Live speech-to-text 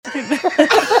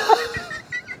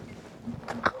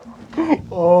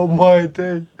Oh my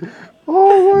day.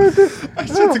 Oh my day. I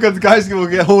swear to God, the guys will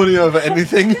get horny over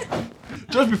anything.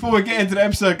 Just before we get into the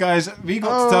episode, guys, we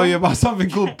got to tell you about something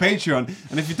called Patreon.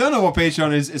 And if you don't know what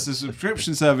Patreon is, it's a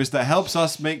subscription service that helps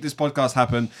us make this podcast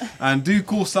happen and do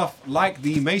cool stuff like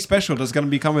the May special that's going to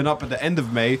be coming up at the end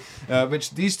of May,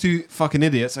 which these two fucking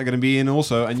idiots are going to be in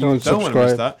also. And you don't want to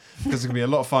miss that because it's going to be a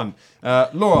lot of fun.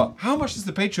 Laura, how much does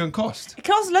the Patreon cost? It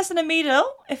costs less than a meal.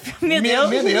 Meal?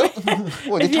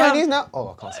 What, you're Chinese now? Oh,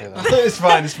 I can't say that. It's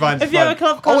fine. If you have a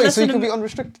club card, Oh, wait, less so you than can be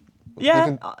unrestricted?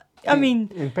 Yeah. I mean,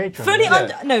 In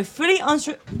Patreon. fully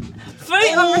unrestricted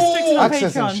on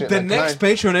Access and Patreon. shit. The Like, next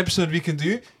Patreon episode we can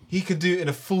do, he can do in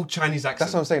a full Chinese accent.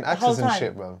 That's what I'm saying. whole Access and time.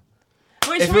 shit, bro.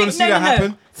 Which If you want to see that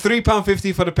happen,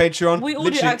 £3.50 for the Patreon. we all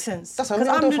Literally- do accents. That's what 'Cause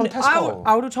I'm I'm doing doing- from Tesco.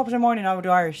 I will do top of the morning. I will do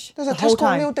Irish. There's a the whole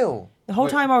Tesco meal time. deal. The whole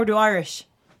time I will do Irish.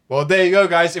 Well, there you go,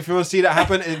 guys. If you want to see that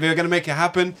happen, we're going to make it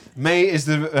happen. May is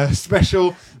the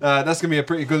special. That's going to be a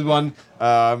pretty good one.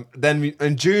 Then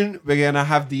in June, we're going to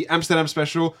have the Amsterdam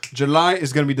special. July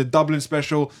is going to be the Dublin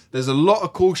special. There's a lot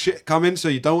of cool shit coming, so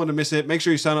you don't want to miss it. Make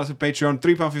sure you sign up to Patreon.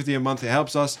 £3.50 a month. It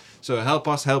helps us. So help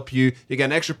us help you. You get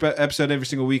an extra episode every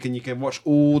single week, and you can watch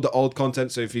all the old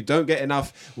content. So if you don't get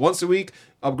enough once a week,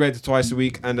 upgrade to twice a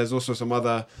week. And there's also some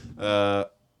other...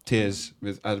 tiers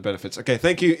with added benefits. Okay,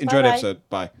 thank you. Enjoy the Bye-bye. episode.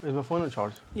 Bye. Is my phone in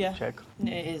charge? Yeah. Check.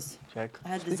 It is. Check. I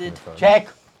had the Zid. Check.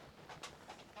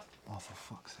 Oh, for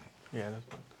fuck's sake. Yeah, that's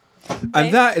fine.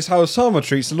 And that is how Osama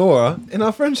treats Laura in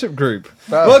our friendship group.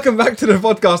 Bro. Welcome back to the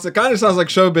podcast. It kind of sounds like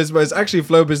Showbiz, but it's actually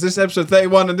Flowbiz. This is episode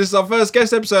 31, and this is our first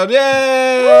guest episode.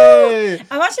 Yay!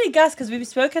 I'm actually gassed because we've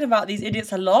spoken about these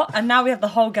idiots a lot, and now we have the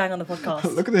whole gang on the podcast.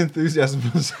 Look at the enthusiasm of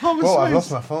Osama's Bro, I've face.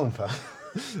 lost my phone, fam.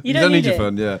 You don't need your it.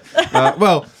 phone, yeah.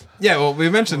 Well, we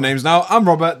mentioned names now. I'm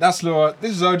Robert, that's Laura,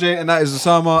 this is OJ, and that is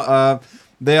Osama.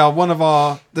 They are one of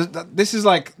our... This is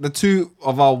like the two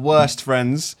of our worst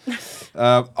friends.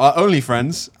 Our only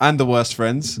friends, and the worst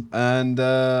friends. And,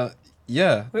 yeah.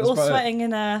 We're that's all about it. sweating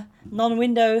in a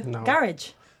non-window No.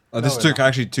 garage. This took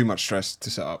actually too much stress to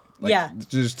set up. Yeah.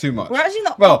 Just too much. We're actually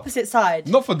not Well, opposite side.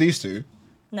 Not for these two.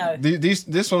 No.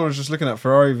 This one was just looking at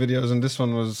Ferrari videos, and this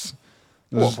one was...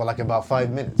 What, for like about 5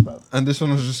 minutes, bro? And this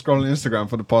one was just scrolling Instagram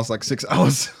for the past like 6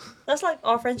 hours. That's like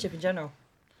our friendship in general.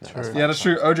 Yeah, that's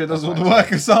true. OJ does all the work.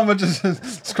 Osama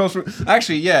just scrolls through.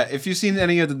 Actually, yeah, if you've seen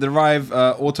any of the Derive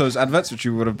Autos adverts, which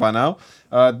you would have by now,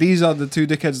 these are the two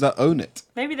dickheads that own it.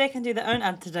 Maybe they can do their own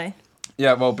ad today.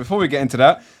 Yeah, well, before we get into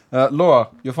that, Laura,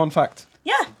 your fun fact.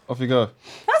 Yeah. Off you go.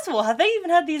 First of all, have they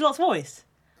even heard these lot's voice?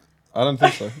 I don't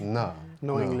think so. No.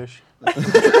 No English.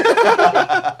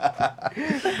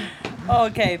 Oh,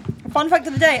 okay. Fun fact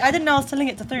of the day. I didn't know I was telling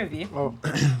it to three of you. Oh.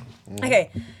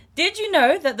 Okay. Did you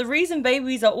know that the reason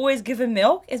babies are always given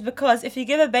milk is because if you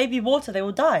give a baby water, they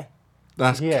will die?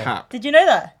 That's Yeah. cap. Did you know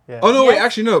that? Yeah. Oh, no, wait, Yeah.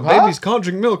 actually, no. Huh? Babies can't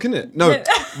drink milk, innit? No, No.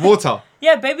 water.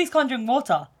 Yeah, babies can't drink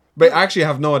water. But I actually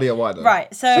have no idea why, though.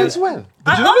 Right, so... Since when? Did you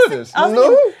I know was this? I was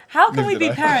No. thinking, how can Neither we be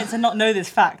did I. parents and not know this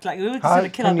fact? Like, we would just How want to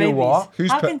kill our can you babies. what?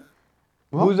 Who's How pa- can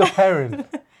Who's a parent?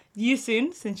 you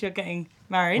soon, since you're getting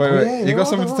married? Wait, Yeah, you you're got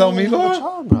something to the tell one me, who have a Laura?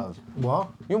 child, bro. What?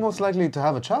 You're most likely to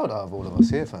have a child out of all of us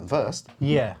here, fam. First.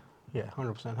 Yeah. Yeah,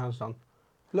 100%. Hands down.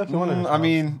 Look, you want I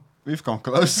mean, we've come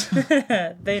close.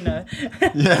 They know.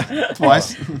 Yeah,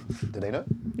 twice. Do they know?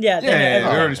 Yeah, they Yeah, know. we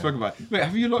everything. already spoke about it. Wait,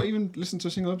 have you not even listened to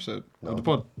a single episode of the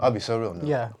pod? I'll be so real now.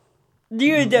 Yeah.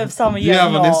 You do have some, You yeah,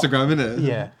 have on not. Instagram, innit?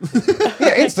 Yeah.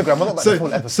 Yeah, Instagram. I'm not like the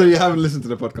full episode. So you haven't listened to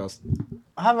the podcast?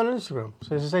 I have an Instagram,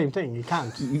 so it's the same thing. You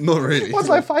can't. Not really. What's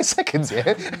like 5 seconds,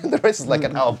 yeah? The rest is like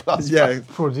an hour plus. Yeah.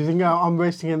 Bro, do you think I'm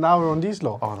wasting an hour on these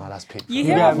lot? Oh no, that's peak. You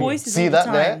hear Yeah, our I mean, voices see all the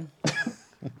that there?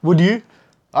 time. Would you?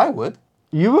 I would.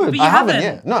 You would. But you I haven't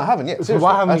haven't. yet. No, I haven't yet. So Seriously,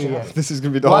 why haven't actually you haven't. yet? This is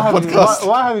going to be the Why whole haven't, podcast.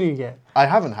 why haven't you yet? I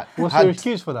haven't had. What's had- your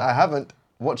excuse for that? I haven't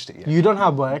watched it yet. You don't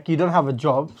have work, you don't have a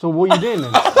job, so what are you doing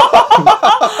then?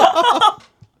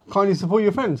 Can't you support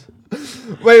your friends?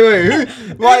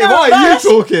 Wait. Why are you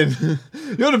talking?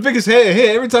 You're the biggest hater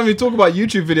here. Every time you talk about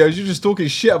YouTube videos, you're just talking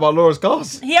shit about Laura's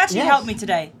cars. He actually Yes. helped me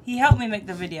today. He helped me make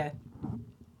the video.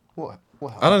 What?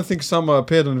 I don't think Summer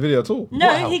appeared on the video at all. No,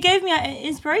 Wow. he gave me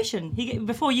inspiration.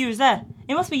 Before you was there.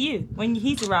 It must be you. When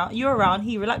he's around, you're around,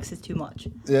 he relaxes too much.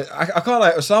 Yeah, I can't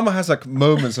like. Osama has like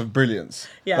moments of brilliance.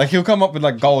 Yeah. Like he'll come up with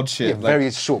like gold shit. Yeah, like,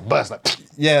 very short burst. Like,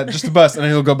 yeah, just a burst, and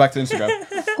then he'll go back to Instagram.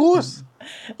 of course.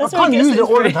 That's I where can't he gets use the it all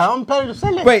the inspiration. time, I'm planning to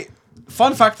sell it. Wait,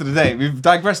 fun fact of the day. We've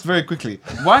digressed very quickly.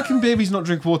 Why can babies not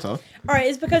drink water? All right,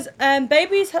 it's because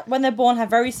babies, when they're born, have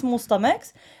very small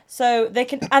stomachs. So they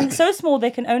can, and so small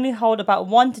they can only hold about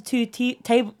 1 to 2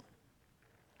 table.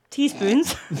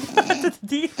 teaspoons.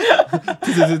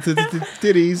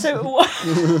 Titties. So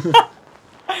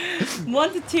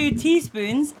 1 to 2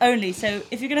 teaspoons only. So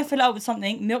if you're gonna fill it up with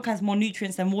something, milk has more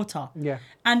nutrients than water. Yeah.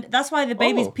 And that's why the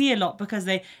babies Oh. pee a lot, because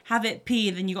they have it pee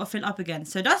and then you got to fill it up again.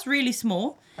 So that's really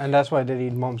small. And that's why they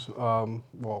need mom's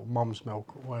mom's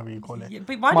milk, whatever you call it. Yeah,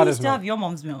 but why do you Mother's still milk. have your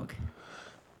mom's milk?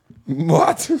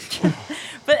 What?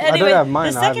 But don't anyway, have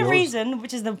mine, the I have second yours. reason,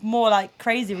 which is the more like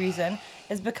crazy reason,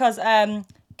 is because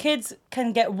kids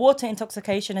can get water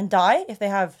intoxication and die if they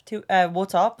have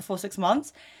water before 6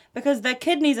 months, because their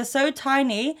kidneys are so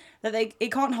tiny that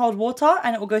it can't hold water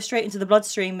and it will go straight into the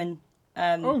bloodstream and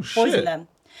poison shit. them.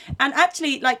 And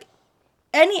actually, like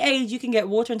any age, you can get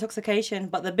water intoxication,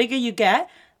 but the bigger you get,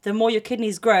 the more your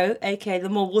kidneys grow, aka the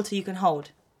more water you can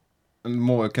hold. And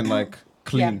more can like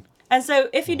clean. And so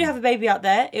if you do have a baby out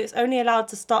there, it's only allowed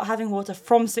to start having water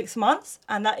from 6 months,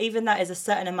 and that is a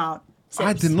certain amount.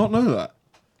 I did not know that.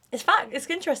 It's fact. It's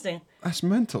interesting. That's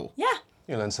mental. Yeah.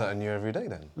 You learn something new every day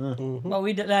then. Well,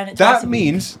 we did learn it. twice That a week.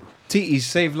 means TTs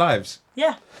save lives.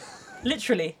 Yeah.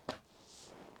 Literally.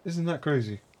 Isn't that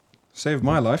crazy? Saved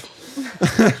my life.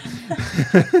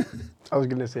 I was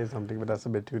gonna say something, but that's a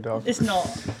bit too dark. It's not.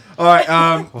 All right.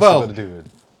 What's Well, it got to do with?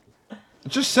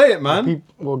 just say it, man.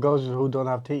 Girls who don't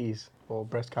have titties or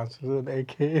breast cancer and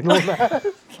AK and all that.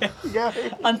 Yeah.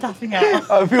 I'm tapping out.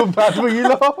 I feel bad for you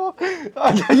lot.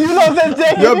 You lot that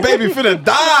day. Your baby finna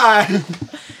die.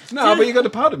 No, but you got the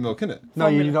powdered milk, innit? No,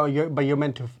 you know, but you're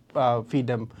meant to feed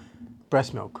them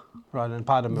breast milk rather than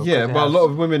powder milk. Yeah, 'cause it but a has- lot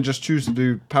of women just choose to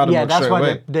do powder Yeah, milk that's straight why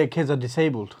away. their kids are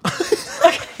disabled.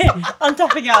 Okay. I'm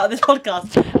tapping out of this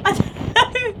podcast.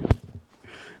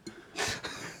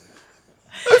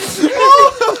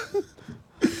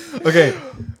 Okay.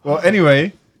 Well,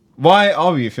 anyway, why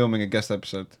are we filming a guest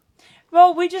episode?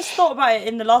 Well, we just thought about it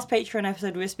in the last Patreon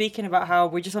episode. We were speaking about how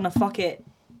we're just on a fuck it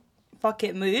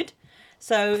mood.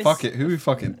 So it's Fuck it. Who we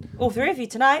fucking? all three of you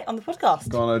tonight on the podcast.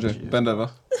 Go on, OJ. Bend over.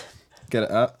 Get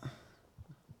it out.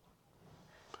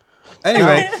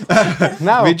 Anyway,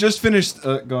 Now we just finished.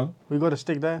 Go on. we got a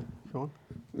stick there. If you want.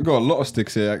 We've got a lot of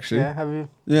sticks here, actually. Yeah, have you?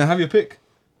 Yeah, have your pick.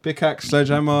 Pickaxe,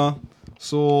 sledgehammer,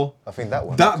 saw. I think that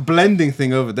one. That blending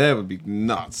thing over there would be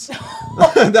nuts.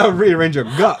 That would rearrange your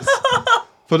guts.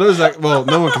 For those no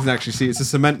one can actually see. It's a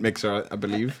cement mixer, I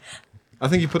believe. I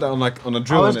think you put that on on a I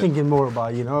drill. was innit? thinking more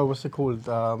about what's it called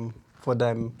for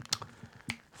them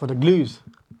for the glues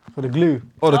for the glue.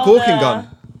 Oh, the Oh, corking the- gun.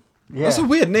 Yeah. That's a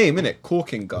weird name, isn't it?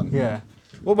 Corking gun. Yeah.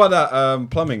 What about that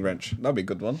plumbing wrench? That'd be a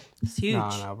good one. It's huge.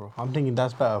 Nah, bro. I'm thinking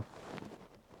that's better.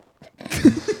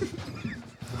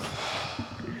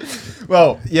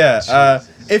 Well, yeah.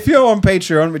 If you're on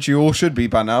Patreon, which you all should be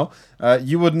by now,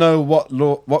 you would know what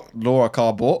Laura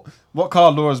car bought, what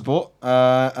car Laura's bought,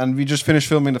 and we just finished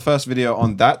filming the first video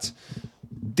on that.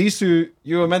 These two,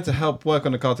 you were meant to help work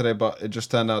on the car today, but it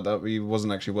just turned out that we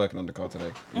wasn't actually working on the car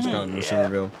today. It's kind of just a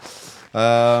reveal.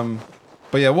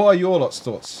 But yeah, what are your lot's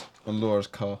thoughts on Laura's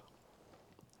car?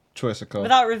 Choice of car.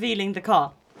 Without revealing the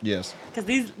car. Yes. Because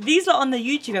these lot on the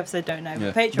YouTube episode don't know.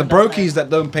 Yeah. But Patreon The does know. brokies that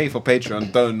don't pay for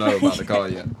Patreon don't know about the car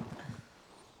yet.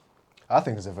 I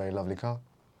think it's a very lovely car.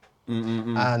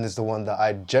 And it's the one that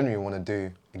I genuinely want to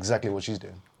do exactly what she's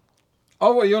doing.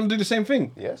 Oh, what, you want to do the same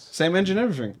thing? Yes. Same engine,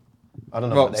 everything? I don't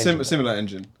know Well, about the engine, similar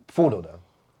engine. but four-door though.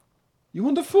 You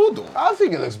want the four-door? I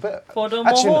think it looks better. 4-door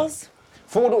Actually, more no. horse.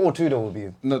 Four-door or two-door would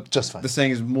be No, just fine. The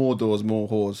saying is more doors, more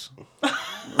whores.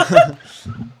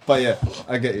 But yeah,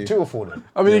 I get you. Two or four-door.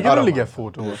 I mean, you I can don't only mind. get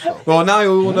 4 doors. So. Well, now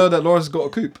you all know that Laura's got a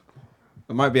coupe.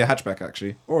 It might be a hatchback,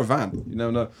 actually. Or a van. You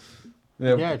never know.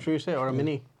 Yeah, Yeah, true say, or a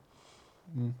mini.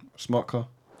 smart car.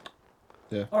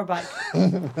 Or a bike.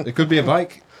 It could be a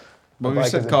bike. But A we bike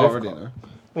said is a car drift already, car. you know.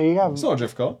 But you have It's not a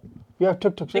drift car.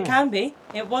 tuk-tuks. It innit? can be.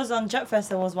 It was on Jetfest,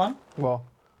 there was one. Well,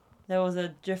 There was a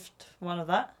drift one of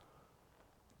that.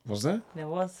 Was there? There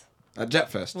was. At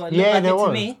Jetfest? Well, it Yeah, looked like there it to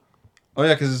was. me. Oh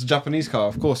yeah, because it's a Japanese car.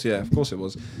 Of course, yeah. Of course it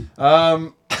was.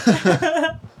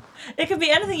 It could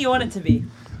be anything you want it to be.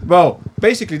 Well,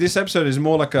 basically, this episode is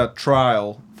more like a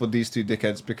trial for these two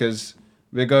dickheads because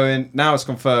we're going. Now it's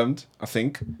confirmed, I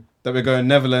think, that we're going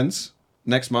Netherlands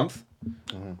next month.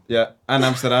 Yeah, and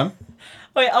Amsterdam.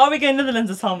 Wait, are we going Netherlands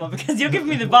this summer? Because you're giving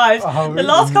me the vibes. Oh, The really?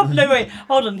 last couple... No, wait,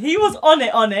 hold on. He was on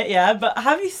it, yeah? But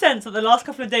have you sensed that the last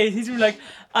couple of days he's been like,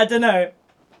 I don't know.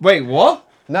 Wait, what?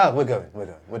 No, we're going.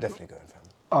 We're definitely going, fam.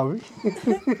 are we?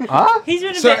 He's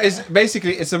been a So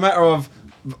bit... it's a matter of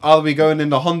are we going in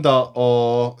the Honda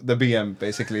or the BM?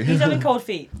 Basically, He's having cold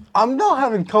feet. I'm not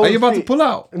having cold are you about to feet. pull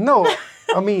out No,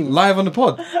 I mean, live on the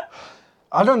pod?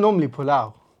 I don't normally pull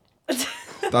out.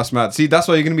 That's mad. See, that's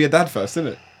why you're gonna be a dad first,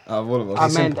 isn't it? Out of all of us. I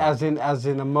It's meant simple. as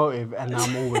in a motive, and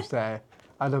I'm always there.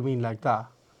 I don't mean like that.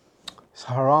 It's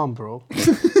haram, bro.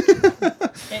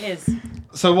 It is.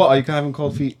 So what? Are you having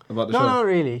cold feet about the No, show? not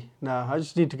really. No, I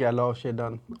just need to get a lot of shit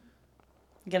done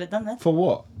Get it done then. For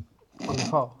what? on the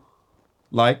car.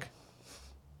 Like?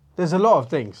 There's a lot of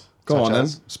things. Go Such on then.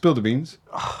 as? Spill the beans.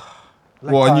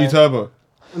 Like What, a new tire- turbo?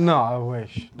 No, I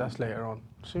wish. That's later on.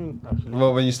 Soon, actually.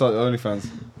 Well, when you start OnlyFans.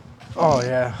 Oh,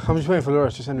 yeah. I'm just waiting for Laura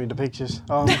to send me the pictures.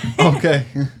 Okay.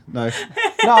 Nice.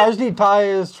 No, I just need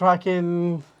tires,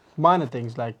 tracking, minor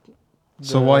things like...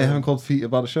 So why are you having cold feet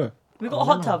about the show? We got a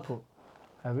hot tub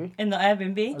Have we? in the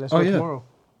Airbnb. Let's Oh, go yeah. tomorrow.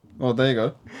 Oh, there you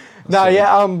go. No,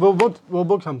 yeah, we'll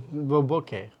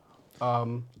book it.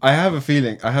 I have a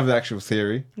feeling, I have the actual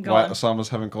theory Go why on. Osama's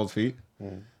having cold feet.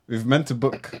 We've meant to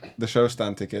book the show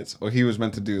stand tickets, or he was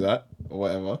meant to do that, or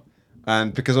whatever.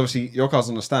 And because obviously your car's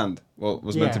on the stand, well,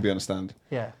 was meant Yeah. to be on the stand.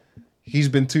 Yeah. He's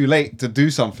been too late to do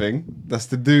something that's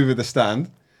to do with the stand.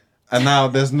 And now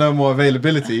there's no more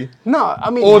availability. No, I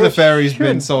mean... Or the there ferry's should-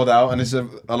 been sold out and it's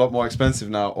a lot more expensive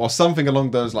now. Or something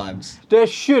along those lines. There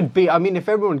should be. I mean, if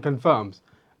everyone confirms,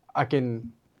 I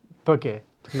can book it.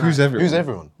 Who's everyone? Who's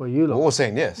everyone? Well, you We're lot. all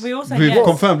saying yes. We also We've yes.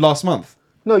 confirmed last month.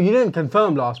 No, you didn't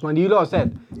confirm last month. You lot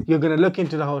said you're going to look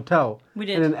into the hotel. We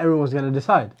did. And then everyone's going to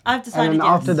decide. I've decided And then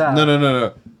yes. after that...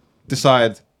 No.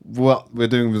 Decide what we're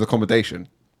doing with accommodation.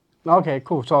 Okay,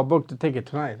 cool. So I'll book the ticket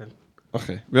tonight then.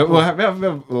 Okay. We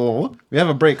have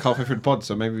a break halfway through the pod,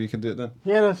 so maybe we can do it then.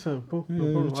 Yeah, that's cool. No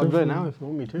problem. I'll chill do it for now me. if you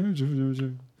want me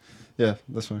to. Yeah,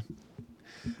 that's fine.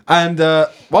 And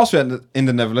whilst we're in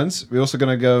the Netherlands, we're also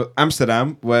going to go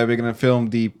Amsterdam, where we're going to film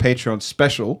the Patreon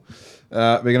special.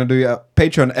 We're going to do a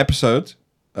Patreon episode,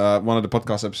 one of the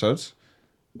podcast episodes.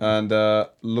 And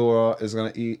Laura is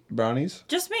going to eat brownies.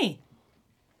 Just me.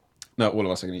 No, all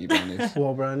of us are going to eat brownies.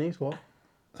 What brownies? What?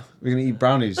 We're going to eat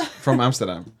brownies from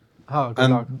Amsterdam. Oh, good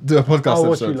And luck. do a podcast I'll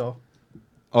watch you episode. lot.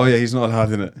 Oh, yeah, he's not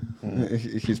allowed in it.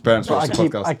 His parents So watch the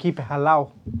podcast. I keep it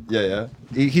halal. Yeah.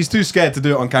 He's too scared to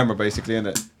do it on camera, basically, isn't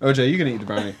it? OJ, you going to eat the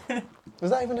brownie?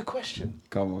 Was that even a question?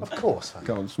 Come on. Of course. Man.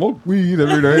 Come on, smoke weed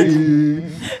every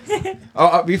day.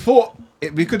 We thought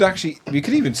we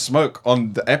could even smoke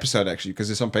on the episode actually because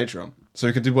it's on Patreon, so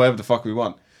we could do whatever the fuck we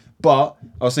want. But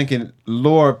I was thinking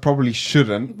Laura probably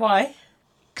shouldn't Why?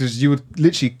 because you would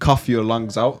literally cough your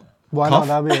lungs out. Why Cough?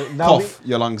 not? That'll Cough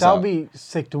your lungs That'll out. be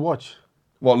sick to watch.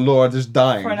 What, Laura just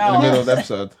dying For in an the hour. middle of the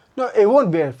episode? No, it won't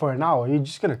be for an hour. You're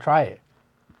just going to try it.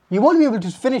 You won't be able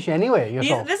to finish it anyway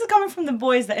yourself. This is coming from the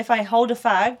boys that if I hold a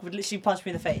fag, would literally punch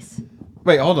me in the face.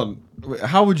 Wait, hold on. Wait,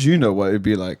 how would you know what it'd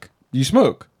be like? You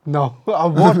smoke? No, I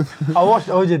watched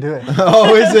OJ do it.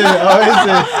 Oh, is it?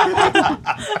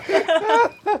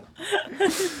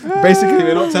 Basically,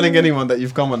 we're not telling anyone that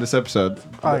you've come on this episode.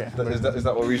 Oh, yeah. Is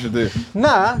that what we should do?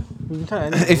 Nah. You can tell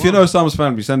anyone If you know Sam's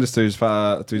family, send this to his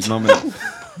nominee.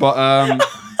 But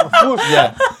Of course,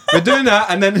 yeah, we're doing that,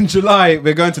 and then in July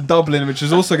we're going to Dublin, which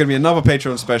is also going to be another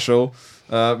Patreon special.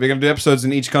 We're going to do episodes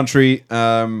in each country.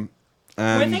 We're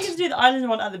And thinking to do the island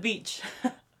one at the beach.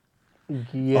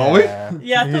 Yeah. Are we?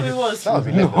 Yeah, I thought we was. That would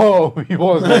be lit. No, he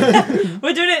wasn't.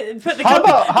 We're doing it. Put the How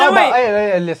about? no, wait.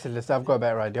 Hey, listen. I've got a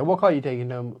better idea. What car are you taking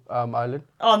to Ireland?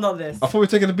 Oh, not this. I thought we were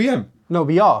taking a BM. No,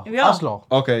 we are. We are. Us lot.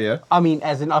 Okay, yeah. I mean,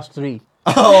 as in us three.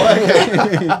 Oh,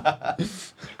 okay.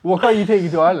 What car are you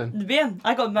taking to Ireland? The BM.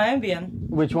 I got my own BM.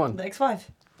 Which one? The X5.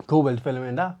 Cool, we'll fill him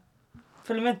in that.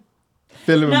 Fill them in.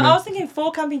 Fill him No, in. I was thinking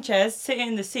 4 camping chairs sitting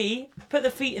in the sea, put the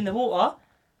feet in the water.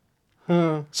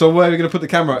 So where are we going to put the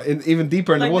camera? even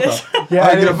deeper in the Like water? this. Yeah,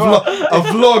 Like a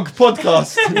vlog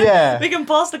podcast. Yeah. We can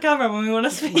pass the camera when we want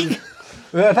to speak.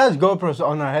 We attach GoPros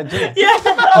on our heads, yeah.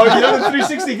 Oh, you know the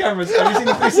 360 cameras? Have you seen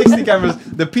the 360 cameras?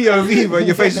 The POV where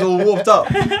your face is all warped up.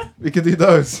 We could do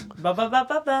those. Ba ba ba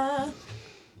ba ba.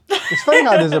 It's funny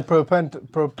how there's a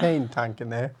propane tank in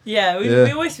there. Yeah, we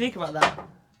Yeah. always speak about that.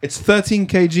 It's 13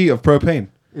 kg of propane.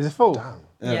 Is it full? Damn.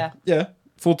 Yeah. Yeah.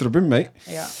 Full to the brim, mate.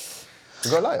 Yeah.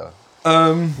 You got a lighter?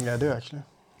 Yeah, I do actually.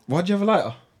 Why'd you have a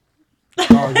lighter?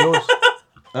 Oh, yours.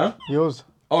 Huh? Yours.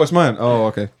 Oh, it's mine. Oh,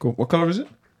 okay. Cool. What colour is it?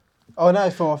 Oh, no,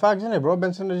 it's for my fags, isn't it, bro?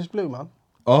 Benson is blue, man.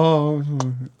 Oh,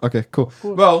 okay, cool.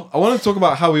 Well, I want to talk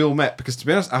about how we all met because, to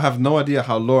be honest, I have no idea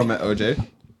how Laura met OJ.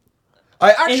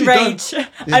 I actually In rage.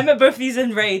 I met both of these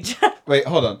in rage. Wait,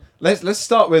 hold on. Let's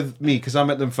start with me because I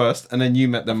met them first, and then you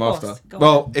met them Of after. course. Go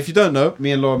Well, on. if you don't know,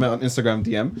 me and Laura met on Instagram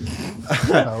DM.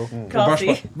 No.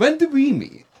 Classy. When did we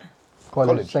meet?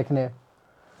 College. Second year.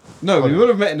 No, we would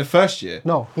have met in the first year.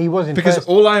 No, he was in Because first.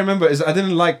 all I remember is I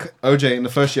didn't like OJ in the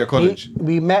first year of college.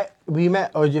 We met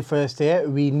OJ first year.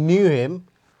 We knew him.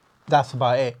 That's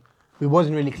about it. We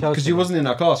wasn't really close. Because to he him. wasn't in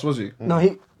our class, was he? No,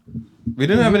 We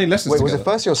didn't have any lessons Wait, was together.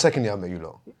 it first year or second year I met you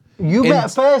lot? You met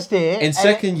first year. In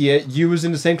second year, you was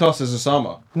in the same class as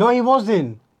Osama. No, he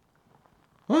wasn't.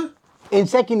 What? In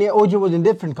second year, OJ was in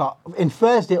different class. In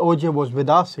first year, OJ was with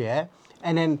us, yeah?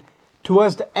 And then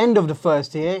towards the end of the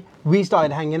first year, we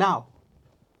started hanging out.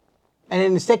 And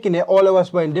in the second year, all of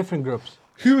us were in different groups.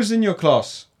 Who was in your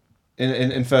class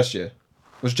in first year?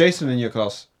 Was Jason in your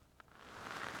class?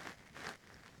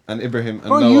 And Ibrahim and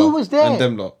Bro, Noah you was there. and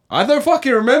them lot. I don't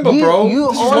fucking remember, bro. This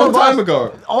was a long time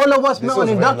ago. All of us This met was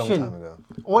on a very long induction.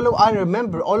 time ago. I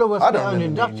remember all of us I met don't on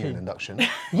remember meeting you in induction.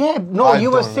 induction. Yeah, no, I you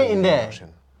were don't remember sitting you in there. induction.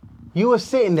 You were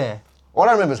sitting there. All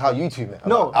I remember is how you two met.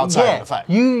 No, outside yeah, of the fact.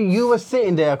 you were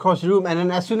sitting there across the room, and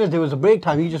then as soon as there was a break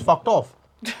time, you just fucked off.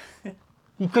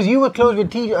 Because you were close with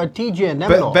TJ and them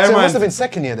But lot. bear So it mind- must have been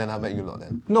second year then I met you lot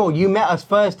then. No, you met us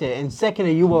first year. In second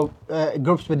year, you were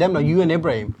groups with them, like you and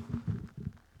Ibrahim.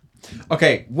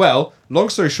 Okay, well, long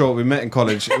story short, we met in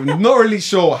college. I'm not really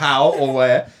sure how or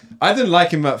where. I didn't like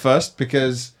him at first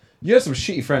because you had some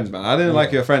shitty friends, man. I didn't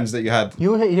like your friends that you had.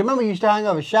 You remember you used to hang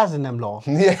out with Shaz and them lot?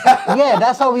 Yeah. Yeah,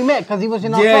 that's how we met, because he was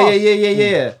in our Yeah, class.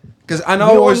 yeah. Because I We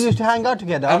know all was. used to hang out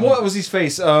together. And what was his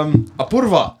face?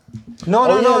 Apurva. No,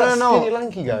 Oh, yeah, that no. skinny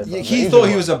lanky guy. Yeah, he thought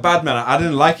he was a bad man. I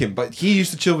didn't like him, but he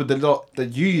used to chill with the lot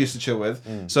that you used to chill with.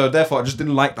 So therefore, I just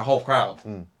didn't like the whole crowd,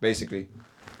 basically.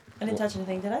 I didn't touch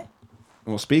anything, did I?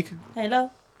 We'll speak.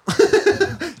 Hello.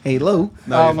 Hello.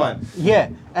 No, you're fine. Yeah,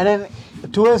 and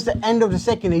then towards the end of the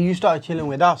second year, you started chilling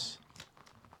with us.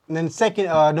 And then second,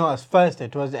 no, it was first year,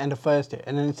 towards the end of first year.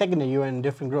 And then second year, you were in a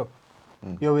different group.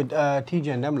 You were with TJ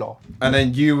and them lot. And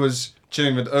then you was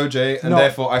chilling with OJ, and No.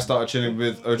 therefore I started chilling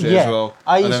with OJ as well.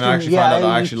 I And used then to, I actually yeah, found out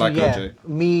that I used actually to, like yeah. OJ.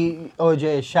 Me,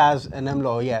 OJ, Shaz, and them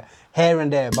lot, yeah. Here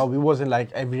and there, but we wasn't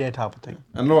like everyday type of thing.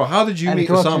 And Laura, how did you And meet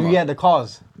close to Osama? we had the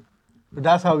cars. But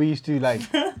that's how we used to like.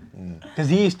 Because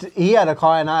he had a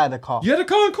car and I had a car. You had a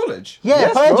car in college? Yeah,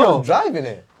 Yes, bro, I Peugeot. was driving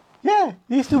it. Yeah,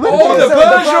 he used to whip Oh, it. the the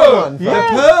brown Peugeot! one. The Yeah.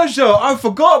 Peugeot! I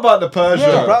forgot about the Peugeot.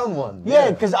 Yeah. The brown one.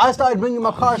 Yeah, because I started bringing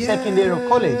my car second year of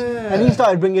college. And he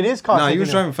started bringing his car No, second you was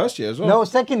year. driving first year as well. No,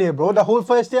 second year, bro. The whole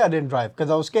first year I didn't drive because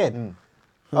I was scared.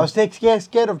 I was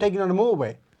scared of taking on the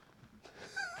motorway.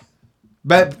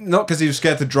 But not because he was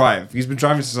scared to drive. He's been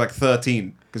driving since like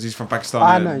 13 because he's from Pakistan.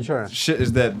 I had and no insurance. Shit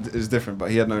is different, but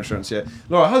he had no insurance. Yeah.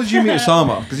 Laura, how did you meet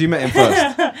Osama? Because you met him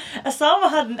first. Osama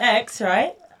had an ex,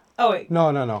 right? Oh wait.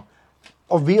 No.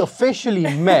 We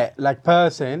officially met, like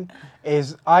person,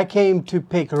 is I came to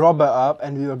pick Robert up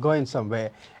and we were going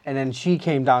somewhere. And then she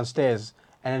came downstairs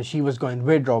and then she was going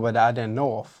with Robert that I didn't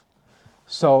know of.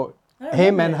 So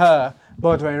him and her,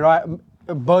 both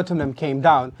of them came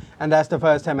down. And that's the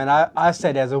first time. And I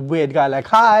said as a weird guy, like,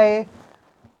 hi.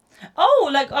 Oh,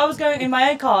 like I was going in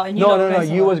my own car and you. No, lot were going you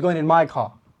somewhere. was going in my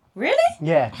car. Really?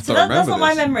 Yeah. So don't that's remember not my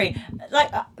this. memory.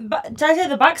 Like, but did I say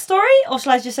the backstory, or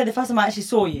shall I just say the first time I actually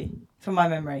saw you from my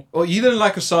memory? Well, you didn't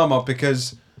like Osama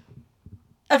because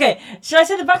Okay, should I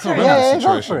say the backstory? remember Yeah, that yeah,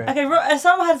 go situation. for it. Okay,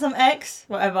 Osama had some ex,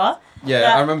 whatever. Yeah,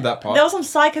 that- I remember that part. There was some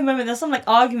psycho moment. There was some like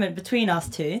argument between us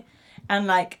two, and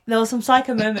like there was some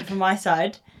psycho moment from my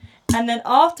side, and then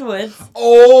afterwards,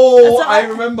 Oh, So I I-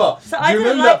 remember. so Do I you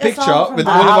didn't remember like that the song picture from with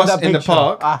that. all I of have us that in the picture.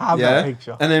 park? I have yeah? that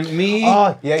picture. And then me,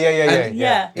 Oh, yeah.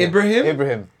 Yeah. Ibrahim,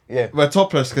 Ibrahim. Yeah. were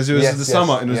topless because it was Yes, the yes.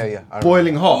 summer and it was Yeah, I remember.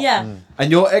 boiling hot. Yeah.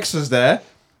 And your ex was there,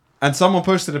 and someone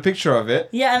posted a picture of it.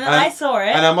 Yeah, and then I saw it.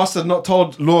 And I must have not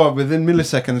told Laura within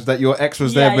milliseconds that your ex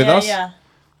was yeah, there with yeah, us. Yeah.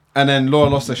 And then Laura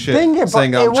lost her shit, Thing is,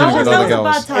 saying but I'm it chilling with wasn't- other that was a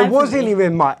girls. bad time. It wasn't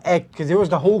even my ex, because it was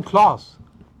the whole class.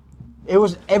 It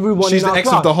was everyone She's in the our ex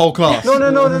class. of the whole class.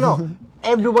 No.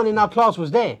 Everyone in our class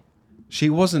was there. She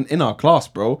wasn't in our class,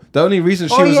 bro. The only reason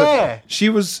she Oh, was yeah. she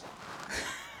was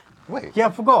Wait. Yeah,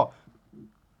 I forgot.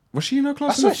 she in our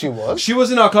class? I swear she was. She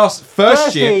was in our class first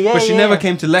First year, year, yeah, but she yeah. never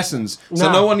came to lessons. So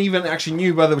No. no one even actually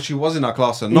knew whether she was in our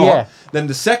class or not. Yeah. Then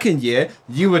the second year,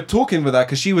 you were talking with her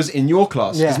because she was in your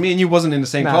class. Because Yeah. me and you wasn't in the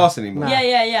same Nah. class anymore. Nah.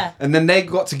 Yeah. And then they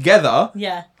got together,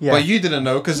 Yeah. Yeah. but you didn't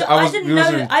know because No, I was. didn't we know.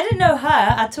 wasn't- I didn't know her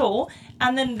at all,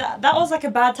 and then that was like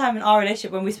a bad time in our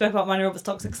relationship when we spoke about Manny Roberts'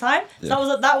 toxic time. So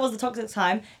Yeah. that was the toxic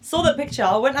time. Saw the picture,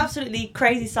 went absolutely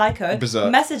crazy psycho.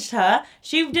 Berserk. Messaged her.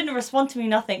 She didn't respond to me.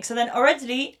 Nothing. So then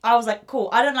already I was like, cool.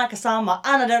 I don't like Osama,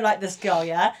 and I don't like this girl.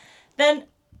 Yeah. Then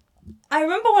I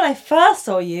remember when I first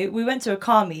saw you, we went to a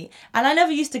car meet, and I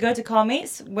never used to go to car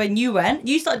meets when you went.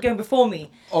 You started going before me,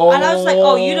 and I was like,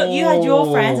 oh, you had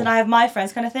your friends and I have my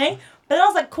friends, kind of thing. But then I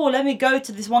was like, cool, let me go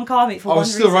to this one car meet for I one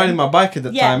was still reason. riding my bike at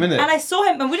the Yeah, time, innit? and I saw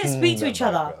him, and we didn't speak to that each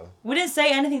bike, other. bro. We didn't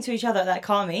say anything to each other at that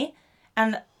car meet,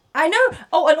 and I know.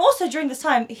 Oh, and also during this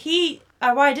time, he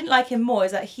why I didn't like him more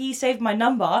is that he saved my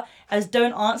number as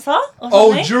don't answer or Oh,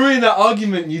 something. during that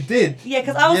argument you did. Yeah,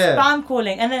 because I was Yeah. spam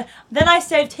calling, and then I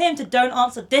saved him to don't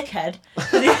answer, dickhead.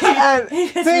 And He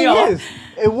pissed me thing off. is,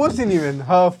 it wasn't even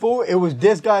her fault. It was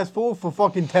this guy's fault for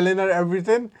fucking telling her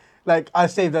everything. Like, I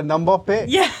saved the number, bit.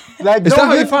 Yeah. Like, Is that don't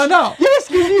how you get- found out? Yes,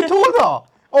 because you told her.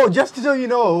 Oh, just so you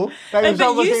know. Like, Like, if but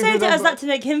someone you saved saved your it as number- that to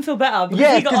make him feel better because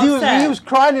Yeah, he got because upset. he was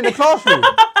crying in the classroom.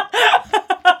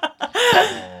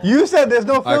 You said there's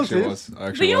no filters.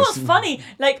 But you know what's funny?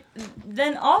 Like,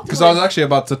 then afterwards... Because I was actually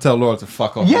about to tell Laura to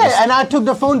fuck off. Yeah, and I took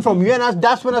the phone from you, and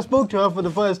that's when I spoke to her for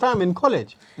the first time in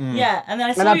college. Yeah, and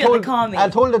then I saw And I you told, at the car meet. I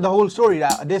told her the whole story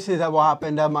that this is what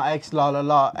happened. My ex,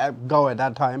 go at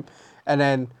that time, and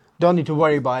then don't need to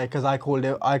worry about it because I called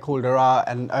her out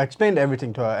and I explained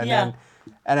everything to her, and Yeah.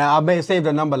 then I saved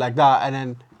the number like that, and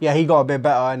then he got a bit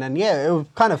better, and then it was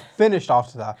kind of finished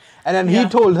after that, and then he Yeah.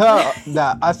 told her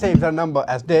that I saved her number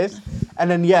as this,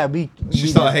 and then She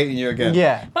started hating you again.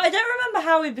 Yeah. But I don't remember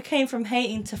how we became from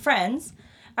hating to friends.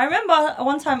 I remember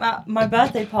one time at my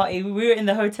birthday party, we were in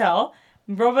the hotel,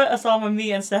 Robert, Osama,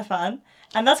 me, and Stefan.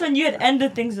 And that's when you had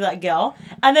ended things with that girl.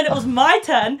 And then it was my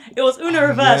turn. It was Una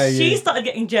reverse. yeah. She started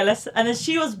getting jealous. And then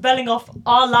she was belling off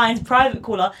our lines, private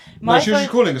caller. No, she was just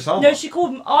calling Osama. No, she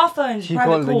called our phones She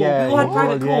private called call. We all had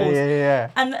private calls. Yeah.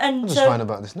 And Just so, fine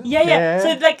about this now. yeah. Yeah.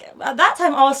 So like at that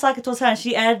time I was psycho towards her and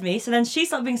she aired me. So then she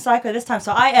started being psycho this time.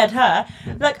 So I aired her.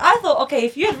 Like I thought, okay,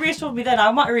 if you had reassured me then,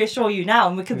 I might reassure you now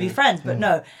and we could be friends. But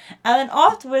no. And then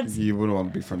afterwards. You wouldn't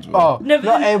want to be friends with her. Oh No, but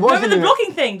no, then, it remember wasn't the even-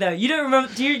 blocking thing though? You don't remember?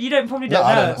 You don't probably don't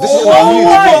I know. don't know. This is Oh all new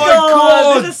my to me.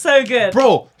 God. This is so good.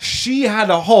 Bro, she had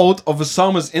a hold of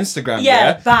Osama's Instagram.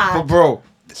 Yeah, bad. But bro,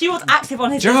 She was active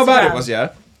on his do you know how bad it Instagram. was? Yeah.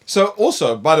 So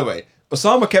also, by the way,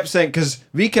 Osama kept saying because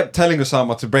we kept telling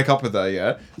Osama to break up with her.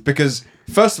 Yeah. Because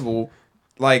first of all,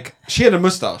 like she had a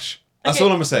mustache. That's Okay, all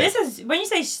I'm gonna say. This is when you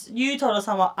say you told us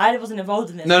someone. I wasn't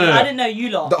involved in this. No, no, no. I didn't know you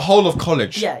lot. The whole of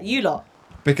college. Yeah, you lot.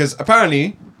 Because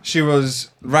apparently she was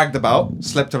ragged about,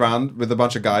 slept around with a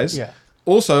bunch of guys. Yeah.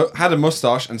 Also had a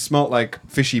mustache and smelt like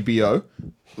fishy BO,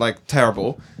 like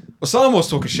terrible. Osama was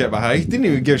talking shit about her. He didn't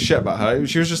even give a shit about her.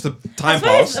 She was just a I time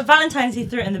swear pass. Valentine's he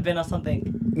threw it in the bin or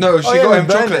something. No, she yeah, got we him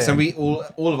burned chocolates it. and we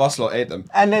all of us lot ate them.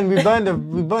 And then we burned the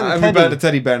And we teddy. burned the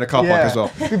teddy bear in the car park as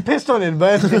well. We pissed on it and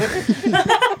burned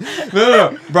it.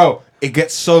 No, bro, it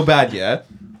gets so bad, yeah.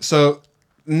 So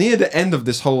near the end of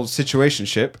this whole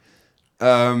situationship,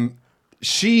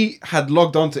 she had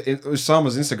logged on to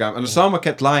Osama's Instagram, and Osama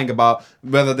kept lying about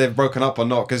whether they've broken up or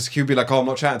not, because he'd be like, "Oh, I'm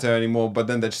not chatting to her anymore," but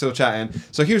then they're still chatting.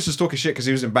 So he was just talking shit because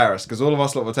he was embarrassed, because all of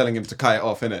us lot were telling him to cut it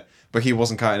off, innit? But he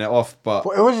wasn't cutting it off. But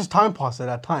But it was just time pass at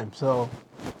that time, so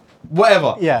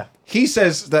whatever. yeah. He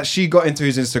says that she got into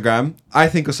his Instagram. I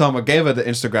think Osama gave her the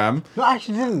Instagram. No, I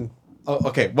actually didn't. Oh,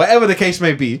 okay, whatever the case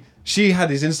may be, she had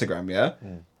his Instagram, yeah?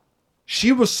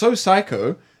 She was so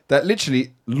psycho that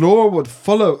literally Laura would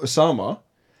follow Osama,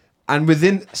 and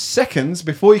within seconds,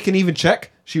 before you can even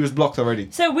check, she was blocked already.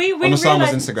 So we On Osama's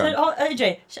realized, Instagram. So,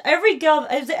 OJ,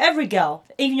 every girl,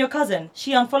 even your cousin,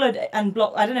 she unfollowed and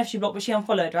blocked. I don't know if she blocked, but she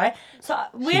unfollowed, right? So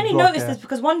we She only blocked, noticed yeah. this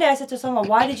because one day I said to someone,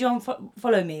 "Why did you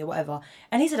unfollow me or whatever?"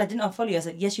 And he said, "I didn't unfollow you." I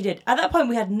said, "Yes, you did." At that point,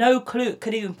 we had no clue it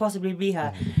could even possibly be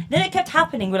her. Then it kept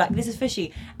happening. We're like, "This is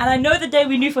fishy." And I know the day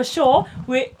we knew for sure,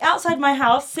 we're outside my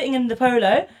house sitting in the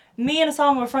polo. Me and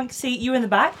Osama were front seat, you in the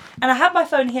back, and I had my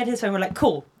phone. He had his phone. We're like,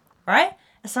 "Cool, right?"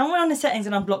 And someone went on his settings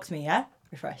and unblocked me. Yeah.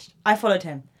 Refreshed. I followed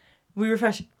him. We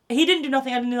refreshed. He didn't do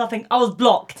nothing. I didn't do nothing. I was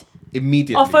blocked.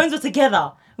 Immediately. Our phones were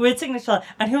together. We had signature,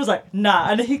 and he was like, "Nah."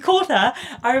 And he called her.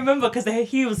 I remember because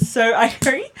he was so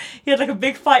angry. He had like a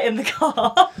big fight in the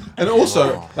car. And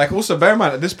also, bear in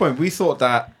mind, at this point, we thought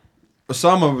that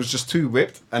Osama was just too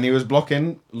whipped, and he was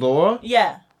blocking Laura,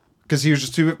 Yeah. because he was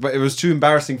just too whipped, but it was too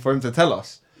embarrassing for him to tell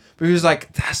us. But he was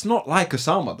like, that's not like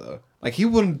Osama, though. Like, he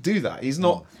wouldn't do that. He's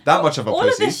not that much of a All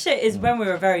pussy. of this shit is when we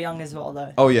were very young as well,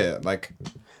 though. Oh, yeah, like...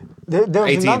 There was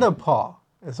 18. another part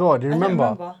as well. Do you I don't remember?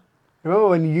 remember. Remember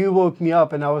when you woke me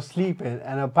up and I was sleeping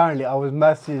and apparently I was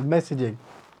messaging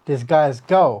this guy's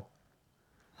girl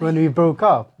when we broke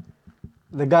up?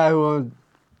 The guy who would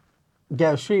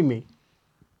get stream me.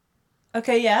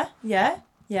 Okay. Yeah.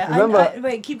 Remember,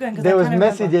 wait, keep going. 'Cause There I was kinda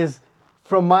remember. messages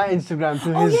from my Instagram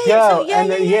to Oh, his yeah, girl, so, yeah,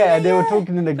 and then, yeah, they were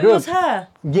talking in the But it was group. her.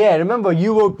 Yeah, remember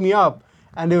you woke me up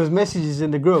and there was messages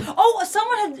in the group. Oh,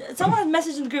 someone had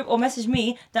messaged in the group or messaged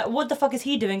me that what the fuck is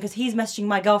he doing because he's messaging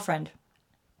my girlfriend,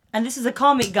 and this is a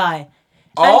karmic guy.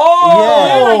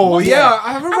 Oh, Yeah.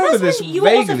 I And remember that's this when you were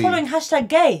also vaguely. following hashtag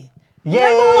gay.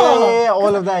 Yeah,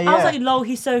 all of that. Yeah. I was like, lol,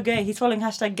 he's so gay. He's following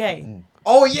hashtag gay.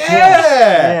 Oh, yeah!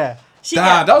 yeah. She,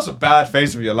 Damn, that was a bad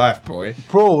phase of your life, boy.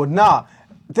 Bro, nah.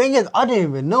 Thing is, I didn't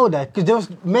even know that because those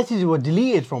messages were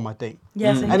deleted from my thing.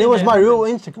 Yeah, so he And it didn't was know my real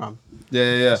everything. Instagram.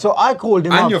 Yeah. So I called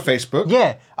him up. And your Facebook.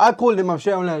 Yeah, I called him up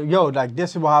straight. I'm like, yo, like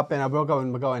this is what happened. I broke up with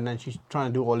my girl, and then she's trying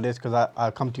to do all this because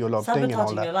I come to your love thing and all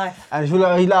Sabotaging that. your life. And he's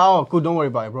like, oh, cool, don't worry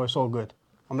about it, bro. It's all good.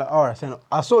 I'm like, all right. So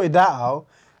I sorted that out,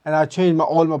 and I changed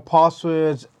all my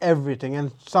passwords, everything,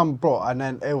 and and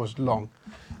then it was long.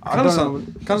 Kind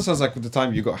of sounds like the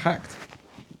time you got hacked.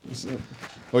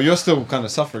 Well, you're still kind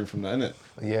of suffering from that, innit?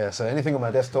 Yeah, so anything on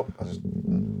my desktop,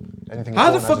 anything.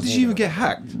 How the important, I fuck just did you leave even it. get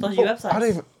hacked? Dodgy Oh,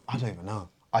 websites. I don't even know.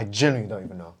 I genuinely don't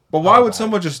even know. But why How would bad.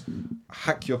 someone just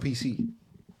hack your PC?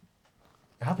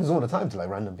 It happens all the time to like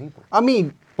random people. I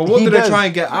mean, But what he do they does- try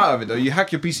and get out of it though? You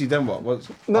hack your PC, then what? What's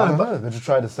I No, don't but, know. They just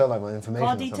try to sell like my information.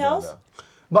 Car or something details? Like that.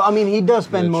 but I mean, he does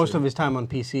spend Yeah, most true. of his time on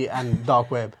PC and dark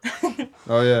web.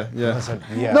 Oh yeah. I said,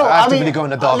 yeah, No, I I mean, actively go in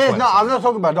the dark web. no, I'm not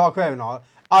talking about dark web and all.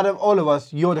 Out of all of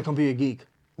us, you're the computer geek.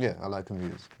 Yeah, I like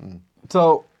computers.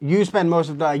 So you spend most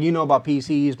of the you know about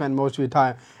PC. You spend most of your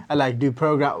time and like do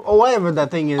program or whatever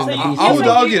that thing is. So the you- PC. I would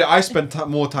you- argue that I spent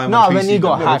more time No, on PC when he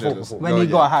got than hacked. Roger does. When he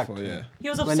got hacked. Yeah. He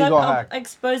was When he obsessed got of hacked.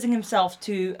 exposing himself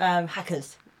to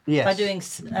hackers Yes. by doing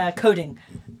coding.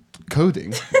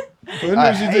 Coding? When I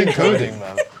was you hate doing coding,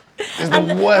 man. It's the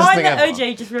And worst how I thing met ever.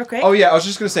 OJ, just real quick. Oh yeah, I was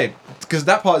just gonna say because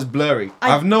that part is blurry. I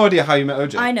have no idea how you met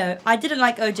OJ. I know. I didn't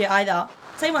like OJ either.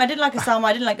 Same way, I didn't like Osama.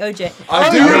 I didn't like OJ. I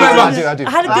do Only remember- reason- I do. I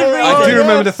had a good I reason. do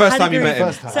remember the first Had a time you good met him.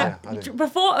 reason. First So time, yeah, I do.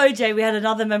 before OJ, we had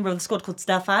another member of the squad called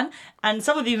Stefan, and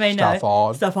some of you may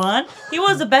know Stefan. He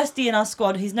was the bestie in our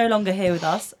squad. He's no longer here with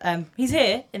us. He's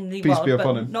here in the Peace world, be but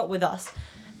upon him. not with us.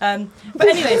 But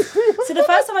anyways, so the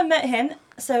first time I met him,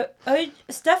 so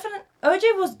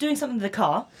OJ was doing something in the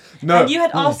car, No, and you had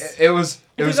asked. It was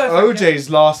You OJ's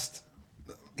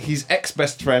his ex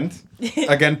best friend.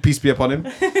 Again, peace be upon him.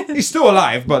 He's still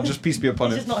alive, but just peace be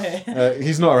upon He's him. just not here.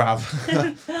 He's not around.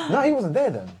 No, he wasn't there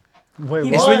then. Wait, He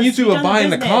It's what? when you was. two He were done buying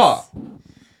the business. car.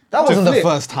 That wasn't flip. the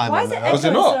first time. Why I is it met Was it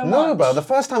echoing not? so No, much? bro. The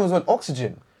first time was when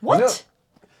Oxygen. What?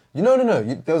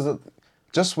 There was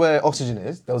just where Oxygen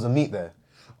is. There was a meet there,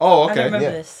 Oh, I don't okay. remember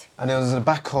yeah. this. and it was in the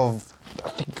back of. I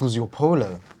think it was your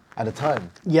Polo at the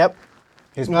time. Yep.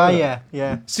 His Oh Polo.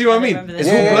 yeah. See what I I mean? remember It's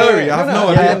this. all blurry. I have no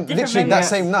And idea. then Different literally that memories.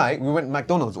 same night, we went to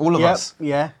McDonald's. All of Yep. us.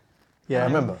 Yeah. I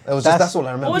remember. It was just that's all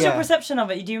I remember. What was your Yeah. perception of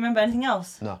it? Do you remember anything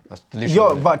else? No, that's literally. Yo,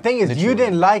 it. but thing is, you Literally.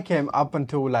 didn't like him up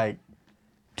until like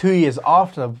 2 years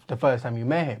after the first time you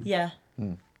met him. Yeah.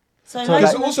 So, So, like,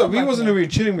 Because like- also, we like- wasn't really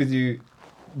chilling with you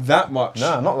that much.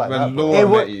 No, not like when that, bro. Laura It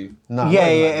wa- met you. No, yeah, not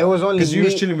yeah. like It was only Because you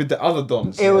was me. chilling with the other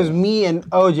dons. It was me and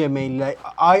OJ mainly. Like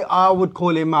I would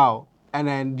call him out, and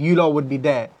then you lot would be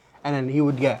there, and then he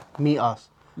would meet us.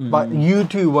 But you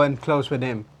two weren't close with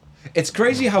him. It's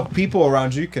crazy how people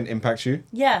around you can impact you.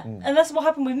 Yeah, and that's what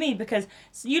happened with me because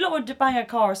you lot would bang a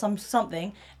car or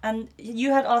something, and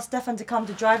you had asked Stefan to come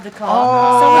to drive the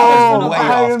car. Someone else Oh, would way not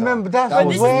after. I buy. remember that's That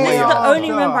This is, was this way is the after. only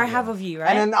memory I have of you, right?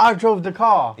 And then I drove the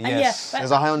car. And Yes, but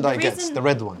there's a Hyundai the Getz, reason- the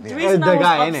red one. The Yeah. reason The I was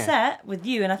guy, innit? upset with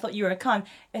you and I thought you were a cunt is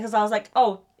because I was like,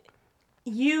 oh,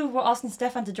 you were asking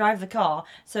Stefan to drive the car,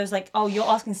 so it's like, oh, you're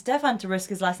asking Stefan to risk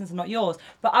his license and not yours.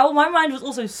 But my mind was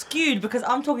also skewed because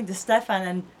I'm talking to Stefan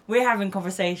and we're having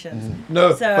conversations.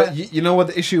 No, So- but you know what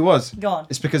the issue was? Go on.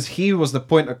 It's because he was the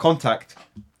point of contact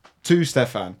to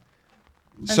Stefan.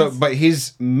 So, it's- but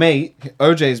his mate,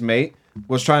 OJ's mate,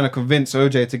 was trying to convince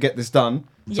OJ to get this done.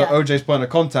 So Yeah. OJ's point of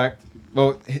contact,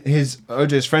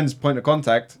 OJ's friend's point of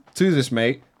contact to this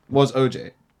mate was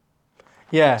OJ.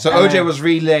 Yeah. So and OJ then- was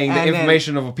relaying the and then-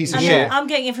 information of a piece of And shit. then I'm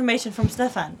getting information from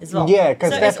Stefan as well. Yeah,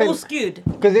 'cause so it's Stefan- all skewed.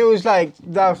 Because it was like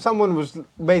that someone was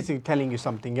basically telling you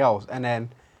something else, and then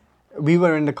we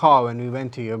were in the car when we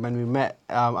went to you, when we met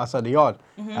outside the yard.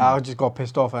 I just got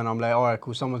pissed off, and I'm like, all right,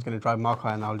 cool, someone's gonna drive my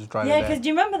car, and I'll just drive Yeah, it because there. do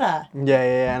you remember that?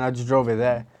 Yeah, and I just drove it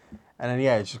there, and then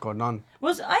it just got done.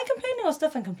 Was I complaining or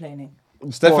Stefan complaining?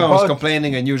 Stefan Well, was both-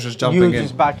 complaining and you was just You jumping were in.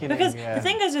 just backing Because in, yeah. the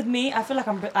thing is with me, I feel like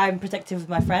I'm protective with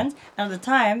my friends, and at the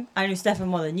time I knew Stefan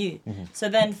more than you. So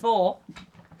then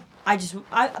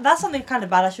that's something kind of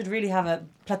bad. I should really have a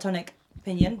platonic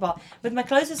opinion, but with my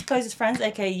closest friends,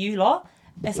 aka you lot,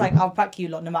 it's like I'll back you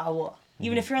lot no matter what.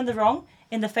 Even if you're in the wrong,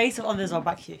 in the face of others, I'll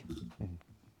back you.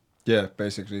 Yeah,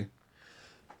 basically.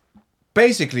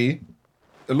 Basically,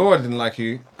 Laura didn't like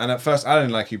you, and at first I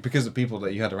didn't like you because of the people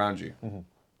that you had around you.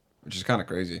 Which is kind of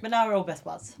crazy. But now we're all best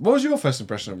buds. What was your first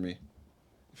impression of me?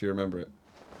 If you remember it.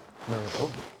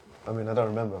 No, I mean, I don't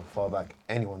remember far back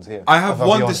anyone's here. I have I'll be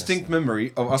one honest. distinct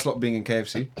memory of us lot being in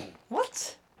KFC.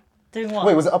 What? Doing what?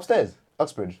 Wait, was it upstairs?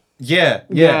 Uxbridge?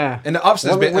 Yeah. In the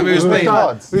upstairs bit, and we was playing.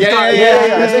 cards. We was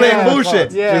playing yeah.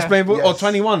 bullshit. Yeah. We was playing or Yes.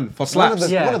 21 for One slaps. of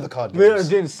the card We were games.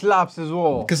 doing slaps as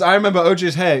well. Because I remember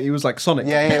OJ's hair, he was like Sonic.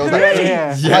 Yeah, it was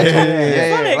like,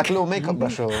 Yeah. like a little makeup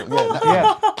brush or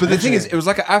Yeah. But the thing is, it was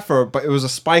like an afro, but it was a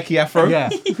spiky afro. Yeah.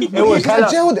 It was I hella-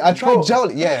 gelled it. I tried gel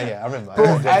it. Yeah, I remember. Bro,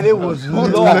 and it was It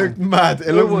long. looked mad.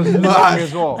 It looked was long mad.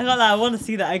 as well. I got that. I want to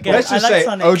see that again. Let's just I like say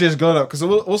Sonic. OJ's grown up because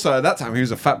also at that time he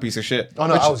was a fat piece of shit. Oh,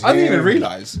 no, which I was didn't even huge.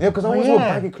 realize. Yeah, because I always yeah. wore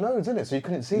baggy clothes, innit? So you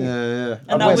couldn't see. Yeah.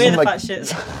 And now wear we're some, the like- fat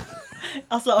shits.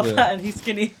 Us lot are fat and he's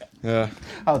skinny.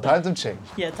 How times have changed.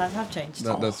 Yeah, times have changed.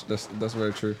 That's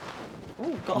very true.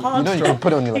 Ooh, got hard. You know you can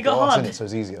put it on your He like got arse, hard. innit? So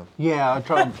it's easier. Yeah, I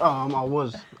tried. I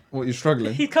was. What, you're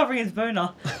struggling? He's covering his boner.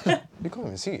 You can't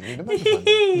even see it. You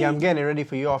can Yeah, I'm getting it ready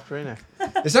for you after, innit?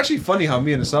 It's actually funny how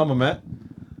me and Osama met.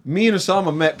 Me and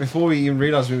Osama met before we even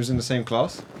realized we was in the same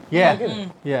class. Yeah.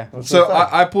 Yeah. So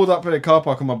I pulled up at a car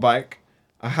park on my bike,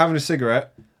 I'm having a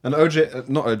cigarette, and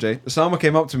Osama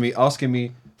came up to me asking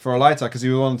me for a lighter because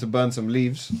he wanted to burn some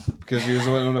leaves because he was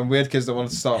one of the weird kids that wanted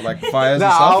to start like fires No,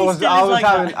 and stuff. I was Still is like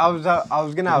having, that. I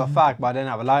was gonna have a fact, but I didn't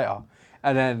have a lighter,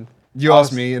 and then You I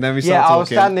asked was- me, and then we Yeah, started I was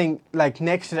talking. standing like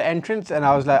next to the entrance, and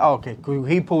I was like, oh, okay, cool.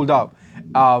 He pulled up,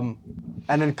 and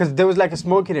then because there was like a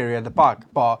smoking area at the park,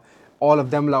 but all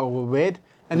of them like were weird.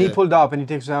 And he Yeah. pulled up and he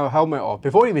takes his helmet off.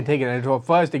 Before even taking it off,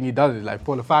 first thing he does is like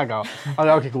pull a fag out. I was like,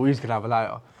 okay, cool, he's gonna have a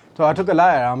lighter. So I took a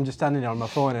lighter. I'm just standing there on my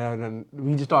phone, and then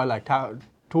we just started like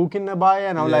talking about it.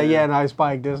 And I was like, Yeah. yeah, nice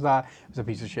bike, this, that. It's a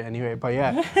piece of shit anyway, but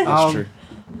yeah. That's true.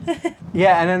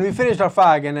 Yeah, and then we finished our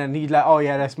fag, and then he's like, "Oh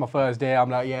yeah, that's my first day." I'm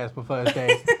like, "Yeah, it's my first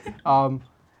day."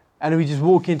 And we just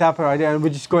walk into Upper Idea, and we're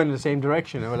just going in the same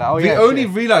direction. And we're like, "Oh We yeah." only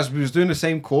shit." realized we was doing the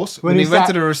same course when When we he went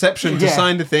sat- to the reception to Yeah.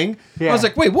 sign the thing. I Yeah. was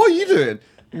like, wait, what are you doing?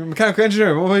 You're mechanical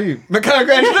engineering. What are you?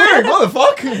 Mechanical engineering. What the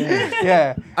fuck?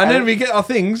 Yeah. And then we get our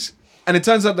things, and it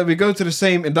turns out that we go to the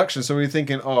same induction. So we're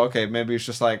thinking, oh, okay, maybe it's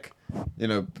just like, you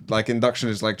know, like induction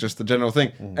is like just the general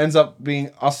thing. Ends up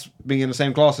being us being in the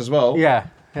same class as well. Yeah,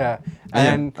 yeah.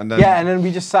 And and then, then- and then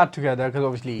we just sat together because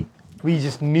obviously we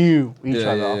just knew each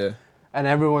other. Yeah. And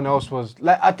everyone else was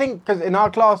like, I think because in our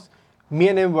class, me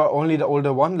and him were only the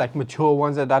older one, like mature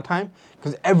ones at that time,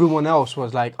 because everyone else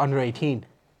was like under 18.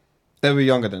 They were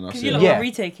younger than us. Because you Yeah. lot Yeah. were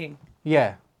retaking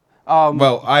Yeah.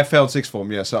 Well, I failed sixth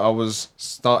form, yeah, so I was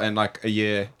starting like a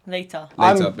year later.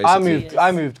 later, basically.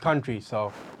 I moved country,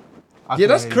 so. I Yeah, couldn't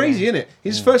that's really crazy, do it. isn't it?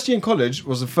 His first year in college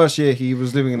was the first year he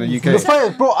was living in the UK. The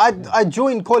first, bro, I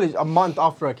joined college a month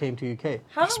after I came to UK.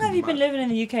 How long have you been living in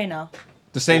the UK now?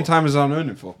 The same time as I've known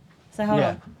him for. So how Yeah.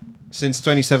 long? Since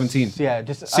 2017. Yeah,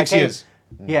 just 6 I came- years.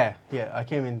 Yeah, I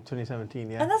came in 2017.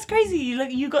 Yeah. And that's crazy.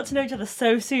 You got to know each other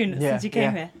so soon Yeah, since you came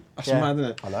yeah. here. That's Yeah. mad,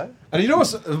 isn't it? Hello? And you know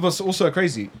what's also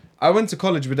crazy? I went to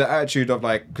college with the attitude of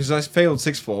like, because I failed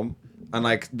sixth form, and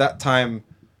like that time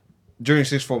during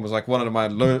sixth form was like one of my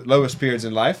lowest periods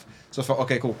in life. So I thought,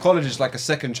 okay, cool. College is like a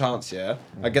second chance, yeah?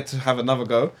 I get to have another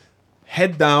go.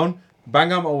 Head down,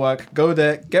 bang out my work, go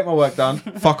there, get my work done,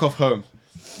 fuck off home.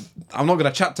 I'm not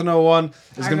going to chat to no one.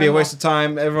 It's going to be a waste of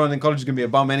time. Everyone in college is going to be a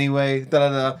bum anyway.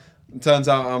 It turns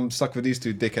out I'm stuck with these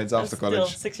two dickheads after Still,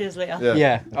 college. 6 years later. Yeah.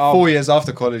 Yeah. 4 years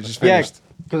after college is Yeah, finished.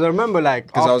 because I remember like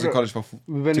Because I was in after- college for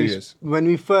when 2 we, years. When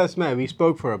we first met, we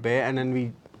spoke for a bit, and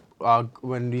then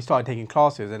when we started taking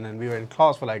classes, and then we were in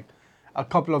class for like a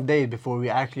couple of days before we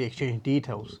actually exchanged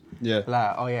details. Yeah.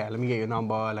 Like, oh yeah, let me get your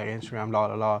number, like Instagram, blah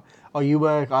blah blah. Oh, you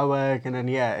work, I work, and then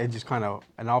yeah, it just kind of,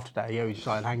 and after that, yeah, we just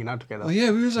started hanging out together. Oh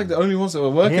yeah, we was like the only ones that were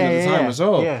working at the time as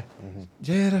well. Yeah,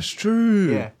 Yeah, that's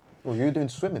true. yeah. Well, you were doing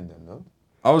swimming then, no?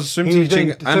 I was swim He was teaching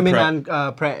doing and swimming prep.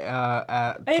 and prep. Oh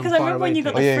yeah, because I remember when you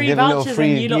got the Oh, yeah, free get a little vouchers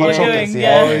free and you lot were chocolates, doing.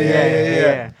 yeah. Oh, Yeah.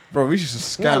 yeah. Bro, we used to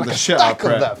scam like the a shit out of stack of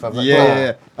prep. that, fam, like, yeah, wow.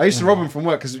 yeah. I used to rob them from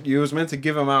work because you was meant to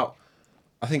give them out.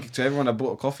 I think to everyone that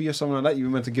bought a coffee or something like that, you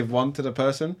were meant to give one to the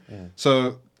person.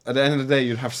 So at the end of the day,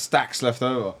 you'd have stacks left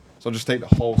over. So I'll just take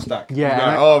the whole stack. Yeah, You'd be and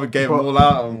like, I- oh, we gave bro, them all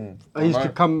out. And, I used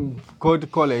to alright. go to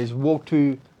college, walk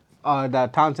to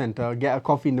that town center, get a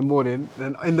coffee in the morning,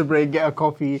 then in the break get a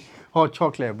coffee, hot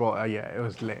chocolate, bro. Yeah, it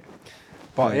was lit.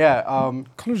 But yeah,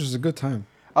 College was a good time.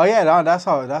 oh yeah, that's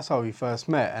how we first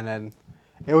met, and then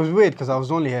it was weird because I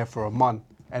was only here for a month,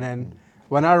 and then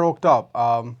when I rocked up,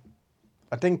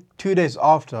 I think 2 days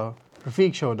after,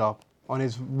 Rafiq showed up on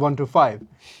his 125.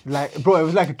 Like, bro, it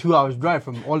was like a 2 hours drive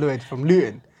from all the way from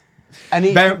Luton, and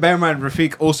he. Bear in mind,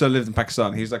 Rafiq also lived in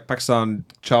Pakistan. He's like Pakistan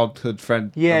childhood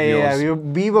friend. Yeah, of yeah, yours.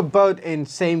 we were both in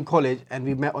same college, and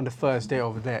we met on the first day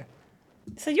over there.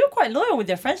 So you're quite loyal with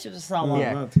your friendships with someone.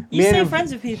 Yeah. mad. You Me and stay him-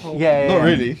 friends with people. Yeah, yeah. Not yeah.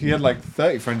 really. He had like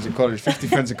 30 friends in college, 50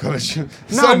 friends in college.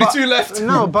 There's No, only but- 2 left.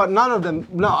 No, but none of them.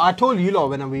 No, I told you lot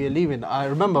when we were leaving. I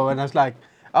remember when I was like,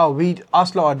 oh,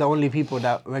 us lot are the only people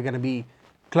that we're gonna be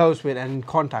close with and in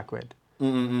contact with,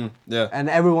 Yeah. and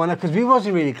everyone, because we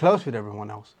wasn't really close with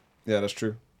everyone else. Yeah, that's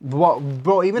true.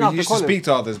 Bro, even We after used to college, speak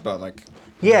to others, but like,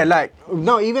 yeah, like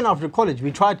no, even after college,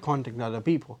 we tried contacting other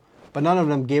people, but none of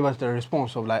them gave us the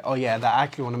response of like, oh yeah, that I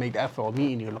actually want to make the effort of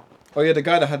meeting you lot. oh yeah, the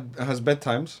guy that has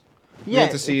bedtimes. We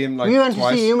went to see him like we went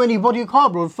twice. to see him when he bought your car,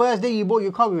 bro. First day you bought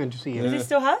your car, we went to see him. Does he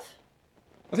still have?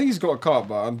 I think he's got a car,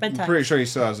 but I'm Bedtime. pretty sure he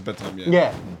still has a bedtime. Yeah.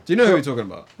 Yeah, Do you know who we're talking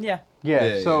about? Yeah.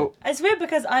 yeah. So It's weird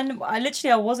because I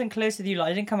literally I wasn't close with you lot.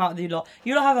 I didn't come out with you lot.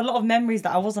 You lot have a lot of memories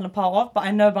that I wasn't a part of, but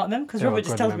I know about them because They were Robert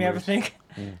just good tells me memories. everything.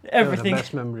 they were the Everything.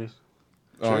 best memories,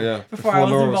 Oh yeah. Before I was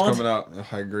Laura involved. coming out,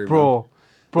 I agree. bro.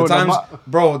 Bro,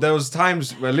 Bro, there was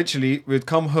times where literally we'd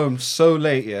come home so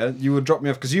late. Yeah, you would drop me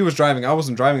off because you was driving. I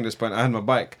wasn't driving at this point. I had my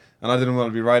bike, and I didn't want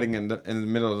to be riding in the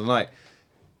middle of the night.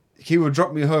 He would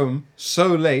drop me home so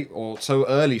late or so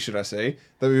early, should I say,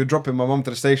 that we were dropping my mum to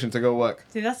the station to go work.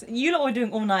 See, that's you lot were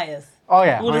doing all nighters. Oh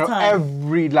yeah, All the I know,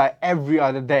 time. every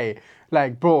other day.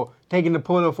 Like, bro, taking the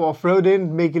polo for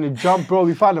off-roading, making a jump, bro.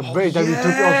 We found a bridge and we took it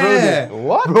yeah. off-roading.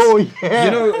 What? Bro, yeah.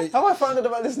 You know, How have I found out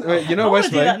about this now? wait, you know I want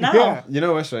to do Westway. that now. Yeah. You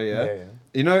know Westway, yeah? Yeah, yeah.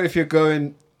 You know if you're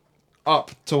going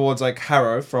up towards like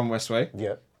Harrow from Westway,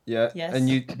 Yeah. yeah, Yes. and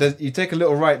you take a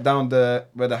little right down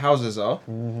where the houses are.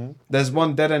 Mm-hmm. There's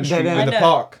one dead end street Dead end. with I the know.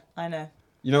 park. I know.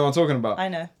 You know what I'm talking about? I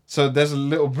know. So there's a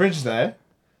little bridge there.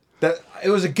 That it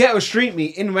was a ghetto street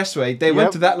meet in Westway. They went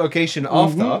Yep. to that location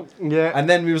after, Yeah. and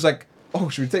then we was like, oh,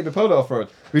 should we take the polo off road?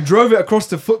 We drove it across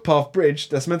the footpath bridge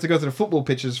that's meant to go to the football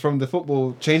pitches from the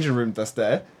football changing room that's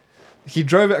there. He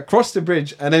drove it across the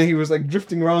bridge, and then he was like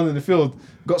drifting around in the field,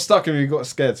 got stuck, and we got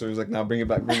scared. So he was like, "Now bring it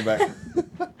back, bring it back."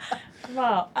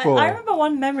 Wow. Bro. I remember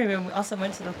one memory when we also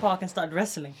went to the park and started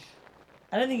wrestling.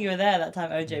 I don't think you were there that time,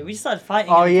 OJ. We just started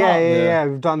fighting. Oh in the yeah, park. yeah.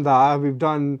 We've done that. We've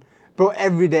done, bro.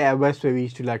 Every day at Westway, we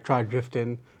used to like try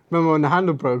drifting. Remember when the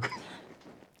handle broke?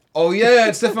 Oh yeah,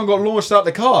 and Stefan got launched out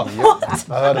the car. I heard about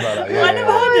that. Yeah, I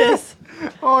never heard this.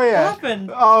 Oh yeah. What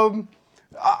happened?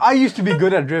 I used to be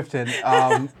good at drifting.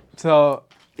 So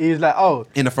he was like, oh,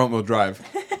 In a front wheel drive.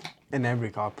 in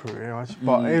every car pretty much.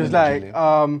 But it was Allegedly.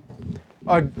 like,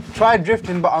 I tried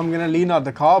drifting, but I'm gonna lean out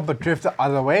the car, but drift the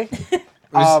other way.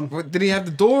 Did he have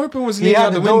the door open? Or was he He leaning had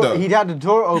out the the door. window? He had the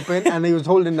door open, and he was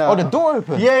holding the. Oh, the door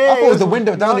open? Yeah, yeah. I thought it was the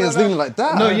window down. He was leaning like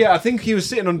that. No, yeah, I think he was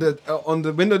sitting on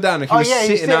the window down. And he Oh, was yeah, he's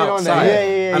sitting sitting on there. outside Yeah,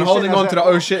 yeah, yeah, and he's holding sitting on to the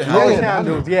outside. oh shit Yeah, handle. yeah,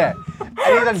 handles, yeah.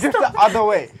 And he then drifted the other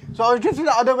way. So I was drifting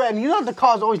the other way, and you know the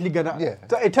car's always gonna. Yeah.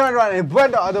 So it turned around and it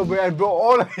went the other way, and bro,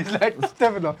 all of his legs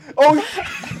stepping on. Oh,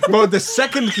 shit. Bro, the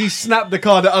second he snapped the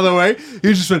car the other way,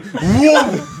 he just went whoa,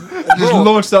 and just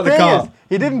launched out the Thing car. is,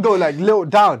 he didn't go like low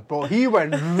down, bro. He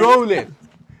went rolling.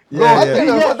 Yeah, Bro,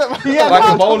 yeah. he had Like a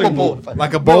hand- bowling ball.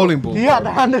 Like a bowling ball. He had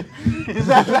the hand. His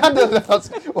hand.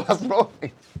 What's wrong?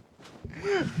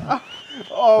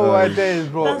 Oh my days,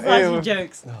 bro. That's Ew. actually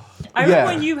jokes. I remember Yeah.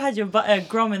 when you had your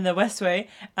Grom in the Westway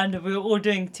and we were all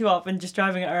doing 2-up and just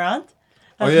driving it around.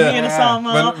 Oh Like yeah. me and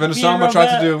Osama, When me Osama and tried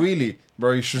to Robert. do a wheelie,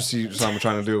 bro, you should see Osama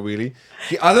trying to do a wheelie.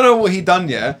 I don't know what he done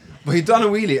yet, but he done a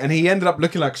wheelie and he ended up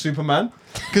looking like Superman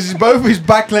because both his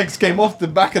back legs came off the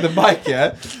back of the bike,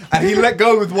 yeah, and he let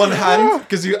go with one hand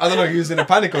because I don't know, he was in a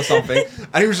panic or something,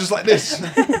 and he was just like this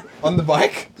on the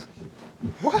bike.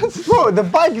 What? Bro, the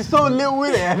bike is so little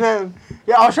with it, and then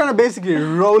I was trying to basically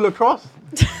roll across.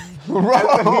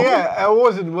 Yeah, it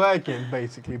wasn't working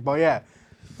basically, but yeah,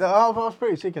 I was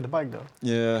pretty sick of the bike though.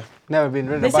 Yeah, Never been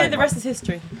ridden They a bike. say the rest is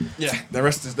history. yeah. The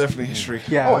rest is definitely history.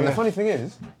 Yeah. Oh, and the yeah. funny thing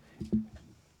is,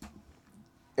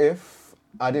 if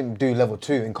I didn't do level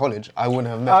 2 in college, I wouldn't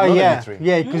have met Oh none yeah, of you 3.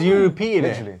 yeah, because you repeated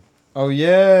Literally. it. Oh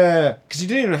yeah, because you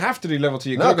didn't even have to do level 2.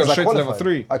 You could have gone 'cause straight to level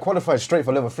 3. I qualified straight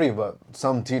for level 3, but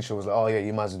some teacher was like, "Oh yeah,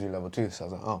 you might as well do level 2." So I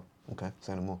was like, "Oh, okay,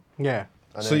 say no more." Yeah.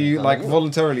 And So then you I'm like "Yeah."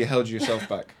 voluntarily held yourself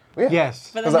back. Yeah.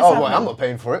 Yes. But I was then like, this "Oh, well, I'm happened. not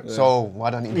paying for it, so why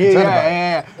don't you Yeah, complain yeah, about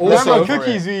it?" yeah. Also- Remember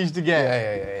cookies we used to get?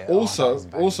 Yeah. Oh, that Also, was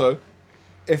bad. also,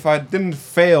 if I didn't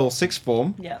fail sixth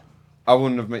form, Yeah. I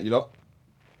wouldn't have met you lot.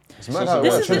 It's mad how it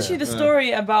This works, is literally isn't the it?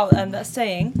 story about that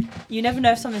saying, you never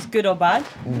know if something's good or bad.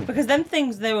 Because them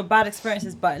things, they were bad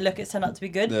experiences, but look, it's turned out to be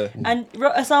good. Yeah. And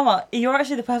Osama, you're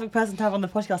actually the perfect person to have on the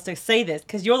podcast to say this,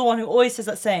 because you're the one who always says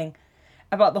that saying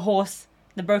about the horse,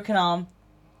 the broken arm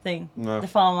thing, No. the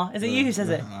farmer. Is it you who says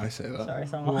it? I say that. Sorry,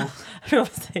 Osama. I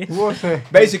don't say it. What's it?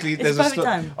 Basically, It's there's a perfect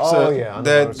time. Oh, So yeah, I know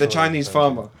the what the it's Chinese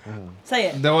called. farmer, Say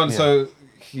it. the one. Yeah. So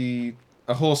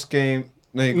a horse came.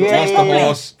 No, he Yeah, lost yeah, the yeah.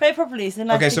 horse. Play it properly. It's a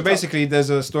nice Okay, so TikTok. basically, there's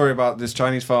a story about this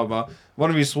Chinese farmer. One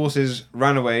of his horses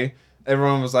ran away.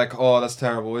 Everyone was like, "Oh, that's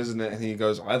terrible, isn't it?" And he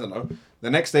goes, "I don't know." The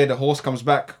next day, the horse comes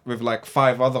back with like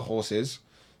 5 other horses,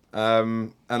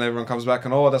 And everyone comes back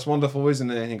and, oh, that's wonderful, isn't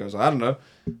it? And he goes, I don't know.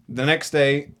 The next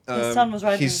day,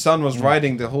 His son was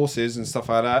riding the horses and stuff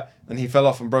like that, and he fell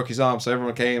off and broke his arm. So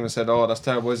everyone came and said, oh, that's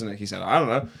terrible, isn't it? He said, I don't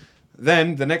know.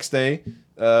 Then the next day,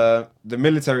 the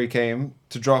military came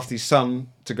to draft his son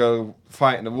to go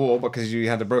fight in the war because he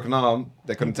had a broken arm.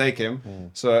 They couldn't take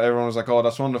him. So everyone was like, oh,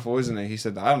 that's wonderful, isn't it? He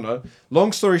said, I don't know.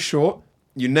 Long story short,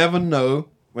 you never know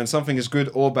when something is good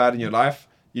or bad in your life.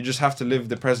 You just have to live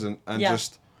the present and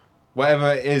just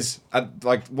whatever it is,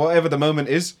 whatever the moment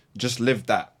is, just live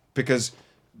that. Because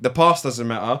the past doesn't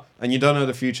matter and you don't know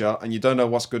the future and you don't know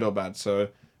what's good or bad. So,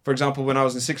 for example, when I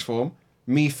was in sixth form,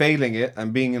 me failing it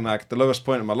and being in like the lowest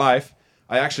point in my life,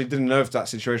 I actually didn't know if that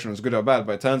situation was good or bad,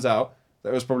 but it turns out that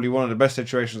it was probably one of the best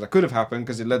situations that could have happened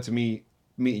because it led to me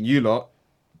meeting you lot,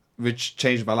 which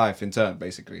changed my life in turn,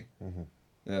 basically.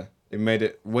 Yeah, it made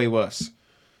it way worse.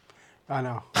 I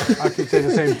know. I could say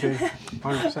the same thing.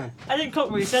 100%. I didn't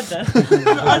clock what you said then.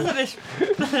 I finished.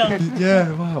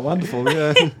 Yeah, wow, wonderful.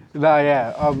 Yeah. No,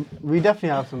 yeah. We definitely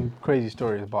have some crazy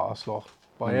stories about our sloth.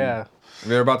 But yeah.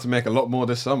 We're about to make a lot more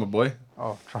this summer, boy.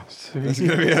 Oh, trust. It's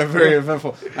going to be a very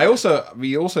eventful.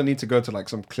 We also need to go to like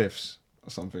some cliffs or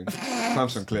something. Climb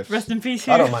some cliffs. Rest in peace.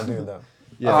 I don't mind doing that.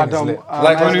 Yeah, I think it's lit.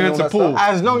 like when we went to pool.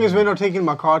 As long as we're not taking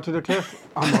my car to the cliff,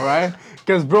 I'm alright.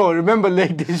 Because, bro, remember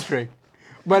Lake District?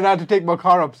 When I had to take my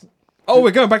car up. Oh,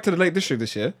 we're going back to the Lake District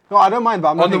this year. No, I don't mind,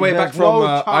 but I'm not On the way back from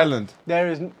Ireland. There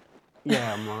is.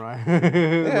 Yeah, I'm alright.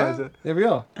 Yeah, we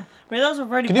are. Wait, that was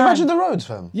already Can you imagine the roads,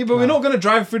 fam? Yeah, but we're not going to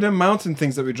drive through the mountain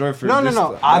things that we drove through.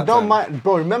 No. I don't mind.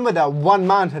 Bro, remember that one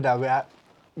mountain that we had?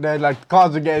 That like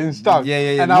cars were getting stuck. Yeah.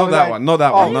 And Not that one. Not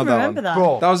that I one. didn't Not that remember one. that.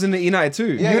 Bro, That was in the United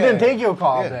too. Yeah. you didn't take your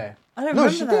car up there. I don't No,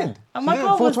 remember she that. did. And my She did.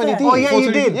 car was 420D. there. Oh, yeah,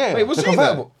 you did. Yeah, Wait, was the she there?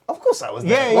 convertible. Of course I was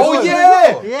there. Yeah, Oh you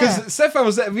yeah, were there. because Stefan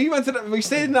was there. We went to we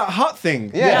stayed in that hut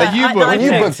thing. Yeah. that you I booked. You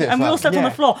did. booked it, And we all fam. slept on the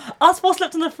Yeah. floor. Us four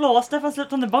slept on the floor. Stefan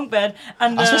slept on the bunk bed.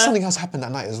 And I swear something else happened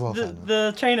that night as well, the, fam.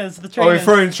 the trainers. Oh, we're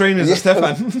throwing trainers at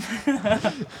Stefan.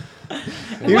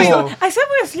 Wait, Bro. I said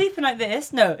we were sleeping like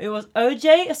this. No, it was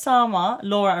OJ, Osama,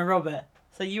 Laura, and Robert.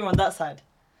 So you were on that side,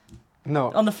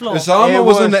 No. on the floor. Osama It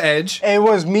was on was- the edge. It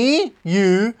was me,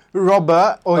 you,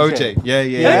 Robert, OJ. OJ. Yeah.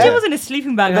 Yeah. OJ was in his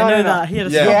sleeping bag. No, I know no, no. that. He had a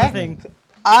Yeah. strong Yeah. thing.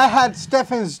 I had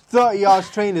Stefan's 30 yards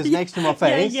trainers next to my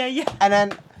face. Yeah. And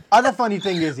then other funny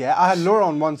thing is, yeah, I had Laura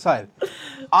on one side.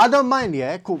 I don't mind,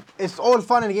 yeah, cool. It's all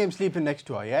fun and games sleeping next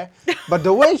to her, yeah? But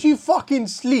the way she fucking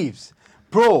sleeps,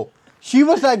 bro, she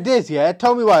was like this, yeah?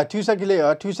 Tell me why. 2 seconds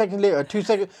later, 2 seconds later, 2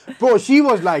 seconds. Bro, she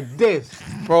was like this.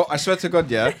 Bro, I swear to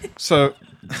God, yeah. So,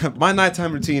 my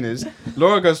nighttime routine is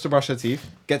Laura goes to brush her teeth,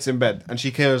 gets in bed, and she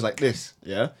cares like this,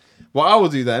 yeah? What I will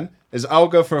do then is I'll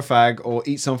go for a fag or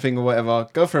eat something or whatever,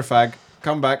 go for a fag,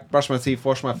 come back, brush my teeth,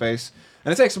 wash my face.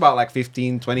 And it takes about like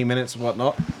 15, 20 minutes or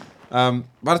whatnot.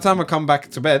 By the time I come back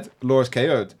to bed, Laura's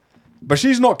KO'd. But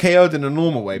she's not KO'd in a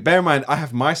normal way. Bear in mind, I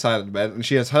have my side of the bed and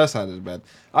she has her side of the bed.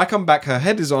 I come back, her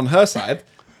head is on her side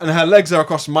and her legs are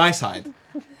across my side.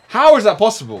 How is that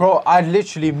possible? Bro, I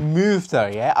literally moved her,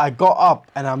 yeah? I got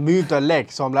up and I moved her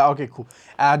legs. So I'm like, okay, cool.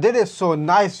 And I did it so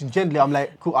nice and gently. I'm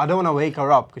like, cool, I don't want to wake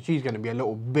her up because she's going to be a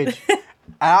little bitch.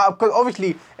 Because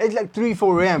obviously, it's like 3,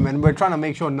 4 a.m. and we're trying to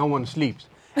make sure no one sleeps.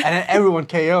 And then everyone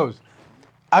KOs.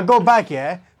 I go back,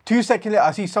 yeah? 2 seconds later,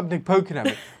 I see something poking at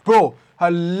me. Bro, her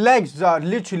legs are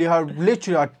literally her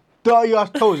 30-ass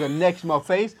toes are next to my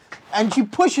face. And she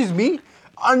pushes me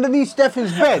underneath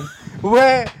Stefan's bed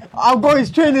where I've got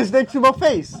his trainers next to my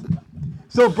face.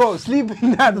 So, bro,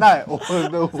 sleeping that night was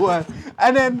the worst.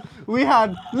 And then we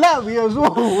had Lavi as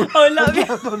well. Oh, Lavi.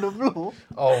 Left on the floor.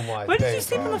 Oh my Where did you days,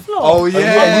 sleep on bro. the floor? Oh, we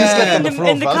yeah. slept on in the the, floor,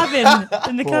 in the fam. cabin.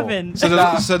 In the cabin. So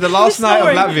the last night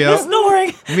of You're Latvia,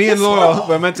 snoring. me and Laura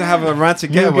were meant to have a romantic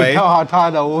You can getaway. tell how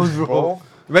tired I was, bro.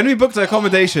 When we booked the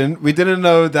accommodation, we didn't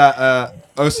know that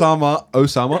Usama,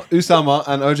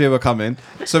 and OJ were coming.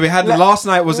 So we had the last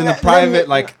night was in a private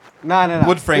No.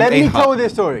 wood frame Let me hut. tell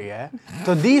this story, yeah?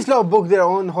 So these lot booked their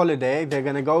own holiday. They're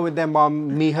going to go with their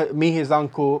mum, me, his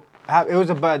uncle. It was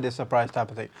a birthday surprise type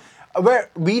of thing.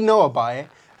 We know about it.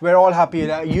 We're all happy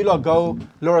that you lot go.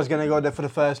 Laura's going to go there for the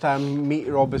first time, meet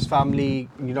Robert's family,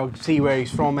 see where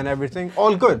he's from and everything.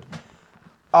 All good.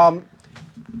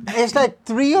 It's like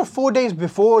 3 or 4 days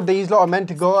before these lot are meant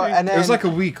to go. And then, It was like a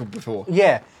week before.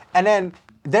 yeah, and then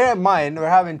they're at mine, we're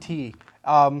having tea,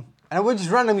 and we're just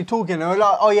randomly talking, and we're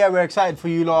like, oh yeah, we're excited for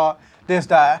you lot, this,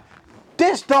 that.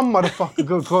 This dumb motherfucker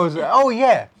goes, oh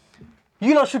yeah,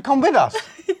 you lot should come with us.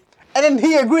 And then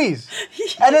he agrees.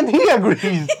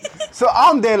 So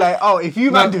I'm there like, oh, if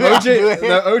you man do it, I'll do it.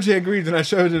 OJ agreed and I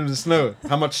showed him the snow,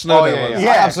 how much snow Oh there yeah, was. yeah.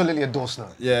 I Yeah. absolutely adore snow.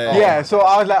 Yeah. Yeah, so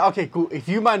I was like, okay, cool, if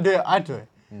you man do it, I do it.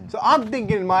 So I'm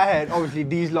thinking in my head, obviously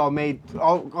these lot made.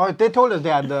 They told us they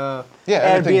had the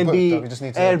everything booked Airbnb, up, we just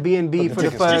need to Airbnb book for the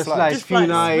the tickets, first like Just few flights.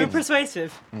 We're nights.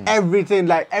 persuasive.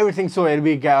 Everything sorted.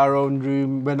 We get our own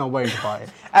room. We're not worried about it.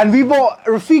 And we bought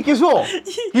Rafiq as well.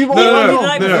 We bought No, one the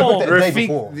night room. before. The day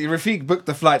before. Rafiq booked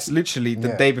the flights literally the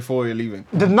day before you're leaving.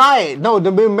 The night, no, we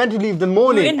were meant to leave the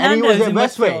morning, in and he was Nando's at in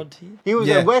Westway. Westfield. He was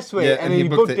Yeah. at Westway, Yeah, and he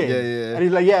booked it. Yeah. And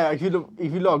he's like, yeah, if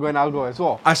you lot are going, I'll go as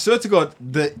well. I swear to God,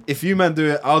 the if you man do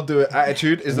it, I'll do it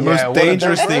attitude is the Yeah, most one of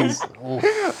dangerous them-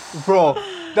 thing. Bro,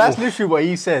 that's literally what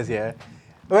he says, yeah.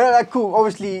 Well, like, cool,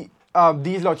 obviously,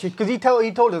 these lot, because he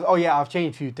told us, oh yeah, I've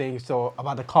changed a few things, so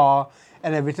about the car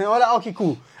and everything. I'm like, okay,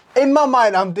 cool. In my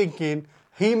mind, I'm thinking,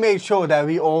 he made sure that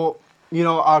we all,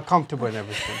 are comfortable and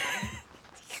everything.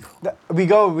 We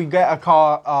get a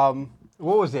car,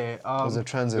 what was it? It was a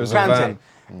transit. It was a Transit.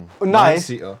 van. Nice.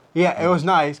 Nine-seater. Yeah, it was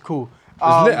nice, cool. It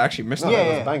was lit, actually. Missed No, that. it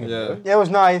was yeah. banging. Yeah. bro. Yeah, it was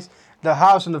nice. The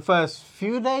house in the first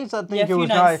few days, I think Yeah, it few was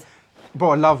nights. nice.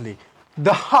 Bro, lovely.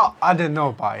 The hut, I didn't know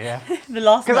about, yeah. The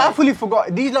last Because I night. fully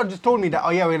forgot. These lot just told me that, oh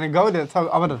yeah, we're going to go to some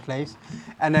other place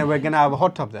and then we're going to have a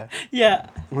hot tub there. Yeah.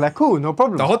 I'm like, cool, no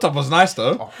problem. The hot tub was nice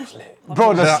though.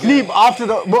 Bro, the sleep after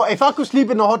the... Bro, if I could sleep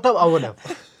in the hot tub, I would have.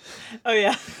 Oh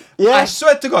yeah. Yeah? I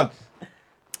swear to God.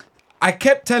 I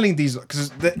kept telling these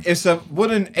because it's a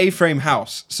wooden A-frame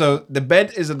house, so the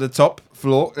bed is at the top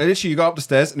floor. Literally, you go up the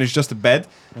stairs and it's just a bed,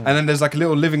 and then there's like a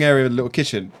little living area, with a little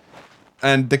kitchen,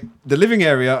 and the living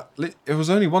area. It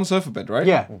was only one sofa bed, right?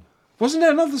 Yeah. Wasn't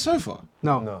there another sofa?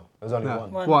 No. No, there was only No.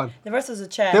 one. One. The rest was a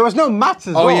chair. There was no mats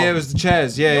as Oh well. yeah, it was the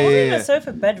chairs. Yeah, It wasn't yeah, even yeah. a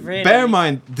sofa bed, really. Bear in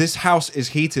mind, this house is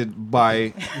heated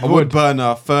by a wood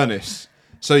burner furnace,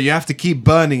 so you have to keep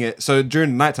burning it. So during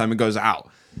the nighttime, it goes out,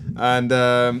 and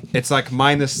it's like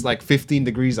minus like 15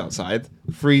 degrees outside,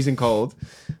 freezing cold.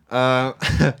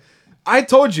 I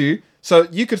told you, so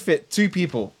you could fit 2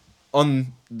 people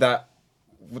on that,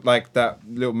 like that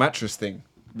little mattress thing,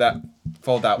 that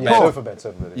fold-out Yeah, bed. sofa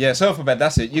bed. Yeah, sofa bed,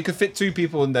 that's it. You could fit 2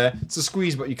 people in there. It's a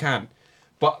squeeze, but you can.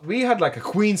 But we had like a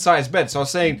queen-size bed. So I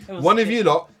was saying, was one of big. you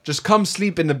lot, just come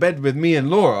sleep in the bed with me and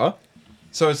Laura.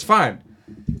 So it's fine.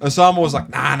 And Sama was like,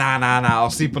 nah, I'll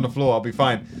sleep on the floor. I'll be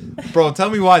fine. Bro, tell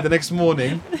me why the next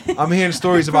morning I'm hearing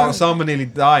stories about Sama nearly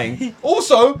dying.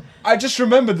 Also, I just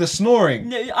remembered the snoring.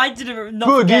 No, I didn't. Not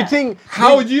Bro, do you forget. think...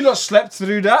 How you lot slept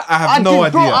through that? I have no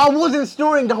did, bro, idea. I wasn't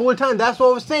snoring the whole time. That's what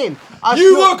I was saying.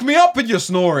 You woke me up with your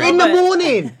snoring. in the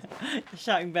morning.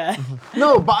 Shouting bear.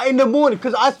 No, but in the morning,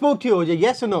 because I spoke to you,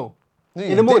 yes or no?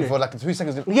 In the morning. for like 2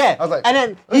 seconds. Yeah, I was like, and then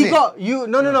 "Is he it?" got you.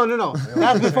 No.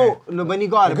 That's before when he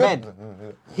got out of bed.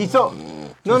 He saw.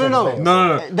 No.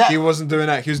 No. He wasn't doing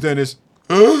that. He was doing this.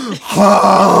 No.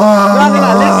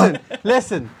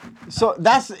 Listen. So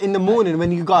that's in the morning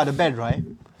when you got out of bed, right?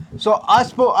 So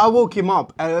I woke him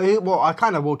up. I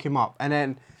kind of woke him up, and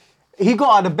then he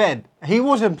got out of bed. He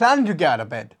wasn't planning to get out of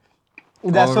bed.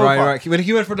 That's so far. Right. When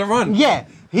he went for the run. Yeah,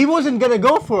 he wasn't gonna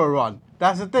go for a run.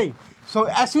 That's the thing. So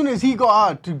as soon as he got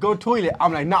out to go toilet,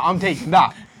 I'm like, nah, I'm taking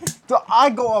that. So I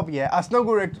go up, I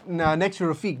snuggle next to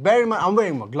Rafiq. Bear in mind, I'm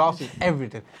wearing my glasses,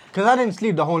 everything, because I didn't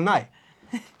sleep the whole night.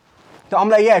 So I'm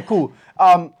like, yeah, cool.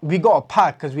 We got a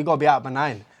pack because we got to be out by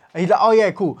 9. And he's like, oh yeah,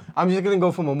 cool. I'm just going to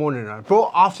go for my morning run.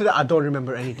 Bro, after that, I don't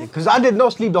remember anything because I did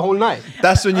not sleep the whole night.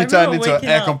 That's when you I turned remember into an waking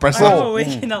air up. compressor. I remember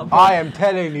waking up. Bro. I am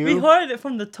telling We you, heard it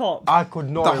from the top. I could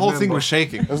not The whole thing remember. was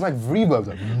shaking. It was like reverb.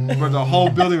 Like, But the whole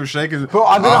building was shaking. Bro,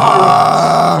 I don't know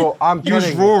how. Bro, I'm He was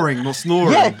telling you. roaring, not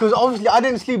snoring. Yeah, because obviously I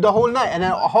didn't sleep the whole night, and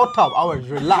then a hot tub, I was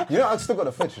relaxed. you know, I still got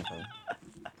the footage, man.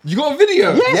 You got a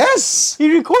video? Yes. Yes.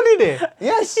 He recorded it.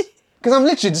 Yes. Because I'm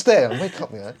literally just there. I wake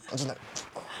up, man. I'm just like,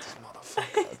 oh, this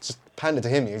motherfucker. I just panned to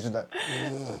him. He was just like,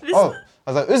 oh.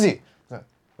 I was like, Uzi. He's like,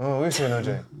 oh, we've seen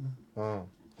OJ. Oh.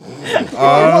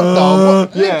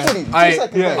 What the? yeah. Literally, 2 I-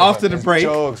 seconds yeah. later, After man. the break,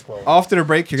 Jokes, bro. After the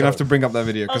break, you're gonna have to bring up that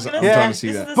video I was because gonna I'm say, trying to see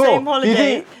this that. is the Bro, same you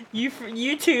holiday. think-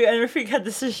 You 2 and Rafiq had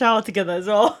this shower together as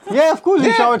well. Yeah, of course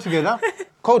we showered together.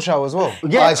 Cold shower as well.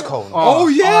 Yeah. Ice cold. Oh,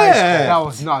 yeah. That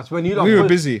was nuts. When you lot We were put-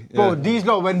 busy, Bro,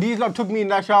 yeah. when these lot took me in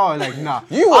that shower, like, nah.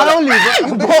 You were I like- don't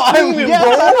leave. Bro, fuming, yes,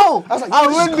 bro. I know. I was like, I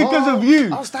this is went because calm. of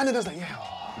you. I was standing there, I was like, yeah.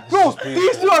 Bro,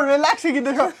 these two are relaxing in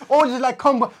the shower. Or just like,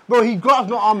 come, bro, he grabs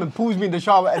my arm and pulls me in the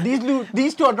shower. And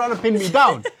these two are trying to pin me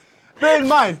down. Bear in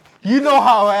mind, you know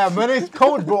how I am. When it's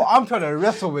cold, bro, I'm trying to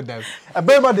wrestle with them. And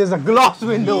bear in mind, there's a glass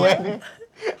window. And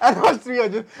us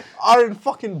 3 are in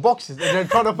fucking boxes and they're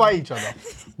trying to fight each other.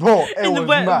 Bro, it In the was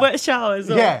mad. wet shower as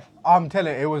well. Yeah, I'm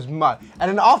telling you, it was mad. And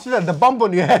then after that, the bump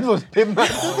on your head was a bit mad.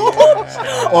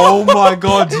 Oh my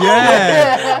god,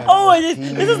 yeah. Oh, this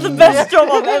is the best job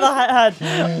I've ever had.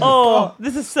 Oh,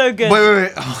 this is so good.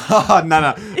 Wait.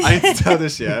 No. I need to tell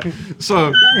this, yeah.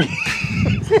 So,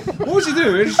 what was you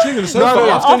doing? We were just chilling on the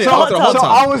sofa after a hot So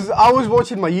tub. I was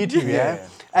watching my YouTube, yeah?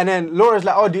 And then Laura's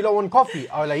like, oh, do you not want coffee?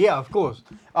 I was like, yeah, of course.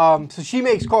 So she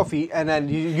makes coffee, and then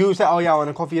you say, oh yeah, I want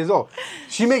a coffee as well.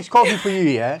 She makes coffee for you,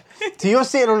 yeah? So you're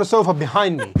sitting on the sofa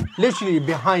behind me, literally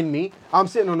behind me. I'm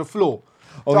sitting on the floor.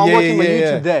 So I'm watching my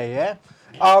YouTube there,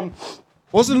 yeah?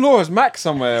 Wasn't Laura's Mac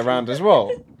somewhere around as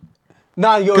well?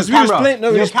 No, your Because we was camera. playing.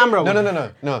 Your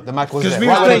camera. No. The Mac was 'Cause there. we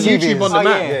was Right where playing the TV YouTube is. on the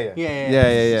Mac.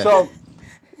 Yeah. So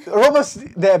Robert's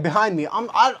there behind me.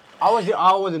 I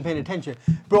wasn't paying attention,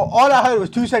 bro. All I heard was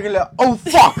 2 seconds later. Oh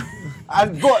fuck!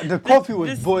 And bro, the coffee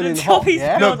was boiling the hot. coffee's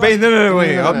Yeah. No, wait.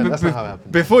 No, that's not how it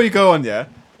happened. Before you go on, yeah.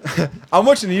 I'm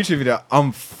watching the YouTube video.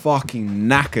 I'm fucking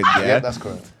knackered, yeah. Yeah, that's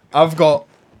correct. I've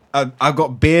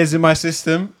got beers in my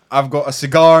system. I've got a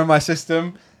cigar in my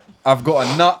system. I've got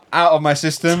a nut out of my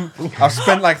system. I've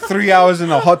spent like 3 hours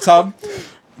in a hot tub.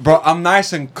 Bro, I'm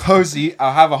nice and cozy.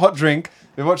 I'll have a hot drink.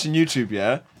 We're watching YouTube,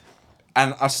 yeah?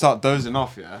 And I start dozing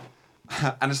off, yeah?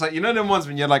 And it's like, you know them ones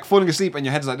when you're like falling asleep and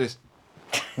your head's like this?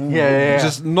 Yeah.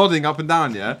 Just nodding up and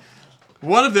down, yeah?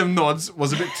 One of them nods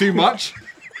was a bit too much.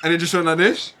 And it just went like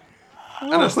this.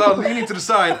 And I started leaning to the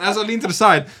side. And as I leaned to the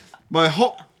side, my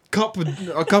hot cup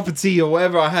of tea or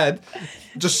whatever I had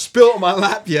just spilled on my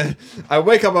lap, yeah. I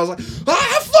wake up, I was like,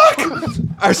 fuck!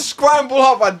 I scramble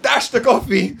up, I dash the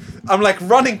coffee. I'm like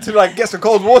running to like get some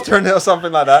cold water in it or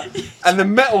something like that. And the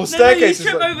metal staircase you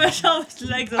trip over Charlotte's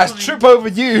legs or I something. trip over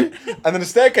you, and then the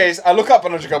staircase, I look up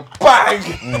and I just go bang!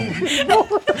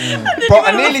 Bro,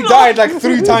 I nearly died like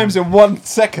 3 times in 1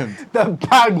 second. The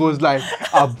bang was like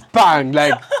a bang,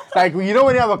 like you know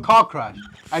when you have a car crash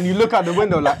and you look out the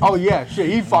window like, oh yeah, shit,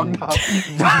 he fucked up.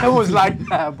 That was like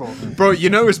that, bro. Bro, you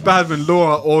know it's bad when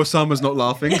Laura or Summer's not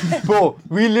laughing. Bro,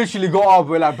 we literally go up.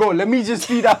 We're like, bro, let me just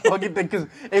see that fucking thing, because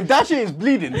if that shit is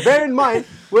bleeding, bear in mind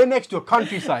we're next to a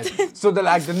countryside, so the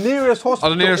nearest hospital.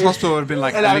 The nearest hospital would have been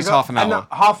like at least half an hour.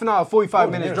 Half an hour, 45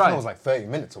 minutes drive. It was like 30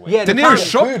 minutes away. Yeah, The nearest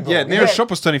shop, food, bro. nearest shop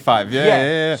was 25.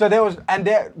 Yeah. So there was,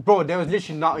 there was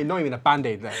literally not even a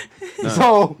band-aid there.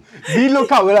 So we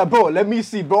look out, we're like, bro, let me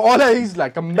see, bro. All that is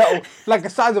like a metal, like the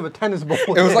size of a tennis ball.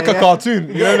 It was like a cartoon.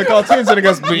 You know, in the cartoons, and it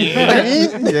goes.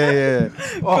 Yeah.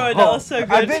 Bro, that was so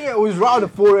good. I think it was right on the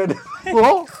forehead.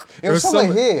 Bro. It was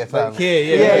somewhere here, fam.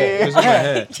 It was in my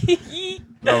hair.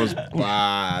 That was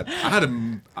bad. I had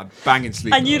a banging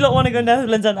sleep. And you don't want to go to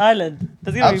Netherlands and Ireland.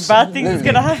 There's going to be bad things that's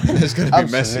going to happen. It's gonna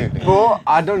be messy. Bro,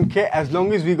 I don't care as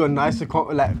long as we got nice, I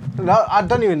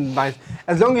don't even nice.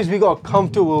 As long as we got a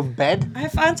comfortable bed. I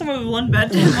found someone with one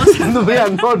bed No, we are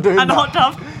not doing and a that. hot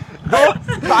tub. Bro,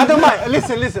 I don't mind.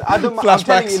 Listen. I don't mind. I'm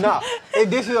telling Flashbacks. you now. If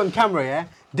this is on camera, yeah.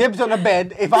 Dibs on a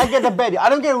bed. If I get a bed, I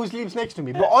don't care who sleeps next to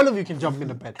me, but all of you can jump in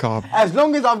the bed. God. As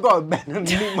long as I've got a bed and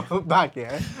lean my back,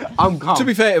 yeah, I'm calm. To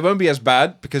be fair, it won't be as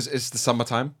bad because it's the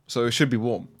summertime, so it should be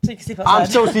warm. So you can sleep outside. I'm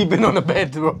still sleeping on the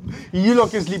bed, bro. You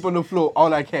lot can sleep on the floor,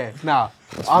 all I care. Nah,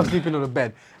 I'm sleeping on the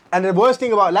bed. And the worst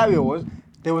thing about Latvia was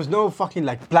there was no fucking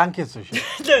like blankets or shit.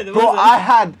 No, there Bro, wasn't. I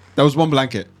had There was one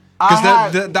blanket.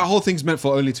 Because that whole thing's meant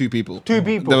for only 2 people. 2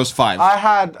 people. There was 5. I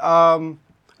had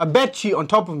a bed sheet on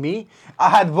top of me. I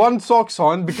had 1 socks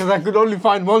on because I could only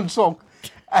find 1 sock.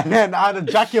 And then I had a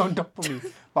jacket on top of me.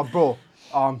 But bro,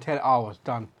 I'm 10 hours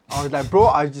done. I was like, bro,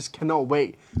 I just cannot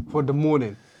wait for the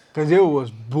morning. Because it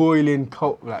was boiling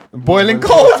cold. Like, Boiling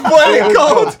cold.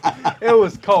 It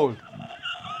was cold.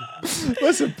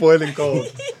 What's a boiling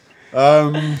cold?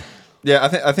 Yeah,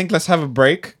 I think let's have a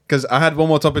break because I had one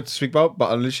more topic to speak about,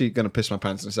 but I'm literally gonna piss my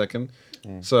pants in a second.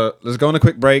 So let's go on a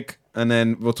quick break, and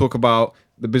then we'll talk about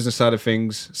the business side of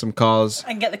things, some cars,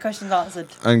 And get the questions answered.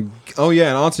 and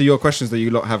answer your questions that you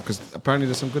lot have because apparently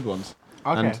there's some good ones.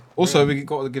 Okay. And also we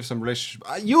got to give some relationship.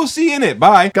 You'll see in it.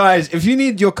 Bye, guys. If you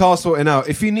need your car sorting out,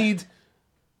 if you need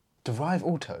Drive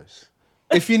Autos.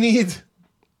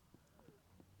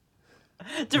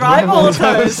 Drive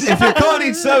autos. if your car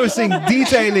needs servicing,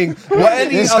 detailing, or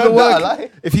any You other said that, work,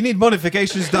 like. if you need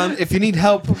modifications done, if you need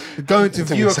help going to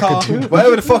view a car,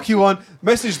 whatever the fuck you want,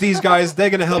 message these guys.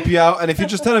 They're gonna help you out. And if you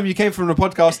just tell them you came from the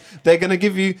podcast, they're gonna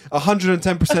give you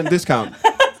 110% discount.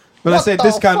 When I say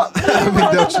discount, I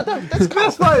mean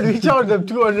That's fine. We charge them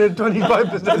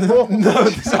 225% more. no,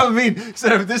 that's what I mean.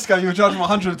 Instead of a discount, you charge them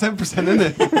 110%,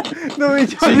 innit? No, we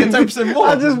charge you get them 10% more.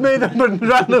 I just made up a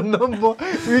random number.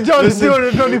 We charge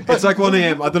them 225%. It's like 1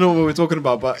 a.m. I don't know what we're talking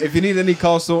about, but if you need any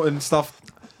car sorting stuff,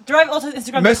 Drive autos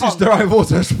Instagram. message Drive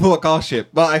Autos for a car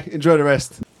ship. Bye. Enjoy the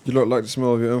rest. You look like the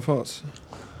smell of your own farts.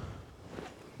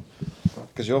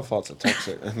 Because your farts are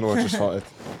toxic, and Laura just farted.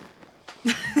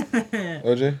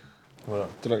 OJ, What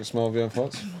up? do you like the smell of your own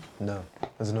farts? No,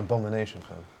 it's an abomination,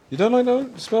 fam. You don't like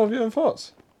the smell of your own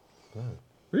farts? No,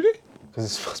 Really? because it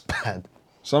smells bad.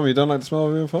 Some of you don't like the smell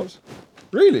of your own farts?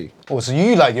 Really? Oh, so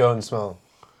you like your own smell?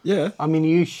 Yeah. I mean,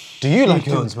 you. Do you like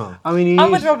your own smell? I mean, you.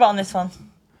 I'm with Robert on this one.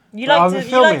 You Are like we to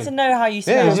you like filming? to know how you Yeah,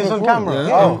 smell. Is this on camera?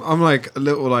 Yeah. Oh. I'm like a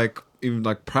little like even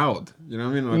like proud. You know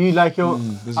what I mean? Like, You like your.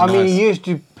 this is I mean, nice. you used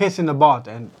to piss in the bath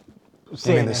and sit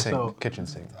You mean in the it. sink, So. kitchen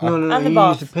sink. No, And the he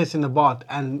bath. used to piss in the bath,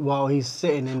 and while he's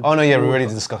sitting in. Oh no, yeah, we water. already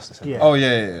discussed this. Yeah. Oh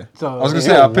yeah. So- I was gonna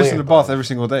You're say I piss in the weird, bath bro. every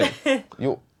single day.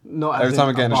 You're, Not as Every time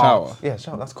I get in the bath. shower. yeah,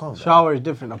 shower. That's calm. bro. Shower is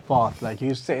different. A bath, like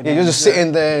you're sitting. Yeah, you're just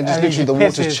sitting there and just and he literally the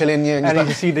water's pisses, chilling you, and and you're you like,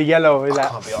 just see the yellow. He's I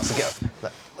like, can't be asked to get.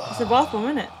 Like, It's a bathroom,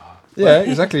 isn't it? Yeah,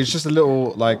 exactly. It's just a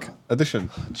little like addition.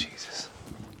 Jesus.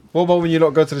 What about when you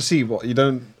lot go to the sea? What you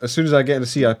don't? As soon as I get in the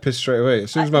sea, I piss straight away.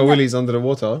 As soon as my willy's under the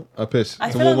water, I piss I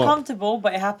to feel warm up. uncomfortable,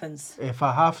 but it happens. if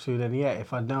I have to, then yeah.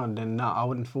 If I don't, then no. I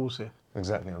wouldn't force it.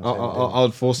 Exactly. I'm saying. I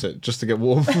would force it just to get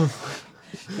warm.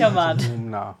 You're mad.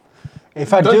 No.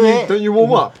 If I don't do you? it, Don't you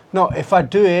warm up? no. If I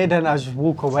do it, then I just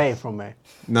walk away from it.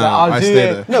 No, Like, I'll I do stay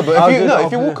it. there. No, but I'll if do you the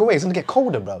if you walk opposite. away, it's gonna get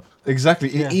colder, bro. Exactly.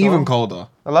 Yeah, Even so? colder.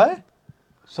 A lie?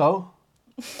 So,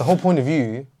 The whole point of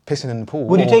you pissing in the pool.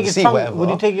 would you or take the your sea, trunk? whatever. Would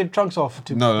you take your trunks off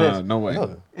to piss No way.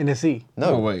 No. in the sea?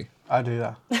 No No. way. I do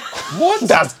that. What?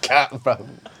 That's cat, bro.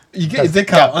 You get your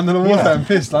dick out under the water and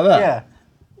piss like that? Yeah,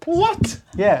 What?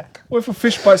 yeah. What if a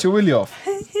fish bites your willy off?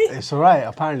 It's alright.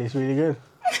 Apparently, it's really good.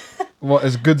 What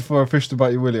is good for a fish to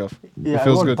bite your willy off? Yeah, it I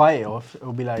feels won't good. bite it off.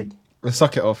 It'll be like,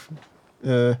 Suck it off.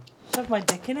 Yeah. Shove my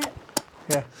dick in it.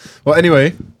 yeah. Well,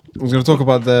 anyway, I was going to talk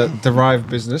about the Derive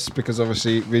business because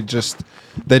obviously they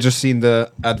just seen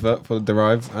the advert for the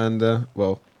Derive, and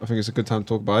well, I think it's a good time to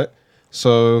talk about it.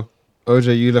 So,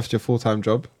 OJ, you left your full-time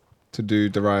job to do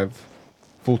Derive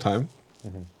full-time,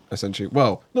 essentially.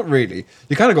 Well, not really.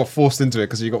 You kind of got forced into it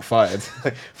because you got fired.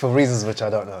 For reasons which I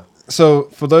don't know. So,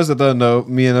 for those that don't know,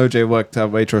 me and OJ worked at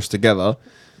Waitrose together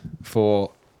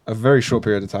for a very short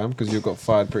period of time because you got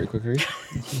fired pretty quickly.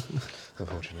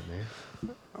 Unfortunately.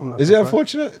 I'm not Is it surprised.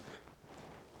 unfortunate?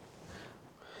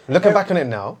 Looking back on it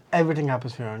now, Everything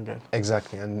happens for your own good.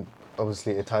 exactly, and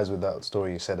obviously it ties with that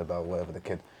story you said about whatever the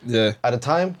kid. Yeah. At the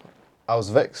time, I was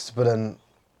vexed, but then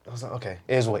I was like, okay,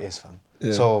 it is what it is, fam.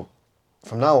 Yeah. So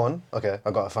from now on, okay,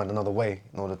 I gotta find another way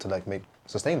in order to like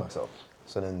sustain myself.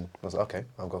 So then I was like, okay,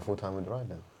 I'll go full time with the ride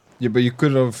then. Yeah, but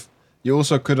you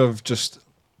also could have just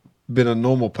been a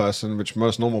normal person, which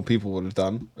most normal people would have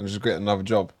done, and just get another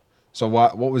job. So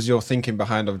what was your thinking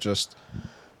behind of just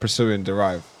pursuing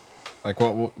Derive? Like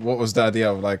what was the idea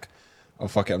of like, oh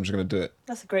fuck it, I'm just gonna do it?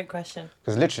 That's a great question.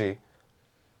 Because literally,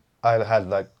 I had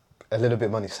like a little bit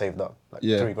of money saved up, like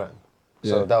Yeah. $3,000.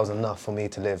 So Yeah. that was enough for me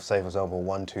to live, say for example,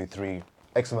 1, 2, 3,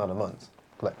 X amount of months.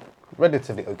 Like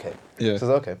relatively okay. Yeah. So I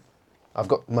was like, okay, I've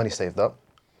got money saved up.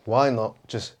 Why not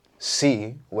just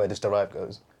see where this Derive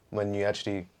goes when you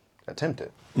actually attempt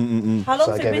it? How long So I has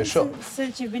it gave it been a shot.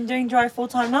 since you've been doing Drive full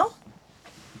time now?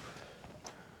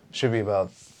 Should be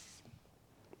about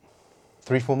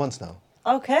 3-4 months now.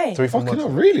 Okay. 3-4 Fucking months. hell,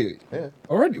 really? Yeah.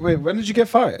 Already? Wait, when did you get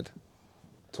fired?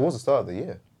 Towards the start of the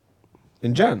year.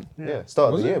 In Jan? Yeah.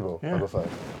 Start Was of the it? year, bro. Yeah. I got fired.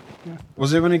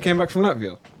 Was it when you came back from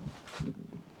Latvia?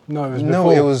 No, it was No,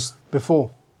 before. it was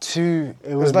before. it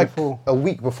was was like before. a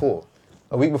week before.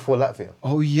 A week before Latvia.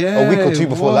 Oh yeah. A week or two it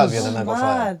before was. Latvia, then I got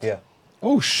Mad. fired. Yeah.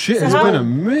 Oh shit, So it's how- been a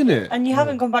minute. And you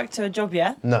haven't gone back to a job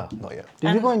yet? No, not yet.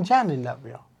 Did you go in Jan in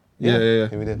Latvia? Yeah.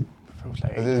 Yeah, we did. It was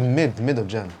like It was mid of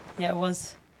Jan, Yeah, it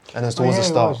was. and it's Oh, towards yeah, the it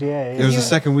start. was, yeah, It was yeah. the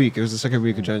second week. It was the second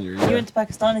week of January. You Yeah. went to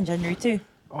Pakistan in January too.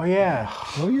 Oh yeah.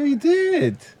 Oh yeah, you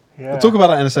did. Yeah. We'll talk about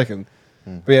that in a second.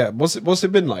 But yeah, what's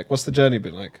it been like? What's the journey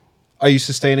been like? Are you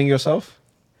sustaining yourself?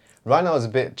 Right now it's a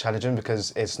bit challenging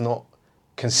because it's not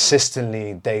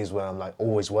consistently days where I'm like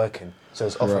always working, so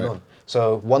it's off and Right. on.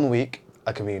 So 1 week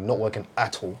I can be not working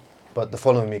at all, but the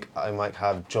following week I might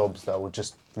have jobs that will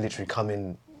just literally come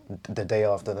in the day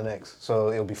after the next,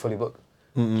 so it'll be fully booked.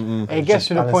 It gets Just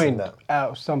to the balancing point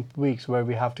that. some weeks where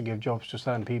we have to give jobs to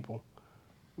certain people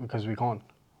because we can't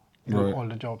do Right. all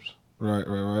the jobs.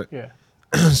 Right. Yeah.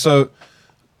 So,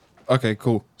 okay,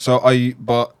 cool. So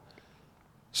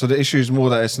so the issue is more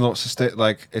that it's not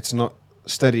it's not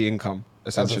steady income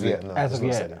As of essentially. yet, no. As it's of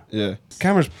not yet. steady. Yeah.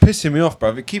 Camera's pissing me off,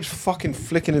 bruv. It keeps fucking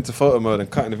flicking into photo mode and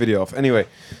cutting the video off. Anyway,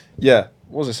 yeah.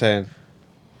 What was I saying?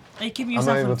 Are you keeping I'm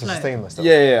yourself not able on to float? sustain myself.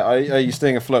 Yeah. Are you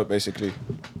staying afloat basically?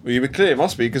 Well, you be clear. It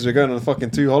must be because we're going on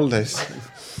fucking 2 holidays.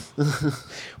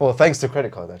 Well, thanks to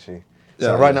credit card actually. So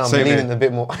Yeah, right yeah, now I'm same leaning here. a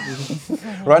bit more.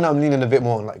 Right now I'm leaning a bit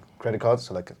more on like credit cards.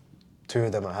 So like 2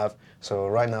 of them I have. So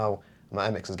right now my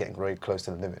Amex is getting very close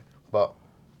to the limit. But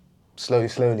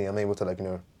slowly I'm able to like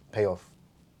pay off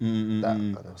that.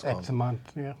 And it's X calm. amount,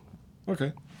 yeah.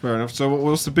 Okay, fair enough. So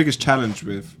what's the biggest challenge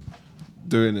with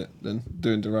doing it then?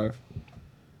 Doing Derive?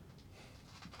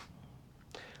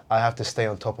 I have to stay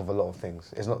on top of a lot of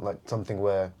things. It's not like something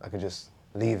where I can just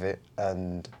leave it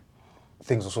and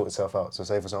things will sort itself out. So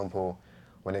say for example,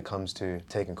 when it comes to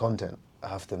taking content, I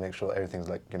have to make sure everything's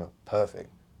like, perfect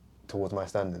towards my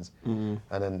standards. And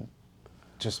then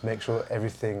just make sure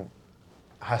everything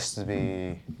has to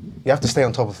be, you have to stay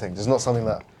on top of things. It's not something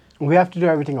that, We have to do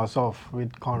everything ourselves. We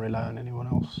can't rely on anyone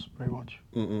else, pretty much.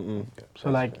 So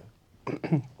like,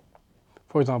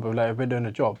 for example, like if we're doing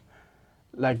a job,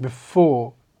 like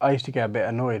before, I used to get a bit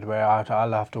annoyed where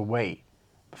I'll have to wait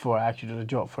before I actually do the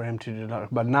job for him to do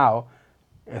that. But now,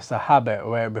 it's a habit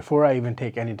where before I even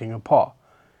take anything apart,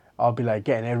 I'll be like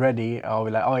getting it ready. I'll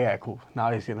be like, oh yeah, cool.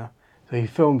 Now he's gonna. So he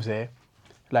films it.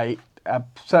 Like at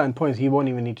certain points, he won't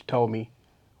even need to tell me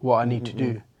what I need to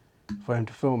do for him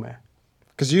to film it.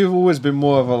 Because you've always been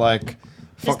more of a like,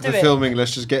 fuck do the it. filming,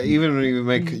 let's just get, even when you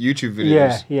make YouTube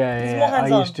videos. Yeah. more I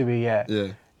hands-on. used to be, yeah. Yeah.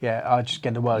 Yeah, I'll just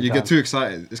get the work You done. get too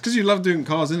excited. It's because you love doing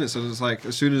cars, isn't it? So it's like,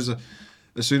 as soon as,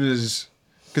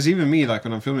 because even me, like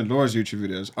when I'm filming Laura's YouTube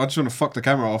videos, I just want to fuck the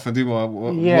camera off and do my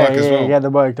work as well. Get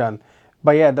the work done.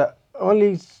 But yeah, the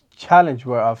only challenge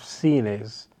where I've seen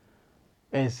is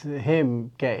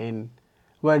him getting,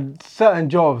 well,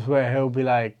 certain jobs where he'll be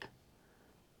like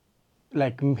he'll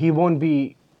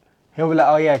be like,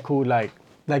 oh yeah, cool, like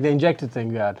the injector thing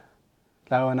we had,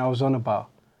 like when I was on about.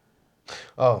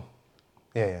 oh,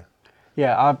 yeah.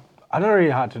 Yeah, I don't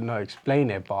really have to explain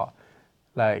it, but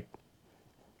like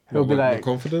he'll be like,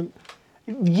 confident.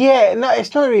 yeah, no,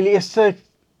 it's not really.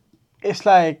 It's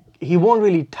like he won't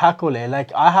really tackle it.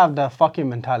 Like I have the fucking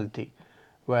mentality,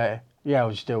 where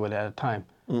I'll just deal with it at a time,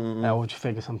 and I will just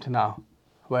figure something out.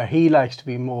 Where he likes to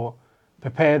be more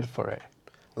prepared for it.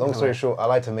 Long story short, I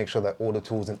like to make sure that all the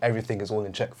tools and everything is all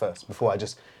in check first before I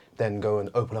just then go and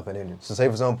open up an engine. So say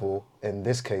for example, in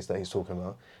this case that he's talking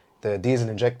about, the diesel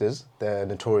injectors, they're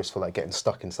notorious for like getting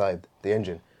stuck inside the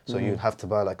engine. So you'd have to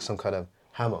buy like some kind of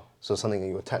hammer, so something that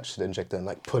you attach to the injector and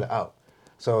like pull it out.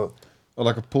 So Or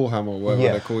like a pull hammer, whatever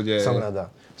they're called. Yeah, something like that.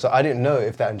 So I didn't know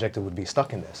if that injector would be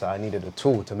stuck in there. So I needed a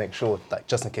tool to make sure that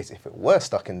just in case if it were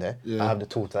stuck in there, I have the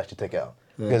tool to actually take it out.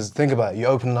 Because think about it, you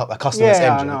open up a customer's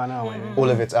engine, I know. all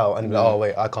of it's out, and you're like, oh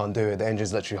wait, I can't do it. The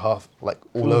engine's literally half, like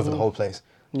all over the whole place.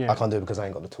 Yeah. I can't do it because I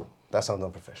ain't got the tool. That sounds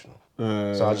unprofessional.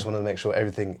 So I just want to make sure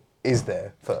everything is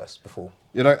there first before.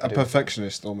 You're like a do it.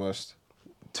 perfectionist almost.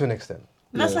 To an extent.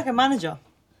 That's like a manager.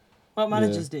 What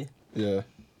managers do. Yeah.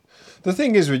 The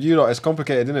thing is with you lot, it's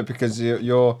complicated, isn't it? Because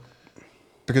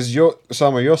you're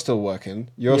Sama, you're still working,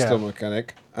 you're still a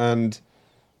mechanic, and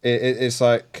it's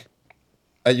like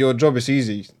at your job it's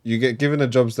easy. You get given the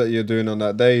jobs that you're doing on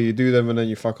that day, you do them, and then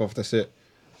you fuck off. That's it.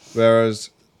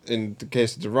 Whereas in the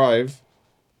case of Derive,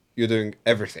 you're doing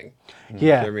everything. Yeah, You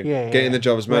know what I mean? yeah. Getting the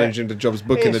jobs, managing the jobs,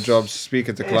 booking the It's- jobs,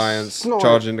 speaking to clients, not-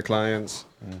 charging the clients.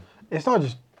 It's not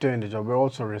just doing the job. We're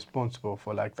also responsible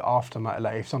for like the aftermath.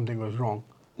 Like if something goes wrong,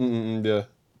 Yeah,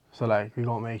 so like we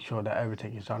gotta make sure that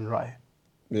everything is done right.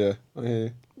 yeah. I hear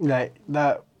you. Like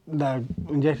that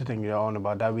injector thing you're on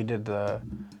about, that we did the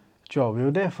job. We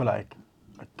were there for like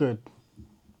a good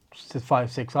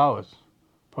 5-6 hours,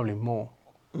 probably more.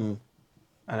 And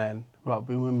then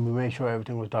we made sure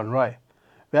everything was done right.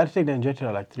 We had to take the injector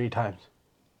out like 3 times.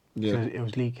 Yeah, So it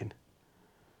was leaking.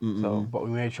 So, but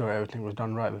we made sure everything was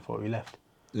done right before we left.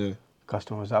 yeah.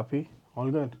 Customer was happy, all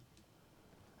good.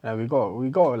 And we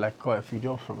got like quite a few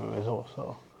jobs from him as well,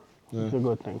 so it's a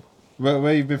good thing.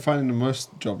 Where you've been finding the most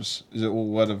jobs? Is it all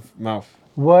word of mouth?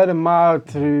 Word of mouth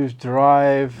through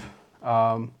Drive,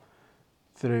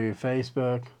 through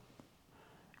Facebook.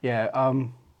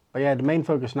 But yeah, the main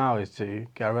focus now is to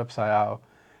get our website out,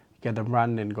 get the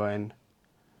branding going,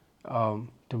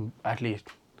 to at least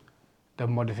the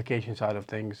modification side of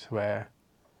things where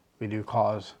we do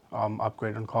cars,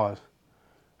 upgrade on cars.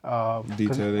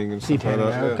 Detailing and stuff like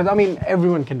that. Because I mean,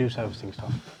 everyone can do servicing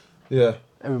stuff. Yeah.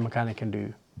 Every mechanic can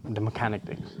do the mechanic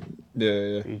things.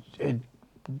 Yeah.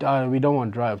 We don't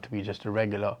want Drive to be just a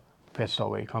regular pit stop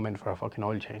where you come in for a fucking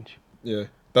oil change. Yeah.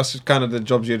 That's kind of the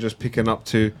jobs you're just picking up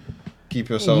to keep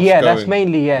yourself Yeah, going. that's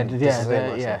mainly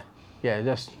Sustain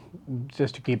myself.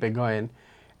 just to keep it going,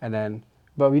 and then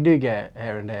but we do get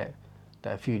here and there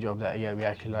that few jobs that we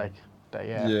actually like, that.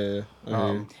 Yeah. Yeah.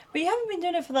 Um, But you haven't been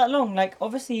doing it for that long. Like,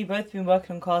 obviously, you've both been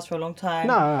working on cars for a long time.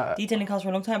 No. Detailing cars for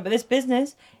a long time. But this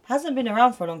business hasn't been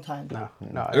around for a long time. No.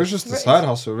 It was just a side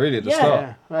hustle, really, at the Yeah. start.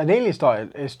 Yeah. Well, it nearly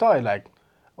started. It started like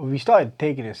we started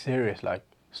taking it serious like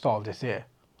start of this year.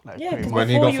 Like Yeah, pretty because much. When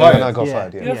he before got you fired. When were, I got Yeah.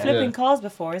 fired, you yeah. were Yeah. flipping cars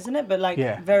before, isn't it? But like,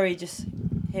 Yeah. very just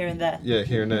here and there. Yeah,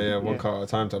 here and there, yeah, one Yeah. car at a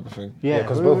time type of thing. Yeah,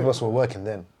 because both of us were working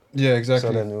then. Yeah, exactly.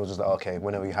 So then we were just like, okay,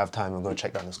 whenever we have time, we'll go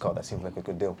check down this car. That seems like a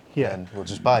good deal. Yeah. And we'll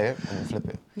just buy it and then flip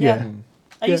it. Yeah.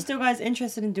 Are you still guys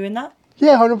interested in doing that?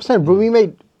 Yeah, 100%. But we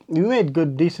made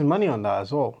good, decent money on that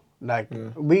as well. Like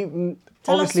we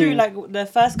Tell us obviously through like the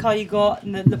first car you got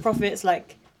and the profits.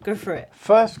 Like, go for it.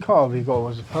 first car we got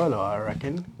was a Polo, I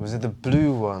reckon. Was it the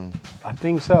blue one? I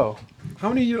think so. How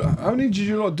many did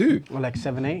you lot do? Or like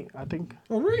 7, 8, I think.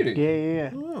 Oh, really? Yeah.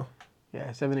 Oh.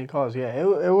 Yeah, 7, 8 cars. Yeah,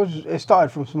 it started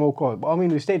from small cars. But I mean,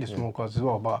 we stayed in small cars as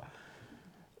well. But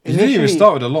You didn't even initially,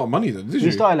 start with a lot of money, though, did you?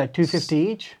 We started like 250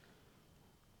 each.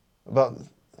 About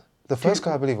the first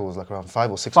car, I believe it was like around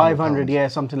 500 or 600. 500, yeah,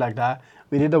 something like that.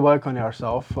 We did the work on it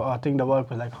ourselves. I think the work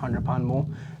was like £100 more.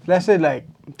 Let's say like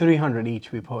 300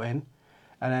 each we put in,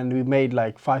 and then we made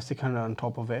like 500-600 on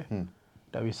top of it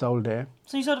that we sold there.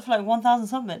 So you sold it for like 1,000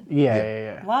 something.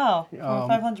 Yeah. Wow, for a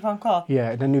 £500 car.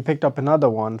 Yeah, then we picked up another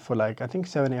one for like I think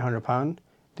 £700-800.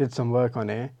 Did some work on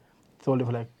it. Sold it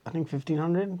for like I think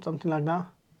 1,500, something like that.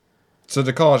 So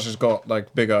the cars just got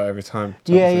like bigger every time. type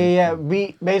of Yeah. thing.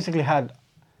 We basically had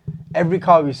every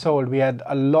car we sold, we had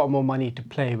a lot more money to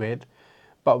play with,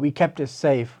 but we kept it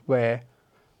safe where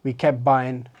we kept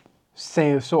buying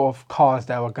same sort of cars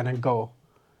that were gonna go,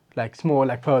 like small,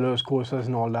 like Polos, Corsas,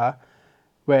 and all that.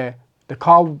 Where the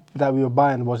car that we were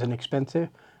buying wasn't expensive,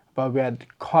 but we had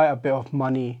quite a bit of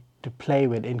money to play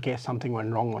with in case something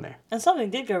went wrong on it. And something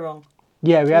did go wrong.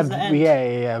 Yeah, we Towards had the end.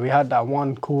 yeah, we had that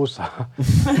one Corsa.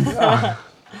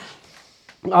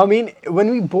 I mean, when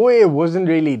we bought it, it wasn't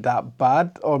really that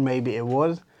bad, or maybe it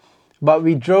was, but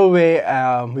we drove it.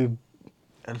 I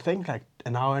think like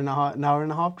an hour and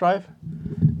a half drive.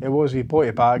 It was. We bought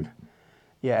it back,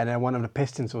 yeah, and then one of the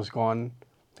pistons was gone.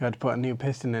 We had to put a new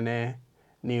piston in there,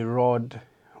 new rod,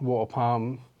 water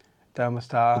pump,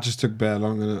 thermostat. It just took bare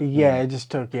long, didn't it? Yeah, it just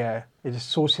took, it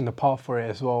just sourcing the part for it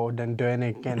as well, then doing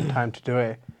it, getting time to do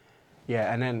it.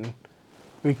 Yeah, and then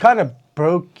we kind of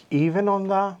broke even on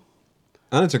that.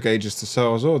 And it took ages to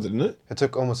sell as well, didn't it? It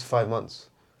took almost 5 months.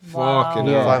 Fucking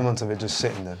Yeah. hell. 5 months of it just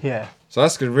sitting there. Yeah, So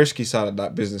that's the risky side of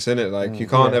that business, isn't it? Like, you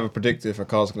can't Yeah. ever predict if a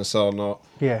car's going to sell or not.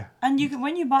 yeah. And you can,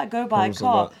 when you go buy a Problems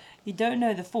like car, that. you don't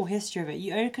know the full history of it.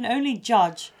 You can only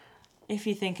judge if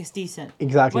you think it's decent.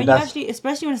 Exactly, When you that's- actually,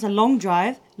 especially when it's a long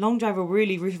drive will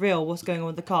really reveal what's going on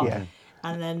with the car. Yeah.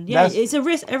 And then That's- it's a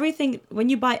risk. Everything when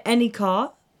you buy any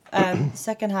car,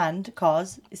 second-hand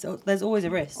cars, there's always a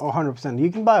risk. 100%.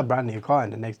 You can buy a brand new car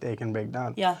and the next day it can break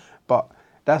down. Yeah. But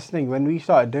that's the thing, when we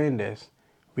started doing this,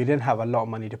 we didn't have a lot of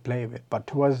money to play with. But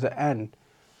towards the end,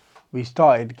 we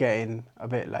started getting a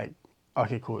bit like,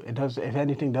 okay, cool. If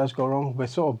anything does go wrong, we're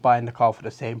sort of buying the car for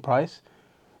the same price,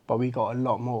 but we got a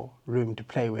lot more room to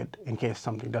play with in case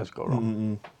something does go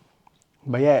wrong.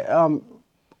 But yeah,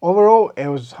 overall, it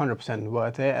was 100%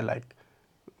 worth it, and like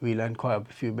we learned quite a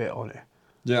few bit on it.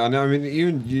 Yeah, I mean,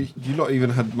 even you lot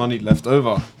even had money left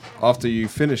over after you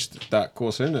finished that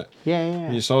course, innit? Yeah.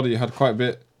 When you sold it, you had quite a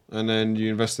bit, and then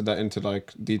you invested that into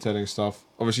like detailing stuff.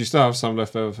 Obviously, you still have some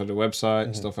left over for the website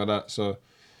and stuff like that. So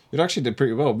you actually did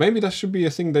pretty well. Maybe that should be a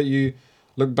thing that you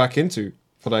look back into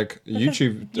for like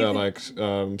YouTube, series.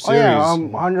 Oh yeah,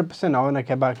 100%. I want to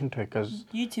get back into it because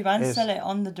YouTube and It's- sell it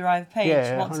on the Drive page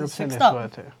yeah, once it's 100% fixed it's up.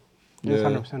 worth it. It's Yeah.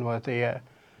 100% worth it. Yeah,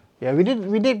 yeah. We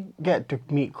did get to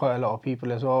meet quite a lot of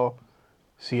people as well.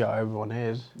 See how everyone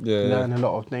is. Yeah, Learn a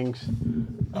lot of things.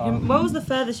 What was the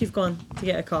furthest you've gone to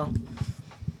get a car?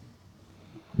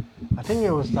 I think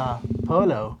it was that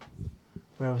Polo,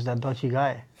 where it was that dodgy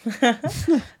guy.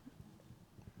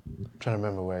 Trying to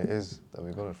remember where it is that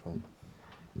we got it from.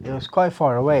 It was quite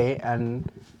far away, and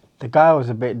the guy was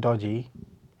a bit dodgy.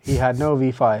 He had no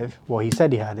V5. Well, he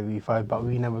said he had a V5, but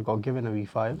we never got given a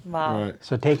V5. Wow. Right.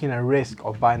 So taking a risk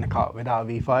of buying a car without a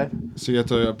V5. So you had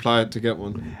to apply it to get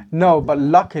one. No, but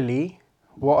luckily,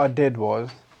 what I did was,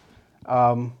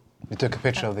 We took a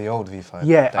picture of the old V5.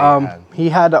 yeah, that he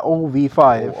had an old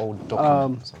V5. old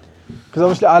document or something. Because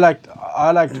obviously I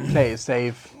like to play it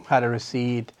safe. Had a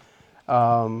receipt,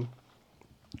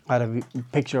 had a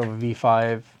picture of a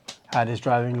V5, had his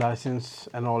driving license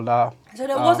and all that. So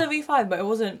there was a V5, but it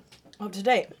wasn't up to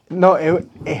date. No, it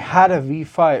had a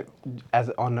V5 as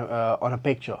on a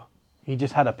picture. He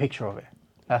just had a picture of it.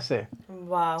 That's it.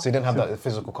 Wow. So you didn't have that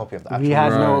physical copy of that. We had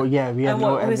no, Right. yeah, we had And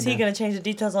no what was he evidence. going to change the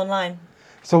details online?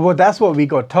 So that's what we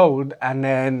got told, and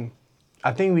then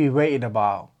I think we waited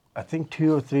about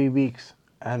 2 or 3 weeks,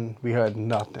 and we heard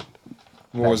nothing.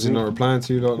 What was he not replying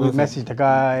to you? Like, We nothing? messaged the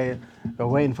guy. We're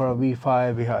waiting for a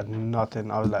V5. We heard nothing.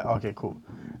 I was like, okay, cool.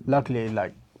 Luckily,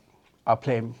 like, I've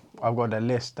got a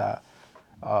list that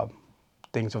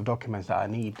things of documents that I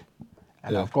need,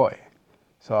 and Yeah. I've got it.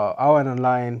 So I went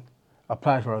online,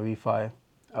 applied for a V5,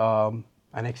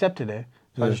 and accepted it.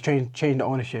 So I Yeah. just changed the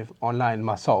ownership online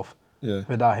myself Yeah.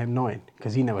 without him knowing,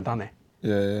 because he never done it.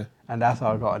 Yeah. And that's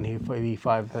how I got a new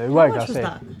V5. So it How worked. much I was said,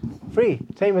 that? free,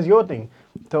 same as your thing.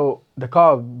 So the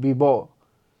car we bought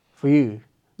for you,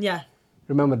 Yeah.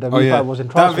 remember the Oh V5 yeah. wasn't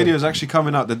That transferred. video is actually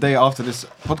coming out the day after this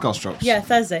podcast drops. Yeah,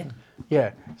 Thursday.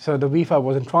 Yeah, so the V5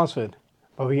 wasn't transferred,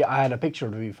 but I had a picture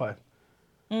of the V5.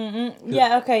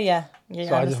 Yeah, okay, yeah. Yeah,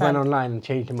 So I I just went understand. online and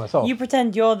changed it myself. You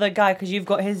pretend you're the guy because you've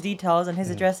got his details and his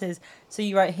addresses. So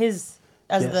you write his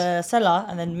as Yes. the seller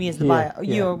and then me as the Yeah, buyer. Or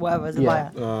you yeah. or whatever as the Yeah.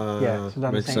 buyer. Yeah, so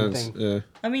that's makes the same sense. thing. Yeah.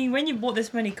 I mean, when you bought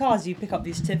this many cars, you pick up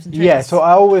these tips and tricks. Yeah, so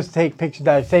I always take pictures.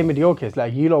 That same with your kids.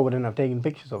 Like you lot wouldn't have taken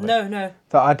pictures of it. No.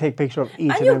 So I take picture of each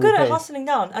And and you're every good at place. hustling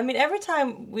down. I mean, every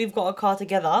time we've got a car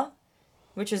together,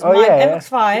 which is Oh, my yeah.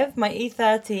 MX-5, my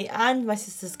E30, and my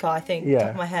sister's car, I think, Yeah. top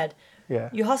of my head, Yeah.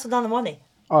 you hustle down the money.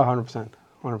 Oh, 100%.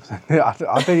 100%.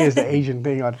 I think it's the Asian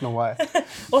thing. I don't know why.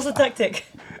 What's the tactic?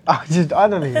 I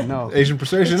don't even know. Asian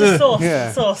persuasion. It's just innit? sauce.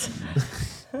 Yeah. Sauce.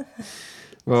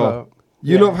 Well, So,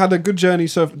 you yeah. lot have had a good journey.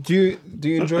 So do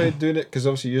you enjoy doing it? Because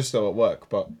obviously you're still at work,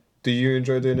 but do you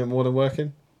enjoy doing it more than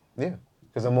working? Yeah,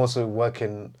 because I'm also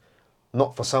working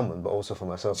not for someone, but also for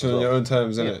myself So as on well. your own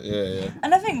terms, isn't it? Yeah.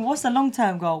 And I think, what's the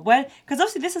long-term goal? Well, because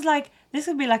obviously this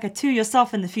could be like a to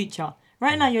yourself in the future.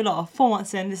 Right now, you're 4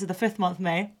 months in. This is the 5th month,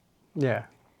 May. Yeah.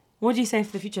 What do you say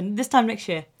for the future? This time next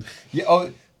year. Yeah.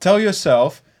 Oh, tell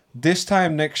yourself this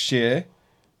time next year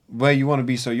where you want to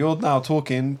be. So you're now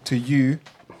talking to you,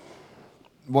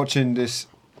 watching this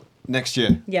next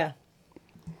year. Yeah.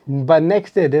 But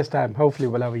next year, this time, hopefully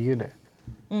we'll have a unit.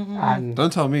 And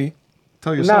Don't tell me.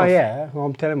 Tell yourself. no, yeah, well,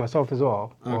 I'm telling myself as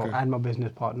well, Okay. and my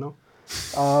business partner.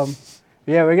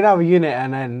 Yeah, we're gonna have a unit,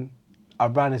 and then our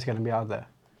brand is gonna be out there.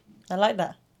 I like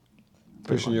that.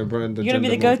 Pushing your brand. You're going to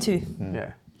be the agenda more. go-to.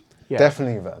 Yeah. Yeah.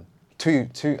 Definitely a van.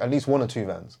 Two, at least 1 or 2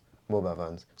 vans, mobile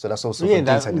vans. So that's also Yeah, for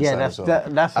that- detailing yeah, side that's- as well.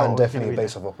 that's all and it's definitely gonna a be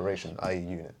base there. of operation, i.e.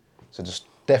 unit. So just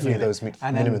definitely Unit. those And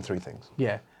then- minimum 3 things.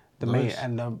 Yeah, the Nice.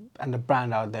 main and the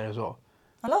brand out there as well.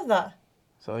 I love that.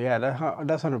 So yeah,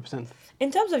 that's 100%.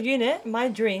 In terms of unit, my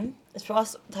dream is for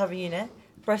us to have a unit.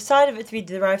 For a side of it to be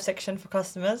the Derive section for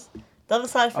customers. The other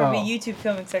side for it to Oh. be YouTube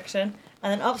filming section.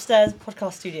 And then upstairs,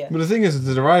 podcast studio. But the thing is,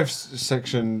 the Derive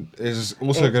section is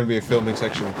also going to be a filming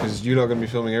section because you're not going to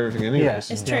be filming everything anyways.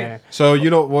 Yes, It's true. So you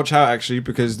don't watch out actually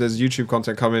because there's YouTube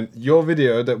content coming. Your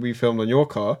video that we filmed on your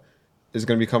car is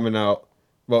going to be coming out.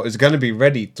 Well, it's going to be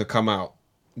ready to come out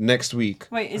next week.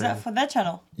 Wait, is that for their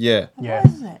channel? Yeah. Yeah.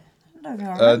 What is it? I don't even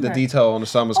remember. The detail on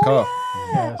Osama's car.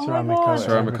 Yeah, Oh my ceramic God. coat,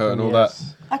 Ceramic coat and all everything,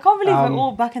 that. I can't believe we're Um,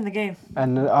 all back in the game.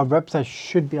 And our website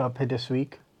should be up here this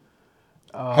week.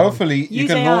 Hopefully, you use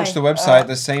can AI. launch the website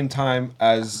the same time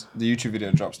as the YouTube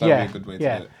video drops. That would be a good way to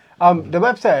do it. The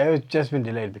website has just been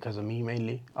delayed because of me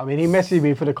mainly. I mean, he messaged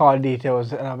me for the car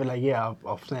details, and I've been like, yeah,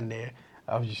 I'll send it.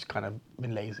 I've just kind of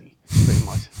been lazy, pretty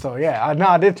much. So yeah,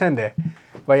 I did send it,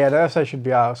 but yeah, the website should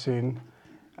be out soon,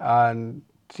 and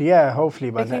so, yeah, hopefully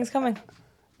by Big things coming.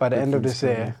 by the Big end of things this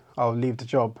year, I'll leave the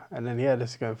job, and then yeah,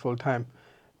 this is going full time.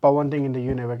 But one thing in the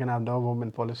unit, we're gonna have no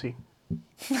woman policy.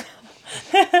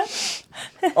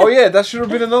 Oh yeah, that should have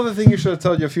been another thing you should have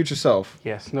told your future self.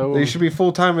 Yes, no. That you Woman. should be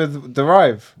full time with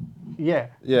Derive. Yeah, I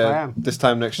Yeah, am. this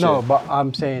time next year. No, but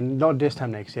I'm saying not this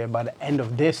time next year, by the end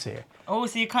of this year. Oh,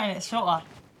 so you're cutting it shorter.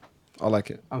 I like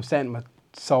it. I'm setting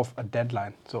myself a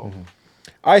deadline. So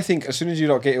I think as soon as you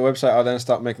don't get your website out there and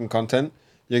start making content,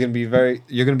 you're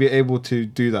gonna be able to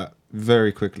do that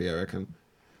very quickly, I reckon.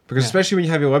 Because Yeah. especially when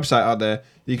you have your website out there,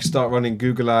 you can start running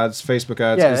Google ads, Facebook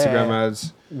ads, Yeah, Instagram yeah, yeah.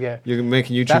 ads. yeah, You're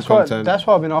making YouTube that's content. that's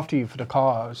why I've been after you for the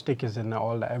car stickers and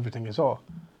all that, everything as well.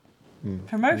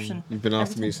 Promotion. You've been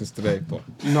after me since today, but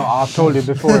No, I've told you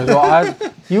before as well.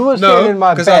 You were sitting no, in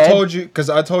my because bed.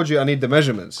 I told you I need the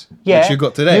measurements, yeah, which you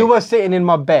got today. You were sitting in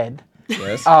my bed.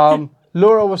 Yes.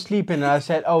 Laura was sleeping, and I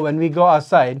said, "Oh, when we go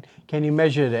outside, can you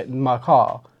measure it in my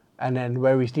car?" And then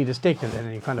where we need the stickers, and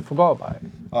then you kind of forgot about it.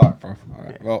 All right, bro. All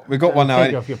right. Well, we got one now.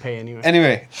 Take off your pay anyway.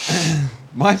 Anyway,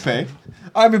 my pay.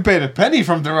 I've been paid a penny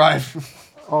from Derive.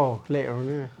 Oh, later on,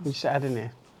 yeah. We just add in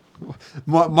it.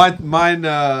 Mine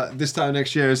this time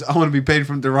next year is I want to be paid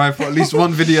from Derive for at least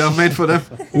one video I've made for them.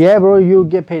 Yeah, bro, you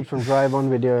get paid from Drive on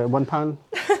video £1.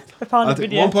 £1 a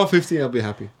video. £1.50, I'll be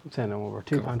happy. Say no more.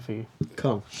 £2 for you.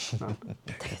 Come.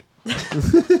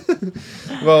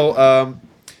 Well,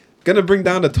 gonna bring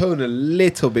down the tone a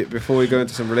little bit before we go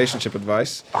into some relationship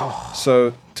advice.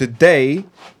 So today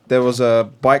there was a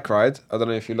bike ride. I don't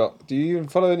know if you lot. Do you even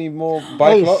follow any more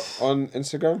bike Ace. lot on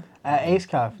Instagram Ace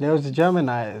Cafe. There was a German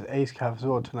night at Ace Cafe as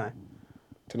well tonight.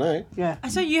 tonight? Yeah. I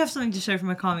saw you have something to show from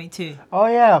a car meet too. Oh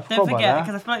yeah, I forgot Don't forget, about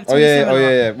because that. I feel like it's Oh really yeah,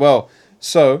 similar. yeah. Well,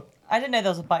 so I didn't know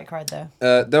there was a bike ride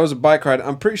though. there was a bike ride.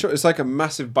 I'm pretty sure it's like a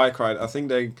massive bike ride. I think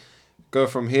they go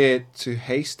from here to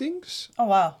Hastings Oh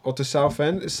wow. or to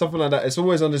Southend. It's something like that. It's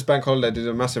always on this bank holiday. There's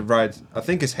a massive ride. I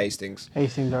think it's Hastings.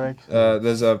 Hastings direct.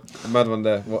 There's a mad one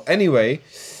there. Well, anyway,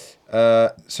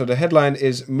 so the headline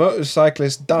is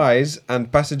motorcyclist dies and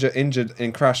passenger injured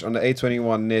in crash on the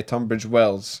A21 near Tunbridge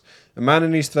Wells. A man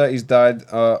in his 30s died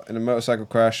in a motorcycle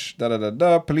crash.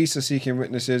 Police are seeking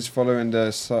witnesses following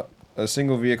a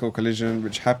single vehicle collision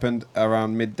which happened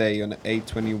around midday on the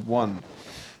A21.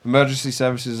 Emergency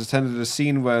services attended a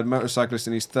scene where a motorcyclist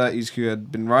in his 30s who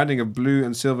had been riding a blue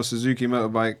and silver Suzuki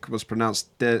motorbike was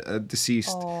pronounced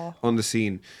deceased on the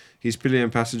scene. His pillion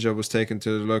passenger was taken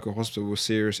to the local hospital with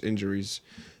serious injuries.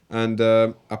 And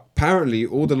apparently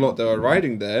all the lot that were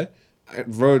riding there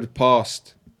rode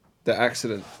past the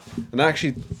accident. And that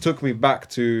actually took me back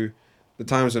to the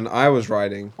times when I was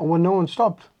riding. Oh, when no one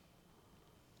stopped.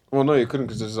 Well, no, you couldn't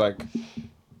because there's like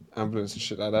ambulance and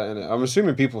shit like that in it. I'm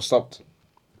assuming people stopped.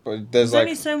 But there's There's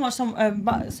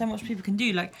only so much people can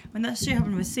do. Like when that shit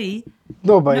happened with C,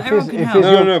 No, but No, if everyone it's, can if help. it's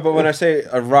No, your- no, but when I say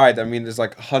a ride, I mean there's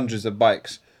like hundreds of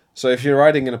bikes. So if you're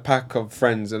riding in a pack of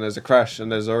friends and there's a crash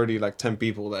and there's already like 10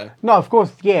 people there, No, of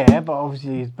course, yeah, but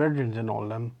obviously his brethren and all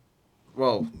them.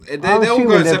 well, they I'm all go assuming in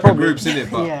they're separate probably- groups in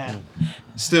it, but Yeah.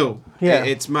 still, Yeah.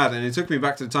 it's mad. And it took me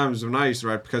back to the times when I used to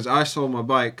ride because I saw my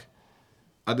bike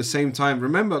at the same time.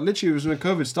 Remember, literally, it was when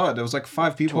COVID started. There was like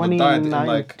 5 people that died in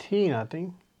like 2019, I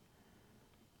think.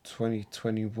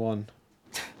 2021.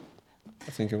 I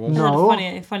think it was. I had No.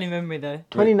 a funny memory though.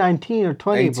 2019 or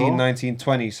 20, 18, bro. 19,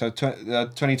 20. So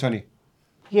 2020.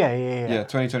 Yeah. Yeah,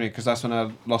 2020, because that's when I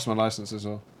lost my license as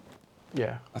well.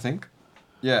 Yeah. I think.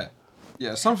 Yeah,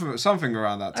 something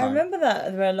around that I time. remember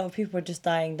that where a lot of people were just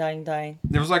dying. There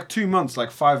was like 2 months,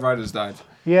 like 5 riders died.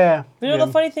 Yeah. You know yeah.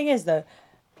 the funny thing is though,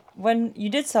 when you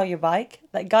did sell your bike,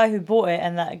 that guy who bought it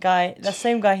and that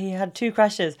same guy, he had 2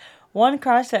 crashes. One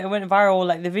crash that went viral,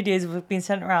 like the videos were being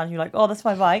sent around. You're like, oh, that's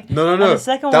my bike. No. And the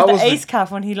second That one was was the the- Ace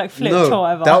Calf when he like flipped or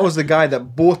whatever. that was the guy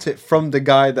that bought it from the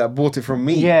guy that bought it from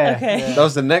me. Yeah. Okay. Yeah. That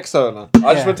was the next owner.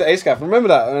 I just Yeah. went to AceCaf. Remember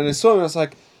that? And I saw him and I was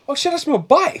like, oh shit, that's my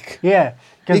bike. Yeah.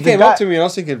 He the came guy, up to me and I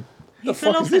was thinking, he the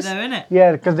fell fuck off is it this? though, innit?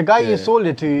 Yeah, because the guy you Yeah. sold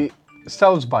it to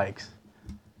sells bikes.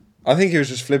 I think he was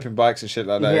just flipping bikes and shit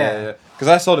like that. Yeah. Yeah. Because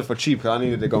I sold it for cheap because I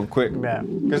needed it gone quick. Yeah.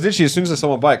 Because literally, as soon as I saw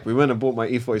my bike, we went and bought my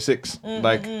E46.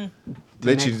 Like,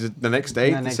 literally the next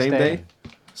day, The the next same day. day.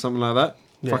 Something like that.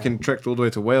 Yeah. Fucking trekked all the way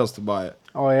to Wales to buy it.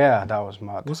 Oh yeah, that was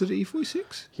mad. Was it the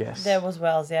E46? Yes. There was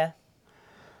Wells, yeah.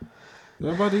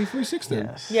 Did I buy the E46 then?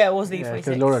 Yes. Yeah, it was the Yeah, E46.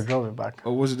 because Laura drove it back.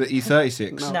 Or was it the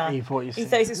E36? No, Nah. E46.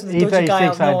 E36 was the dodgy guy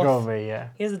up I north. drove it, yeah.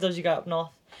 Here's a dodgy guy up north.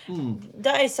 Hmm.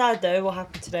 That is sad though, what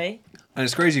happened today. And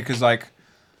it's crazy because, like,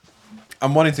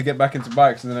 I'm wanting to get back into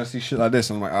bikes and then I see shit like this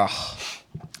and I'm like, ah.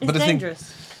 It's the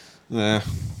dangerous. Yeah.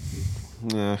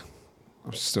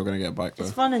 I'm still going to get a bike though.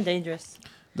 It's fun and dangerous.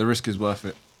 The risk is worth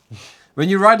it. When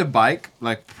you ride a bike,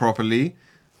 like, properly,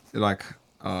 you're like,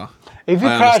 If you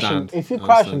I crash understand. and, if you I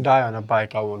crash understand. and die on a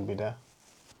bike, I wouldn't be there.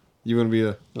 you wouldn't be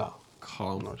a No.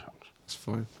 calm. No chance. It's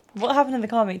fine. What happened in the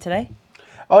car meet today?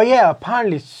 Oh yeah,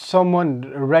 apparently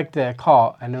someone wrecked their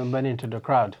car and then went into the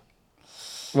crowd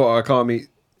Well, I can't meet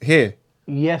here.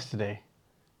 yesterday.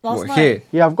 Last What, night. here?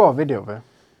 Yeah, I've got a video of it.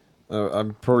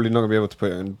 I'm probably not going to be able to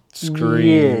put it on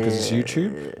screen because it's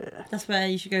YouTube. That's where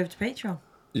you should go over to Patreon.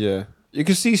 Yeah. You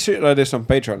can see shit like this on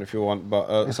Patreon if you want, but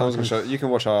If someone's I gonna show. You can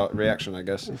watch our reaction, I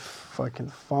guess. If I can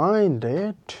find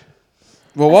it.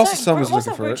 Well, whilst someone's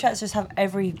looking WhatsApp for group it. chats just have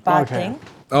every bad Okay. thing.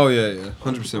 Oh yeah,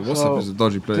 100%. WhatsApp So, is a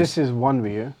dodgy place. This is one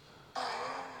video.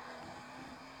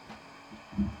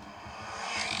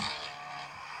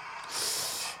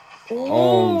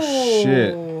 Oh,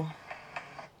 shit. Ooh.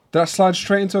 That slides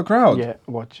straight into a crowd. Yeah,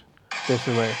 watch. This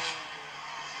is where.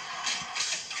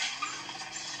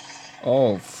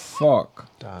 Oh fuck.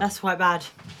 That's quite bad.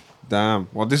 Damn.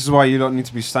 Well, this is why you don't need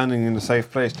to be standing in a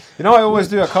safe place. You know, what I always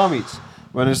do at car meets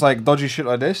when it's like dodgy shit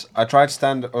like this. I try to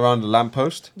stand around the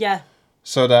lamppost Yeah.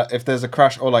 so that if there's a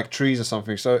crash or like trees or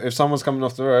something, so if someone's coming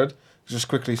off the road, just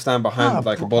quickly stand behind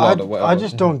like a bollard or whatever. I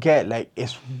just don't get, like,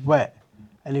 it's wet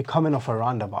and you're coming off a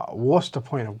roundabout. What's the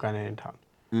point of going in town?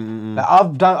 Like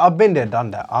I've been there,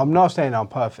 done that. I'm not saying I'm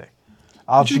perfect.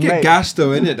 I've You just get gas though,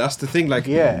 innit? That's the thing. Like,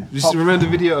 Yeah. You just remember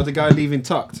the video of the guy leaving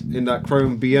tucked in that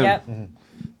chrome BM, Yep.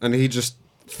 and he just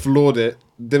floored it.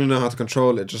 Didn't know how to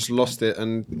control it. Just lost it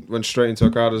and went straight into a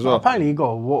crowd as well. Apparently, he got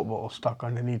a water bottle stuck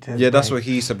underneath his Yeah, that's brake. what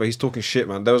he said. But he's talking shit,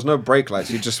 man. There was no brake lights.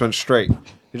 He just went straight.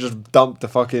 He just dumped the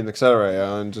fucking accelerator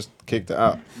and just kicked it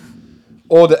out.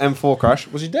 Or the M4 crash.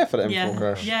 Was he there for the M4 Yeah.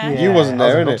 crash? Yeah. You wasn't I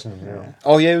was there, in innit? Nottingham, yeah.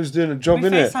 Oh yeah, he was doing a job, We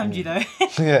innit? FaceTimed you though.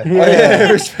 Yeah. Oh yeah,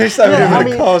 he was FaceTiming Yeah, him I in the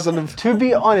mean- cars on the. To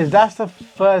be honest, that's the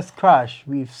first crash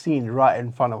we've seen right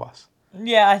in front of us.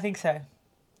 Yeah, I think so.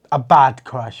 A bad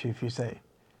crash, if you say.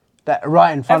 That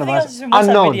right in front Everything of else us. is from WhatsApp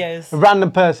Unknown. videos. A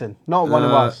random person, not one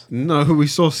of us. No, we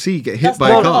saw C get hit That's by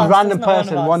not a one of car. us. Random That's not one of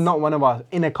person, us. not one of us,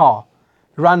 in a car.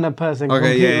 Random person, Okay,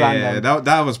 complete yeah, random.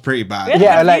 that was pretty bad. We had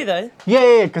Yeah, a good like, view, though.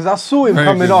 yeah, because I saw him Very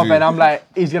coming good up view. and I'm like,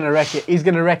 he's gonna wreck it, he's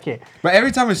gonna wreck it. But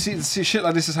every time I see shit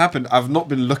like this has happened, I've not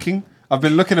been looking. I've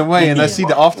been looking away and I see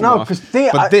the aftermath. 'cause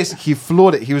but this, he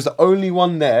floored it. He was the only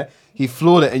one there. He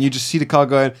floored it, and you just see the car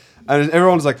going, and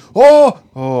everyone's like, oh,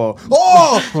 oh,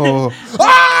 oh, oh,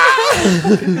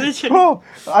 ah! Literally. Bro,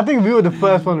 I think we were the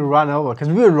first one who ran over because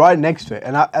we were right next to it.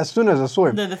 And as soon as I saw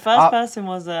him, No, the first person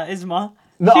was Isma.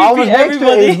 no, She I was beat next to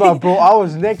everybody. it, Isma, bro. I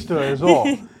was next to it as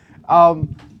well.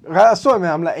 I saw him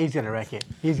and I'm like, he's gonna wreck it.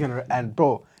 He's gonna, and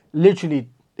bro, literally,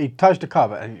 he touched the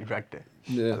cover and he wrecked it.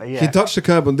 Yeah. Like, He touched the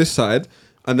curb on this side,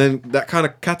 and then that kind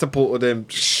of catapulted him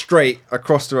straight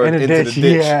across the road in a into ditch, the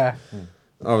ditch. yeah.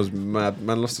 I was mad.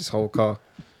 Man lost his whole car.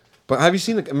 But have you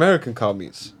seen like American car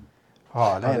meets?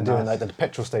 Oh, They're they're doing nice. like the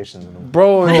petrol stations and all.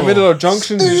 Bro, in the middle of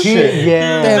junctions and shit.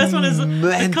 Yeah. The first one is a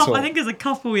mental. couple, I think it's a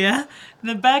couple, yeah. And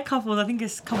the bad couples, I think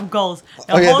it's a couple goals.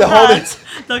 They'll Oh, yeah, hold they'll hold hands,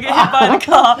 they'll get hit by the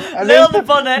car, lay they'll on the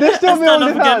bonnet, they'll still and be stand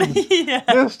up holding again. yeah.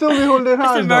 They'll still be holding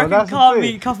hands. American though, that's the car thing.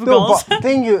 meet, couple no, goals. but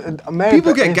thing you, America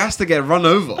People get is- gas to get run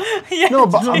over. No,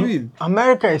 but know what I mean?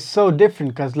 America is so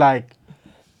different because like,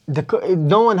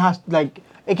 no one has like,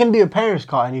 it can be a parent's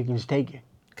car and you can just take it.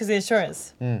 Because the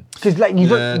insurance. Because like you Yeah,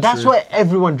 don't, that's true. why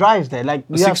everyone drives there. Like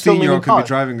A you have so many 16-year-old can be cars.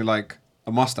 driving like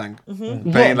a Mustang, paying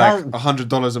Yeah, like that-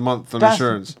 $100 a month on That's,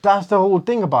 insurance. that's the whole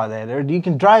thing about there. You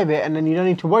can drive it and then you don't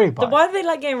need to worry about But it. why do they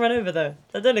like getting run over though?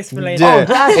 That don't explain Yeah, it.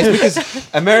 that's it's because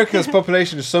America's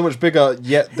population is so much bigger,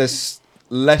 yet there's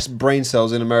less brain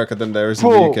cells in America than there is in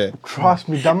Bro, the UK. trust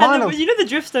me, the And amount then, of you know the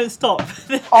drifts don't stop.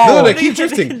 Oh. No, they They keep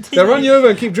continue. drifting. They run you over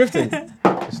and keep drifting.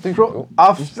 bro,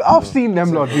 I've seen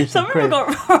them lot do some Some people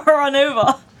crazy. got run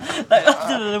over. Like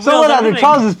after the wheels Someone are had the moving.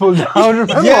 trousers pulled down.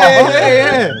 Remember?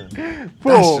 Yeah.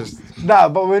 Bro, That's just- nah,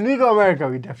 but when we go to America,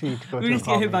 we definitely need to go We to need a to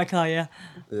car get hit by a meet. car, yeah.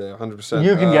 Yeah, 100%.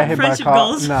 You can get hit by a Friendship car.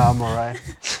 goals. Nah, I'm alright.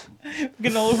 We're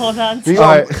gonna all hold hands. We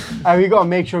Alright. got, and we gotta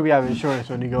make sure we have insurance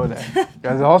when we go there.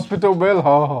 There's a hospital bill,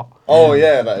 Oh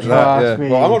yeah, that is right. Trust Yeah. me.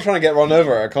 Well, I'm not trying to get run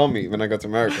over at a car meet when I go to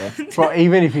America. But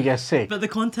even if you get sick. But the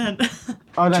content.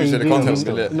 Oh no, True, you so the do, content's you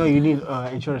still need, lit. no, you need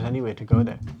insurance anyway to go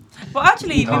there. Well,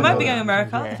 actually, we can't might go be going there. to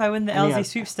America Yeah. if I win the Yeah. LZ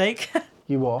sweepstake.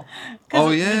 You what? Oh,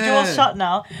 The yeah. door's shut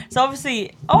now. So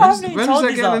obviously, I haven't even When told is that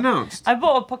these getting lot. announced? I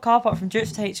bought a car park from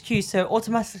Drift to HQ, so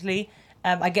automatically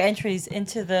I get entries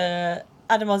into the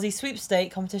Adam Ozzy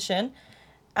sweepstake competition.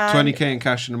 And 20k in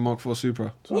cash in a Mark 4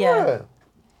 Supra. Yeah.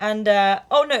 And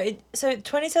so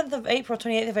 27th of April,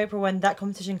 28th of April, when that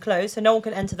competition closed, so no one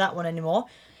can enter that one anymore.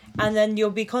 And then you'll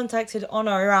be contacted on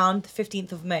or around the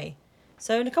 15th of May.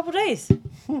 So in a couple of days.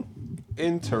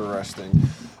 Interesting.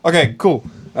 Okay, cool.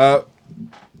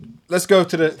 Let's go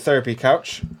to the therapy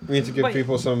couch. We need to give Wait,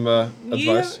 people some Are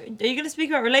advice. you going to speak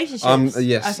about relationships?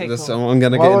 Yes, Okay, that's, cool. I'm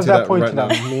going to Why get was into that that right pointed now.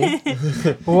 at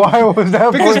me? Why was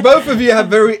that Because pointed? both of you have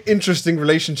very interesting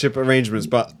relationship arrangements,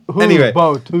 but Who? anyway,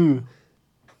 Both, who?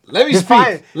 let me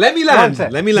Define- speak. Let me One land.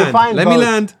 sec. Let me land. Define Let me both.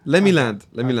 land. Let me land.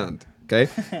 Let me land. Okay.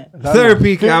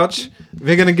 Therapy couch.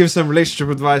 We're gonna give some relationship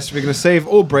advice. We're gonna save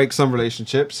or break some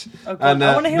relationships. Oh, God.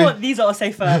 I want to hear what these are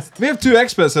say first. We have two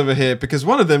experts over here because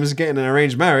one of them is getting an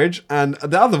arranged marriage and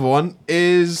the other one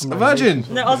is a virgin.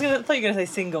 No, I thought you were going to say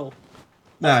single.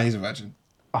 Nah, he's a virgin.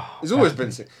 He's always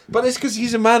been sick. But it's because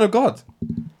he's a man of God.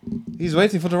 He's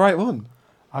waiting for the right one.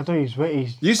 I thought he's waiting.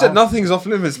 You said nothing's off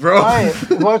limits, bro.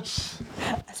 What's So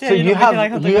So you're you not have-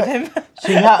 making eye contact with him.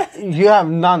 so you have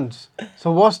nuns.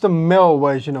 So what's the male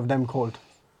version of them called?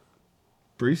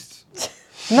 Priests?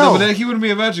 No, but then he wouldn't be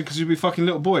a virgin because he'd be fucking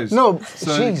little boys. no,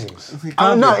 So Jesus. he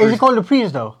can't no. be a Is it priest. called a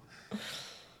priest though?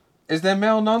 Is there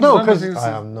male nuns? No, I don't 'cause think it's-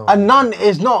 I am not. A nun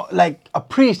is not like a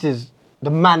priest is the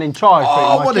man in charge. Oh, pretty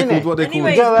what much, they innit? called? What they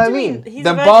Anyway, called? You know what I do you mean? He's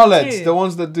The a virgin barlets, too. the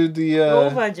ones that do We're all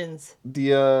virgins.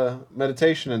 the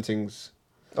meditation and things.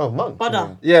 Oh, monk.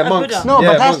 Buddha. Yeah, And monks. Buddha. No, Yeah,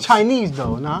 but that's monks. Chinese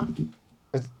though, nah.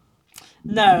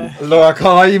 No. Laura, I can't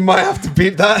lie, you might have to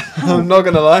beep that. I'm not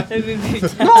gonna lie. Don't be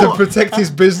beeped that. To protect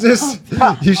his business,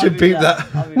 you should beep that.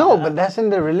 I'll beep No, that. but that's in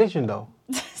the religion though.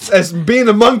 As being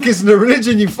a monk isn't a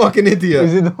religion, you fucking idiot.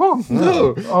 Is it wrong?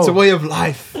 No, it's a way of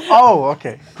life. Oh,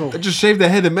 okay, cool. They just shave their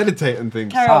head and meditate and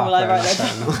things. Carry on, will I fair write enough, that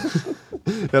fair down?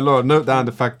 enough. Yeah, Laura, note down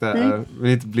the fact that we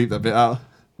need to bleep that bit out.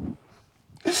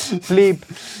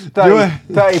 Bleep You're-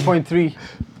 30.3.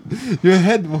 Your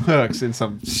head works in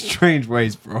some strange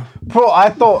ways, bro. Bro, I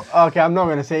thought, okay, I'm not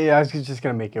going to say it. I was just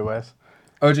going to make it worse.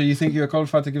 OJ, you think you're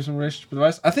qualified to give some relationship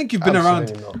advice? I think you've been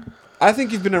Absolutely around. not. I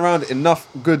think you've been around enough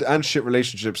good and shit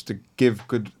relationships to give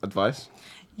good advice.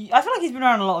 I feel like he's been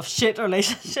around a lot of shit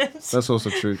relationships. That's also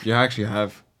true. You actually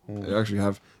have. You actually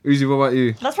have. Uzi, what about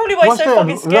you? That's probably why What's he's so the-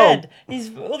 fucking scared.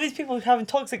 He's all these people having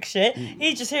toxic shit.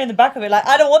 He's just here in the back of it, like,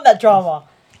 I don't want that drama.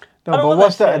 No, I don't but want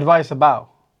what's that the shit. advice about?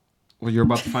 Well, you're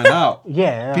about to find out.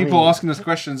 Yeah. I People mean- asking us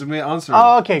questions and we're answering.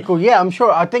 Oh, okay, cool. Yeah, I'm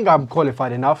sure. I think I'm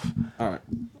qualified enough. All right.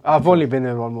 I've only been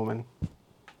with one woman.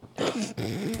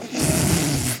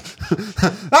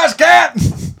 That's cat!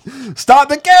 Start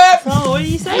the cat! Oh, what are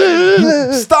you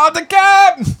saying? Start the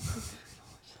cat!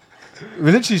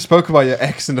 We literally spoke about your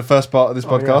ex in the first part of this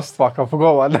Oh, yeah, podcast. fuck, I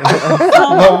forgot one.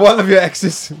 Well, one of your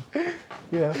exes.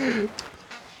 Yeah.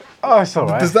 Oh, it's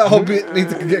alright. Does that whole bit need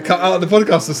to get cut out of the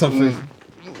podcast or something?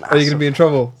 Are you going to be in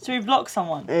trouble? Should we block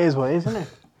someone? It is what it is, isn't it?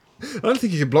 I don't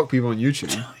think you can block people on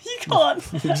YouTube. You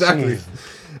can't. Exactly.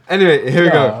 Anyway, here we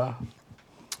go. Yeah.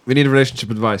 We need a relationship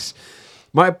advice.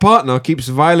 My partner keeps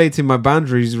violating my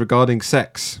boundaries regarding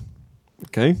sex.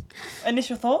 Okay?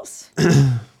 Initial thoughts?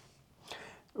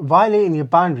 Violating your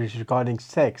boundaries regarding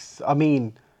sex. I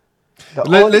mean, the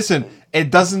only- Listen,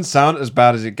 it doesn't sound as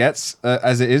bad as it gets,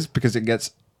 as it is, because it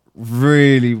gets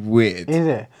really weird. Is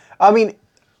it? I mean,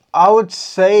 I would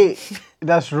say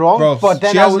that's wrong, Bro, but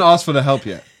then she I hasn't would... asked for the help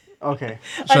yet. Okay.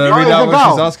 Shall Oh, I read it's out a what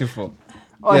she's girl. asking for?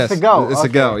 Oh, Yes, it's a girl. It's a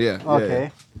Okay. girl, yeah.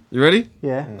 Okay. You ready?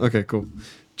 Yeah. Okay, cool.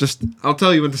 Just, I'll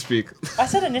tell you when to speak. I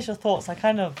said initial thoughts. I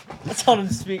kind of told him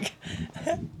to speak.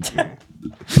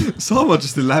 Someone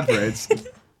just elaborates.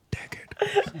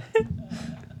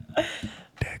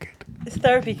 It's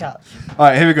therapy couch. All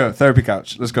right, here we go. Therapy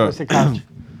couch. Let's go. What's the couch?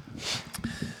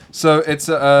 So it's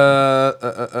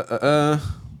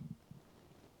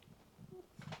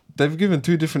they've given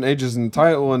two different ages in the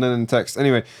title and then in text.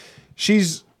 Anyway,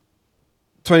 she's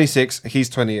 26, he's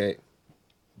 28.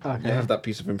 Okay. You have that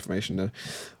piece of information there.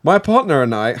 My partner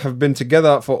and I have been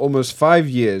together for almost 5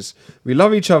 years. We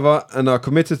love each other and are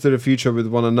committed to the future with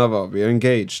one another. We are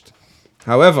engaged.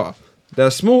 However, there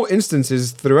are small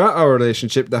instances throughout our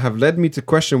relationship that have led me to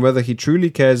question whether he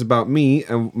truly cares about me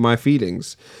and my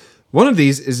feelings. One of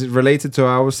these is related to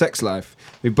our sex life.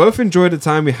 We both enjoy the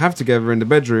time we have together in the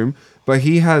bedroom, but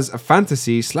he has a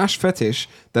fantasy/fetish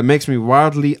that makes me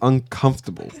wildly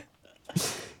uncomfortable.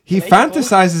 He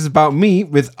fantasizes about me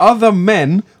with other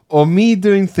men or me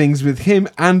doing things with him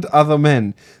and other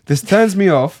men. This turns me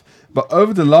off, but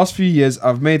over the last few years,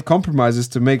 I've made compromises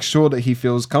to make sure that he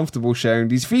feels comfortable sharing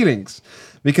these feelings.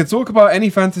 We can talk about any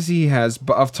fantasy he has,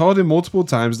 but I've told him multiple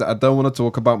times that I don't want to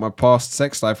talk about my past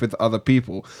sex life with other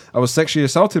people. I was sexually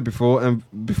assaulted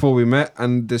before we met,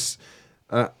 and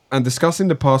discussing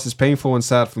the past is painful and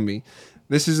sad for me.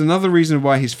 This is another reason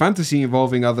why his fantasy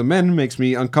involving other men makes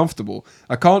me uncomfortable.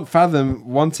 I can't fathom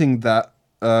wanting that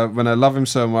when I love him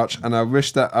so much, and I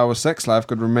wish that our sex life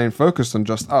could remain focused on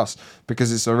just us,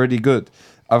 because it's already good.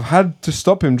 I've had to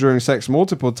stop him during sex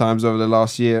multiple times over the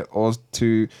last year or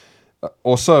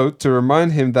so to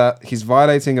remind him that he's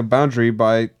violating a boundary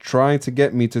by trying to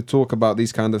get me to talk about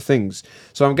these kind of things.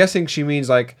 So I'm guessing she means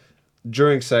like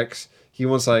during sex, he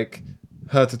wants like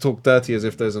her to talk dirty as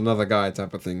if there's another guy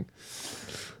type of thing.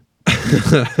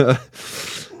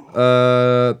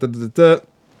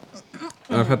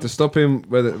 I've had to stop him.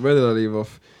 Where did I leave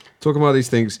off? Talking about these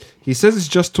things. He says it's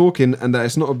just talking and that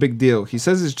it's not a big deal. He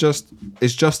says it's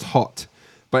just hot,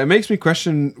 but it makes me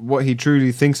question what he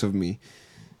truly thinks of me.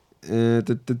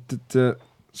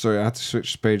 Sorry, I had to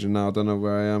switch page and now I don't know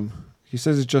where I am. He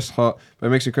says it's just hot, but it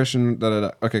makes me question.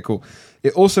 Okay, cool.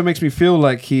 It also makes me feel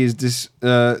like he is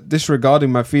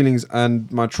disregarding my feelings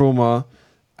and my trauma,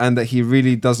 and that he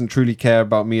really doesn't truly care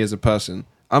about me as a person.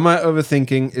 Am I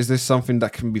overthinking? Is this something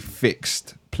that can be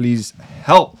fixed? Please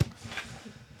help.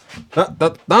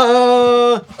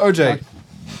 OJ,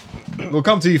 we'll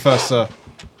come to you first, sir.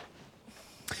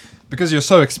 Because you're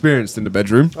so experienced in the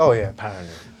bedroom. Oh yeah,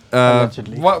 apparently.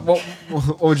 Allegedly. What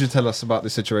would you tell us about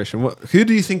this situation? Who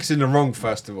do you think is in the wrong,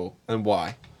 first of all, and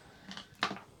why?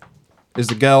 Is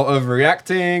the girl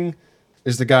overreacting?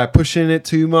 Is the guy pushing it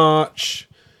too much?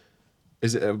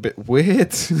 Is it a bit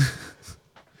weird?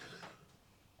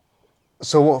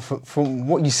 So what? From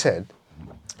what you said.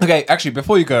 Okay, actually,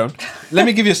 before you go, let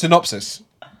me give you a synopsis.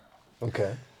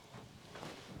 Okay.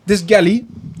 This galley,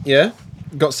 yeah,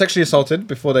 got sexually assaulted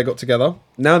before they got together.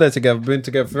 Now they're together, been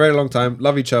together for a very long time,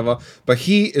 love each other. But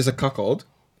he is a cuckold,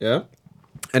 yeah,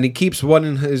 and he keeps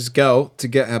wanting his girl to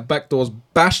get her back doors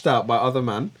bashed out by other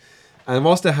men. And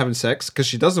whilst they're having sex, because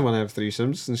she doesn't want to have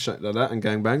threesomes and shit like that and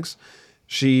gangbangs,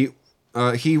 he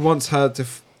wants her to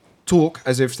talk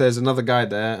as if there's another guy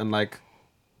there and like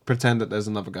pretend that there's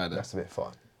another guy there. That's a bit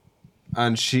far.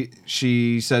 And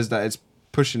she says that it's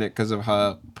pushing it because of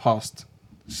her past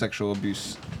sexual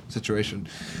abuse situation.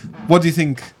 What do you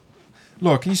think?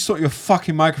 Laura, can you sort your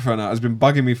fucking microphone out? It's been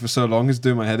bugging me for so long. It's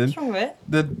doing my head in. What's wrong with it?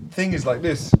 The thing is like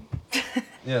this.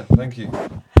 Yeah, thank you.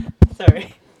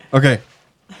 Sorry. Okay.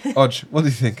 Odge, what do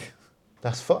you think?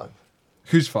 That's fun.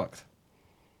 Who's fucked?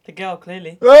 The girl,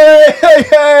 clearly.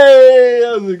 Hey!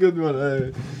 That was a good one.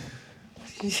 Hey.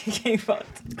 She came fucked.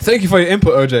 Thank you for your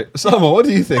input, OJ. Sama, what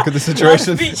do you think of the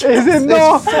situation? Is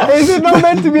it not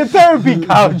meant to be a therapy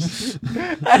couch?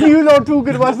 And you not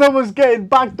talking about someone's getting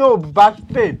backed up, backed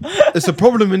in. It's a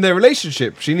problem in their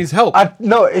relationship. She needs help.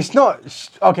 No, it's not.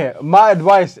 Okay, my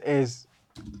advice is,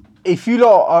 if you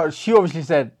lot she obviously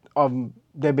said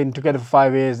they've been together for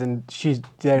 5 years and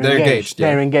they're engaged. Yeah.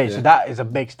 They're engaged. Yeah. So that is a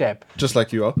big step. Just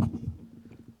like you are.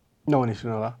 No one needs to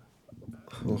know that.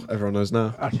 Well, everyone knows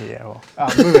now. Actually, yeah. Well,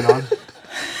 moving on.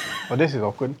 Well, this is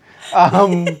awkward.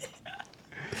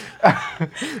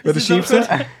 With the sheep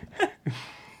set?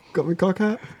 Got me cock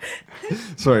hat?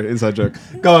 Sorry, inside joke.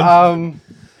 Go on.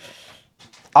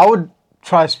 I would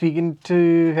try speaking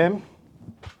to him.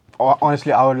 Or,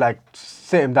 honestly, I would like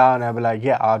sit him down and be like,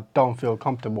 yeah, I don't feel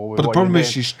comfortable with But the what problem you're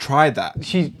is doing. she's tried that.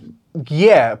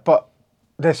 Yeah, but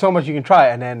there's so much you can try,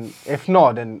 and then if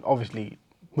not, then obviously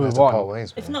move That's a part on.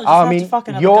 ways, If man. not, just have to fuck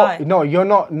another guy. you're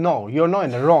not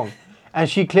in the wrong. And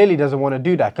she clearly doesn't want to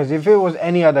do that, because if it was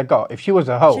any other girl, if she was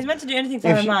a hoe, She's meant to do anything for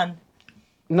If her she- man.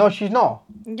 no, she's not.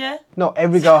 Yeah? No,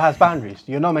 every girl has boundaries.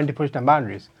 You're not meant to push them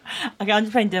boundaries. Okay, I'm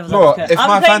just playing devil's No, advocate. if my I'm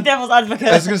playing fan- devil's I was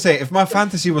advocate. going to say, if my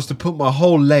fantasy was to put my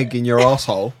whole leg in your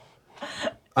asshole,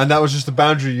 and that was just a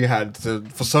boundary you had,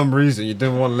 for some reason you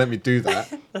didn't want to let me do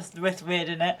that, That's weird,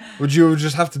 isn't it? would you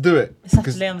just have to do it? Just have to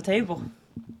 'Cause- lay on the table.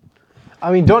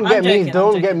 I mean, don't I'm get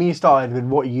joking. me started with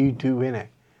what you do, innit?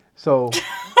 So,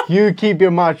 you keep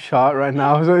your mouth shut right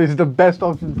now. So it's the best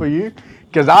option for you,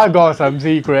 because I got some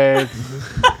secrets.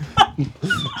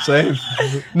 Same.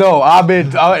 No, I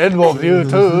involve you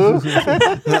too.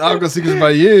 I've got secrets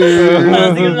about you.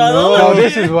 No,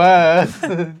 this is worse.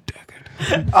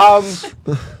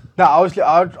 No, obviously,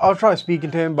 I'll try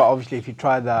speaking to him, but obviously, if you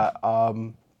try that,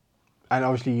 and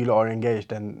obviously you lot are engaged,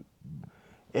 then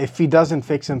if he doesn't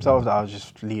fix himself, I'll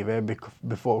just leave it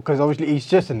before, because obviously it's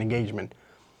just an engagement.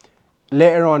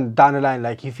 Later on down the line,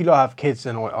 like if you lot have kids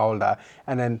and all that,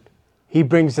 and then he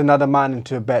brings another man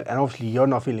into a bed, and obviously you're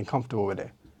not feeling comfortable with it,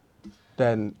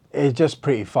 then it's just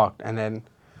pretty fucked. And then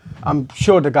I'm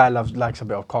sure the guy likes a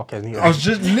bit of cock anyway. I was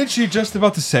literally just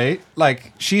about to say,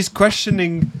 like, she's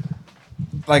questioning,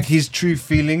 like, his true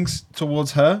feelings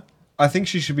towards her. I think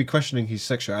she should be questioning his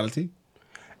sexuality.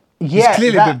 Yeah, He's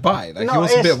clearly a bit bi. Like, he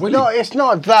wants a bit of willy. No, it's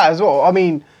not that as well. I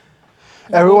mean,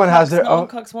 everyone has their Not all own.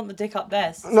 cocks want the dick up there.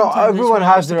 No, Sometimes they everyone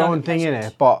just has their want own to thing go in get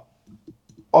it, but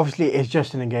obviously it's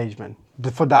just an engagement.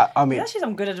 For that, I mean, That's actually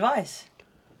some good advice.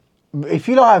 if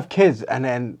you don't have kids and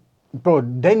then, bro,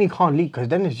 then you can't leave because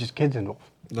then it's just kids involved.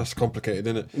 That's complicated,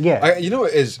 isn't it? Yeah. You know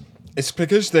what it is? It's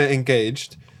because they're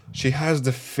engaged. She has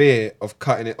the fear of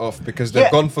cutting it off because they've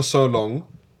Yeah. gone for so long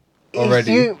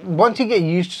already. Once you get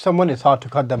used to someone, it's hard to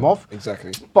cut them off.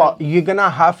 Exactly. But you're gonna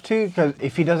have to, because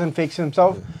if he doesn't fix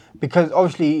himself, because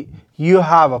obviously you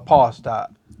have a past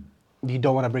that you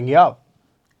don't want to bring it up.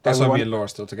 That's why Everyone- me and Laura are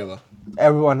still together.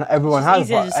 Everyone It's has,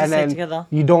 easier but, just to and stay then together.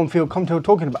 you don't feel comfortable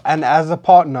talking about. And as a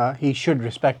partner, he should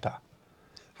respect her.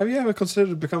 Have you ever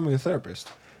considered becoming a therapist?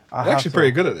 I You're have actually to.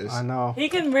 pretty good at this. I know. He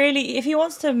can really, if he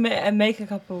wants to make a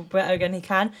couple better again, he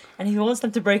can. And if he wants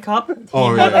them to break up, he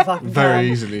Oh, yeah. motherfucking Very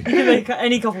can. easily. He can make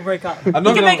any couple break up. He not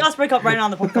can gonna- make us break up right now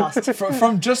on the podcast.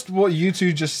 From just what you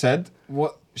two just said,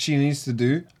 what she needs to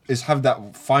do is have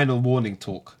that final warning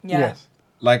talk. Yeah. Yes.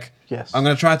 Like, Yes. I'm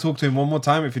going to try to talk to him one more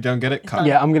time. If you don't get it, cut.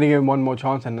 Yeah, I'm gonna give him one more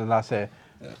chance and then that's it.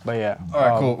 But yeah. All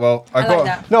right, cool. Well, I like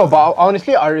that. No, but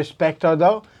honestly, I respect her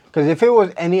though, because if it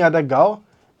was any other girl,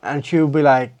 and she would be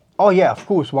like, "Oh yeah, of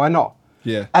course, why not?"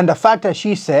 Yeah. And the fact that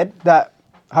she said that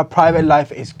her private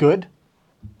life is good,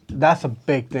 that's a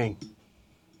big thing.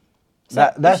 So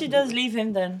if that's she does leave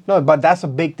him, then no, but that's a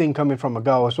big thing coming from a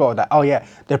girl as well. That oh yeah,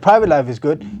 their private life is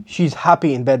good. She's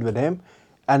happy in bed with him,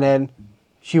 and then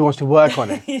she wants to work on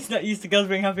it. He's not used to girls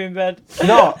being happy in bed.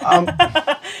 No,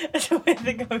 It's a weird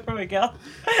thing coming from a girl.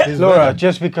 Laura,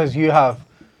 just because you have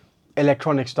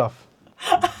electronic stuff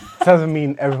doesn't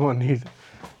mean everyone needs it.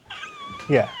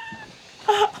 Yeah.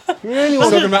 You really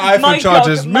want Talking about iPhone Mic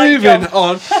chargers. drop, mic Moving drop.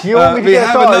 on. You want me to we get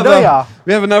have started, don't ya?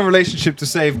 we have another relationship to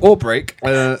save or break.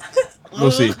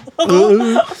 We'll see.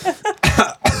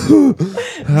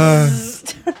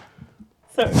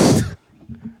 Sorry.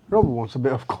 Robert wants a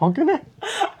bit of cock in it.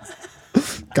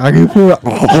 Fucking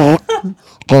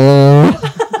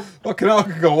hell, I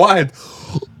could go wide.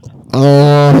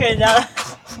 Okay, now.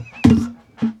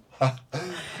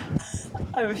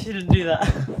 I wish you didn't do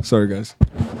that. Sorry, guys.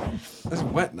 That's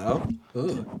wet now.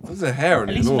 Ugh. There's a hair on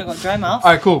At it. least and you've all. not got dry mouth.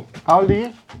 All right, cool. How old are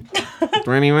you?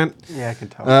 21. Yeah, I can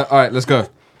tell. All right, let's go.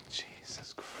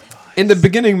 Jesus Christ. In the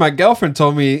beginning, my girlfriend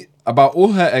told me about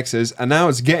all her exes, and now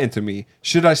it's getting to me.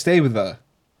 Should I stay with her?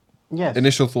 Yes.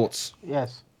 Initial thoughts.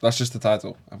 Yes. That's just the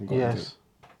title. I haven't got into it. Yes.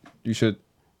 You should.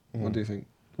 What do you think?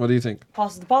 What do you think?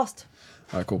 Past is the past.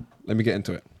 All right, cool. Let me get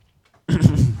into it.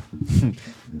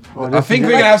 Well, I think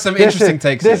we're gonna have some interesting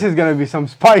takes. This here. is gonna be some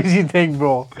spicy thing,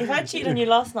 bro. If I cheated on you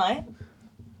last night,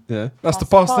 Yeah, that's the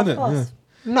past, isn't it? Yeah.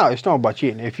 No, it's not about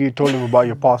cheating. If you told him about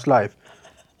your past life,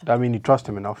 that means you trust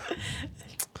him enough.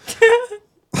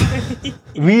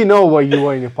 We know what you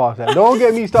were in your past life. Don't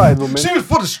get me started, woman. She was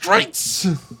for the streets.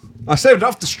 I saved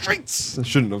off the streets. I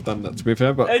shouldn't have done that, to be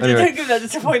fair, but don't anyway. give that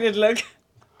disappointed look.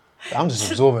 I'm just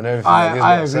absorbing everything. I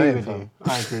that these agree guys with saying, you.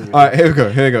 I agree with All right, here we go.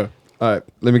 Here we go. All right,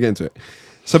 let me get into it.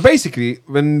 So basically,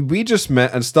 when we just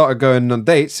met and started going on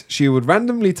dates, she would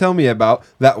randomly tell me about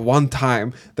that one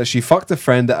time that she fucked a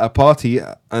friend at a party,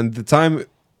 and at the time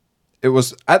it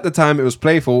was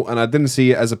playful, and I didn't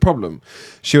see it as a problem.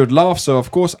 She would laugh, so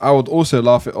of course I would also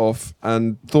laugh it off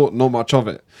and thought not much of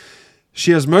it.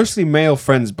 She has mostly male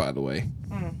friends, by the way.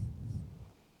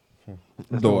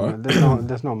 Dora.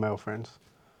 There's no male friends.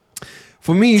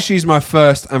 For me, she's my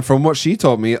first, and from what she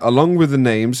told me, along with the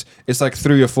names, it's like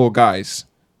 3 or 4 guys.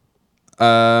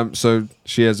 So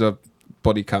she has a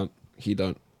body count. He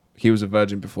don't. He was a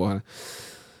virgin before her.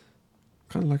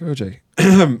 Kind of like OJ.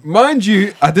 Mind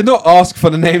you, I did not ask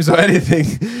for the names or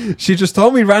anything. She just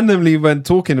told me randomly when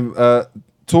talking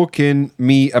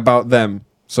me about them.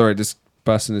 Sorry, this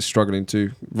person is struggling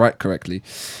to write correctly.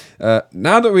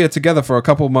 Now that we are together for a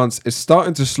couple months, it's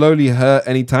starting to slowly hurt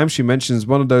anytime she mentions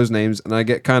one of those names, and I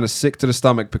get kind of sick to the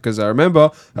stomach because I remember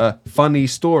her funny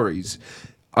stories.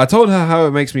 I told her how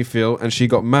it makes me feel, and she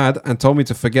got mad and told me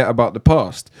to forget about the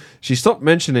past. She stopped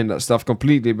mentioning that stuff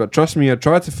completely, but trust me, I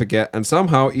tried to forget, and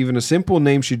somehow even a simple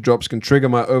name she drops can trigger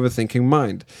my overthinking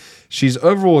mind. She's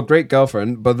overall a great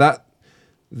girlfriend, but that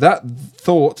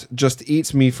thought just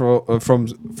eats me for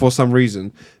some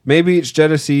reason. Maybe it's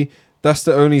jealousy. That's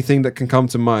the only thing that can come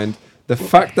to mind. The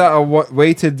fact that I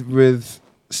waited with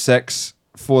sex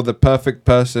for the perfect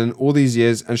person all these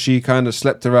years, and she kind of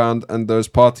slept around and those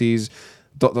parties... ...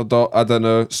 I don't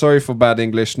know. Sorry for bad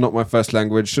English. Not my first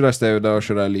language. Should I stay with her or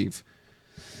should I leave?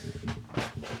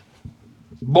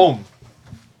 Boom.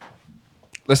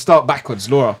 Let's start backwards,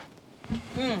 Laura.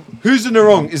 Who's in the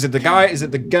wrong? Is it the guy? Is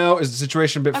it the girl? Is the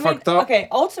situation a bit fucked up? Okay,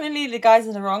 ultimately the guy's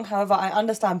in the wrong. However, I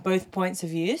understand both points of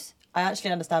views. I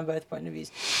actually understand both points of views.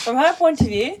 From her point of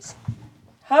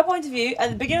view, at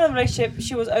the beginning of the relationship,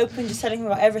 she was open, just telling him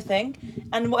about everything,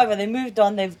 and whatever. They moved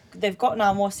on. They've got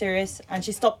now more serious, and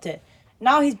she stopped it.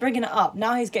 Now he's bringing it up.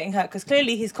 Now he's getting hurt because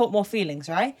clearly he's caught more feelings,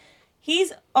 right?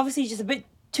 He's obviously just a bit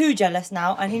too jealous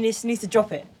now, and he just needs to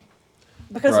drop it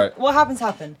because what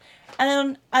happened.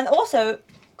 And also,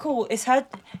 cool. It's her.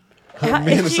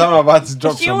 Me and Sam are about to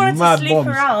drop if she some wanted to mad sleep bombs.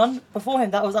 around before him,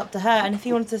 that was up to her. And if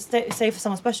he wanted to stay for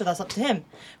someone special, that's up to him.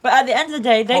 But at the end of the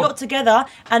day, they got together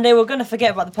and they were going to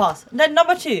forget about the past. And then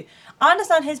number 2, I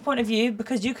understand his point of view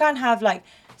because you can have like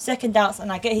second doubts,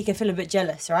 and I get he can feel a bit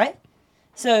jealous, right?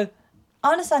 So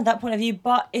I understand that point of view.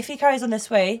 But if he carries on this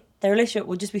way, their relationship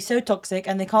will just be so toxic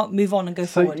and they can't move on and go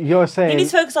forward. You're saying he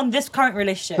needs to focus on this current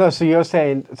relationship. No, so you're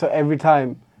saying every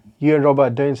time you and Robert are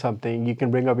doing something, you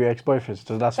can bring up your ex-boyfriend,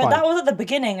 so that's But fine. that was at the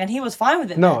beginning, and he was fine with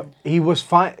it. No, then. he was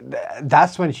fine.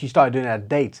 That's when she started doing it at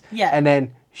dates. Yeah. And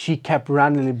then she kept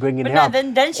randomly bringing But it no, up.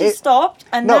 then she It- stopped,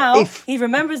 and No, now if- he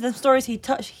remembers the stories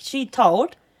she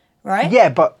told, right? Yeah,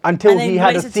 but until And then he had a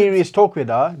relates it to- serious talk with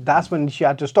her, that's when she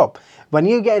had to stop. When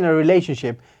you get in a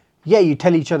relationship, yeah, you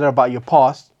tell each other about your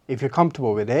past if you're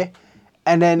comfortable with it,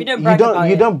 and then You don't brag about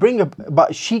it. don't bring up.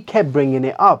 But she kept bringing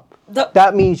it up. The-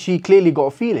 That means she clearly got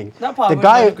a feeling. That part the I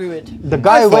guy, would agree with. the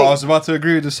guy I thought I wait. was about to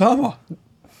agree with Osama.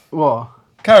 What?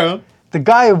 Carry on. The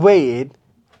guy waited.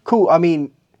 Cool. I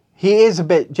mean, he is a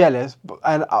bit jealous,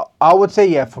 and I would say,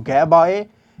 yeah, forget about it.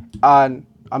 And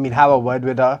have a word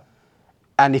with her.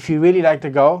 And if you really like the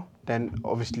girl, then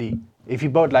obviously, if you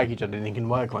both like each other, then you can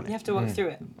work on You it. have to work through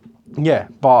it. Yeah,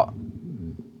 but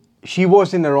she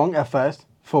was in the wrong at first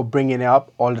for bringing it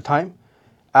up all the time.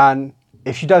 And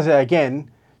if she does it again,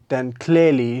 then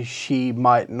clearly she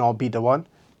might not be the one,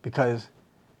 because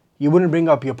you wouldn't bring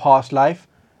up your past life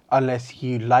unless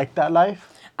you like that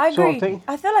life. I sort agree. of thing.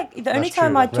 I feel like the only That's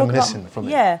time true, I like talk about reminiscing from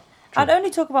it. yeah, I'd only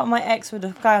talk about my ex with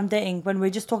the guy I'm dating when we're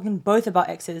just talking both about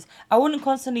exes. I wouldn't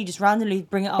constantly just randomly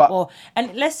bring it up. But-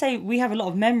 And let's say we have a lot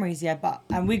of memories,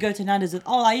 and we go to Nando's and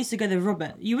I used to go there with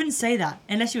Robert. You wouldn't say that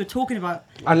unless you were talking about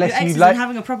Unless your you exes like- and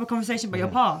having a proper conversation about your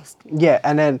past. Yeah,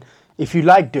 and then if you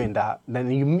like doing that, then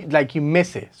you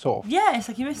miss it, sort of. Yeah, it's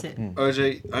like you miss it.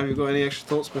 OJ, have you got any extra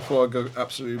thoughts before I go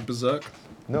absolutely berserk?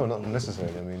 No, not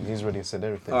necessarily. I mean, he's already said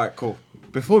everything. All right, cool.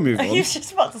 Before we move on. You were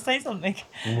just about to say something.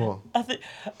 What? I thought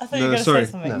you were No, going to sorry.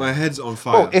 say something. My head's on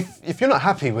fire. Oh, if you're not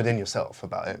happy within yourself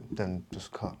about it, then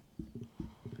just cut.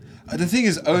 The thing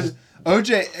is,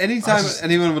 OJ, anytime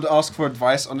anyone would ask for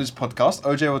advice on this podcast,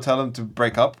 OJ will tell them to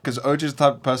break up, because OJ is the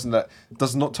type of person that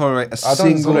does not tolerate a I don't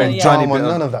single tolerate tiny drama, bit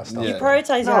none of that stuff. Yeah. You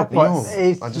prioritize your No, happiness. but No,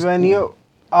 it's I just- when you...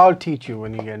 I'll teach you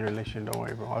when you get in a relationship. Don't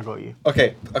worry, bro. I got you.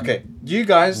 Okay. You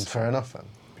guys Fair enough, man.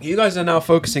 are now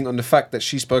focusing on the fact that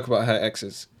she spoke about her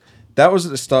exes. That was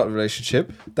at the start of the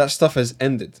relationship. That stuff has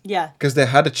ended. Yeah. Because they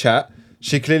had a chat.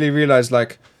 She clearly realized,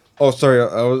 like, oh, sorry,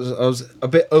 I was a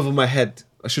bit over my head.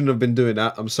 I shouldn't have been doing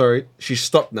that. I'm sorry. She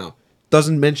stopped now.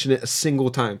 Doesn't mention it a single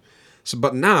time. So,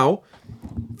 but now,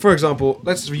 for example,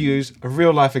 let's use a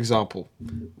real life example.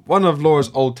 One of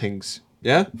Laura's old things,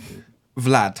 yeah?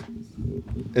 Vlad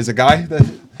is a guy that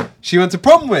she went to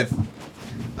prom with.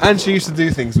 And she used to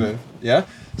do things with, yeah?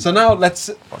 So now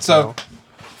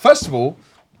first of all,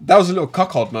 that was a little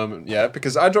cuckold moment, yeah?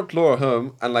 Because I dropped Laura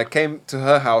home and like came to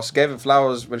her house, gave her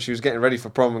flowers when she was getting ready for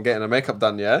prom and getting her makeup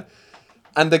done, yeah?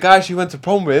 And the guy she went to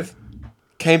prom with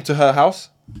came to her house.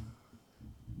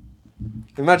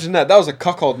 Imagine that. That was a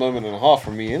cuckold moment and a half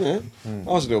for me, innit?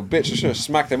 I was a little bitch. I should have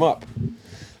smacked him up.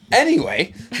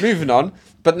 Anyway, moving on.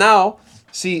 But now,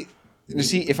 you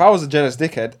see, if I was a jealous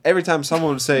dickhead, every time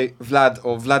someone would say Vlad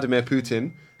or Vladimir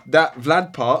Putin, that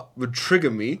Vlad part would trigger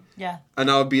me. Yeah.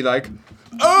 And I would be like,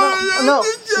 No,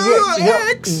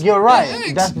 you're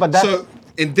right. That's So,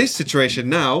 in this situation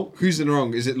now, who's in the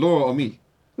wrong? Is it Laura or me?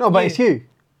 no, but it's you.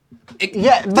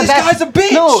 Yeah, but This guy's a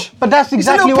bitch! No, but that's He's a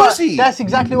exactly little what pussy! that's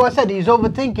exactly what I said. He's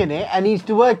overthinking it and needs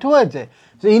to work towards it.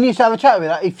 So he needs to have a chat with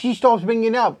her. If she stops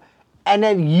bringing it up, and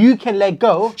then you can let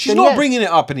go. She's then not yes. bringing it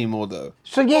up anymore, though.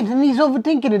 So yeah, then he's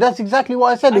overthinking it. That's exactly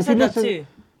what I said. I If you said that listen,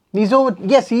 too.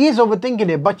 Yes, he is overthinking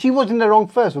it, but she was in the wrong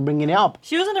first for bringing it up.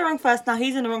 She was in the wrong first, now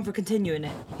he's in the wrong for continuing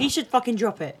it. He should fucking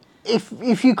drop it.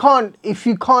 If you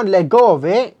can't let go of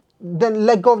it, then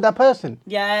let go of that person.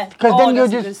 Yeah. Because then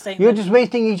that's a good statement. you're just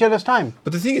wasting each other's time.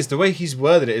 But the thing is, the way he's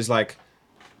worded it is like,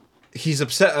 he's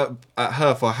upset at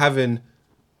her for having,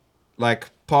 like,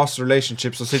 past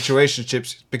relationships or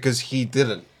situationships because he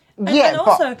didn't. And but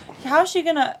also, how's she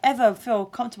gonna ever feel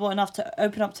comfortable enough to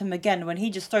open up to him again when he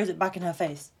just throws it back in her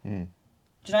face? Do you know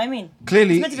what I mean?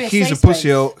 Clearly, It's meant to be he's a safe pussy.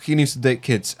 space. He needs to date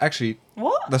kids. Actually,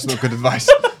 What? that's not good advice.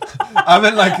 I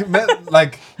meant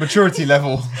like maturity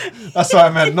level. That's what I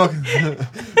meant. Not,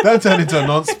 don't turn into a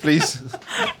nonce, please.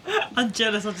 I'm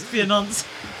jealous. I'll just be a nonce.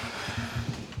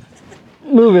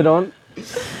 moving on.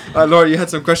 Laura, you had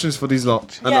some questions for these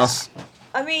lot and Yeah. us.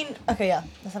 I mean, okay, yeah.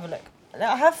 Let's have a look.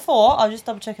 I have 4. I'll just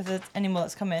double check if there's any more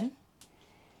that's come in.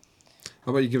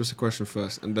 How about you give us a question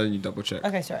first and then you double check?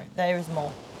 Okay, sorry. There is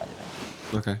more. By the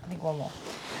way. Okay. I think one more.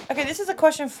 Okay, this is a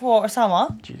question for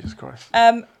Osama. Jesus Christ.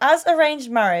 As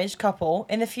arranged marriage couple,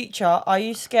 in the future, are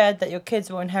you scared that your kids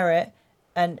will inherit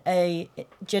a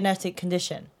genetic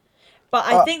condition? But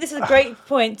I think this is a great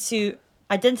point to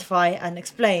identify and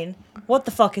explain what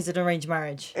the fuck is an arranged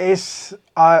marriage. It's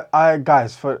I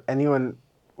guys, for anyone,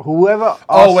 whoever.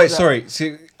 Oh asks wait, that- sorry.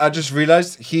 See, I just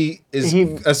realized he is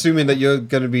assuming that you're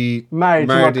gonna be Married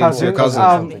to my into your cousin.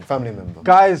 cousin. Family member.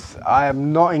 Guys, I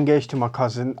am not engaged to my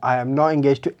cousin. I am not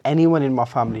engaged to anyone in my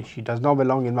family. She does not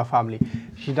belong in my family.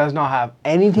 She does not have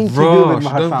anything to do Bro, with she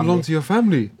my don't family. belong to your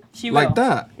family. She like will.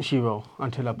 that. She will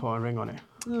until I put a ring on it.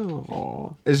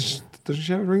 Oh, doesn't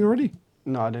she have a ring already?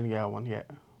 No, I didn't get her one yet.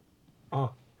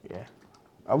 Oh. Yeah,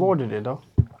 I've ordered it though.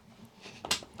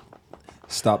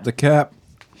 Stop the cap.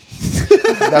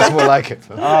 That's more like it.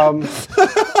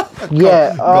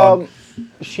 Yeah,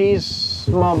 she's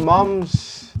my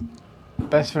mum's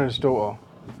best friend's daughter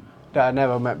that I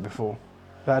never met before.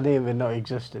 That I didn't even know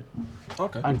existed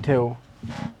Okay. until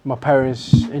my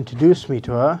parents introduced me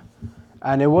to her,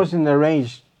 and it wasn't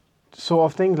arranged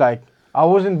sort of thing. Like I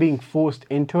wasn't being forced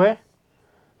into it.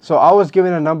 So I was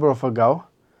given a number of a girl,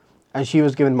 and she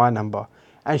was given my number.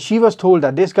 And she was told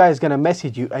that this guy is going to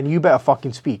message you, and you better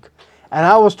fucking speak. And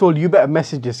I was told, you better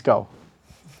message this girl.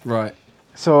 Right.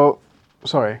 So,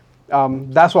 sorry.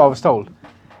 That's what I was told.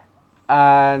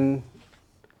 And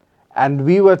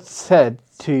we were said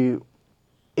to,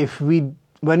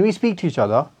 when we speak to each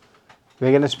other,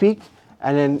 we're going to speak.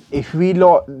 And then if we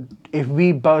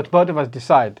both of us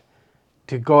decide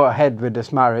to go ahead with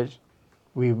this marriage,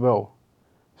 we will,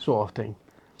 sort of thing.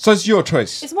 So it's your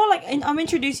choice. It's more like I'm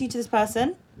introducing you to this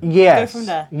person. Yes. Go from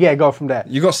there. Yeah, go from there.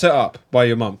 You got set up by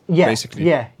your mum, Yeah, basically.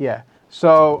 Yeah.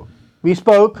 So we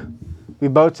spoke. We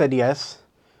both said yes.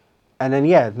 And then,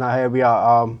 now here we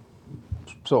are,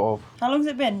 sort of How long's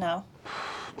it been now?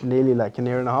 nearly like a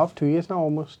year and a half, 2 years now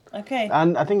almost. Okay.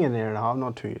 And I think a year and a half,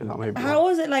 not 2 years now, maybe. How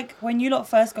was it like when you lot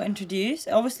first got introduced?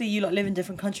 Obviously, you lot live in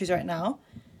different countries right now.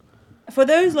 For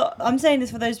those lot, I'm saying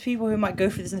this for those people who might go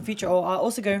through this in the future or are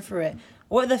also going through it.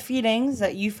 What are the feelings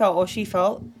that you felt or she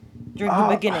felt during the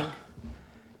beginning?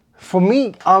 For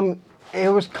me, it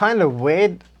was kind of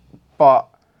weird, but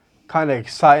kind of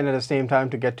exciting at the same time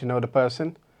to get to know the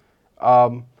person.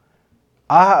 When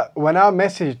I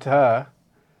messaged her,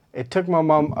 it took my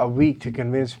mum a week to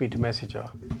convince me to message her.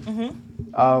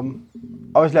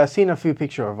 Obviously, I've seen a few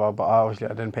pictures of her, but I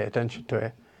didn't pay attention to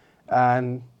it.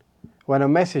 And when I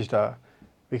messaged her,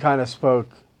 we kind of spoke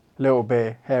a little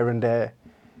bit here and there.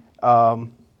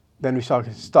 Then we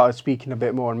started speaking a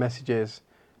bit more on messages.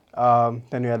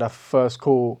 Then we had our first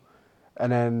call.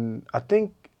 And then I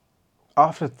think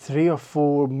after 3 or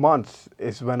 4 months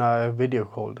is when I video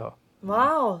called her.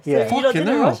 Wow. So Yeah. you lot didn't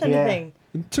Fucking rush hell. anything?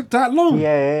 It took that long.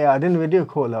 Yeah. I didn't video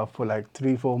call her for like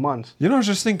 3-4 months. You know, I was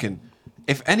just thinking,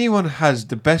 if anyone has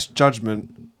the best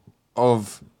judgment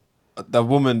of the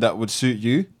woman that would suit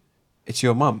you, it's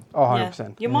your mum. Oh, Yeah.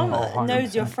 100%. Your mum 100%.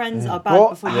 knows your friends are bad Well,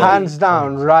 before you hands do.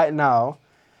 down, right now,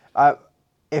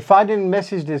 if I didn't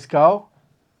message this girl,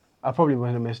 I probably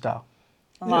wouldn't have missed out.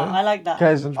 Wow, I like that.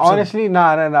 Because honestly,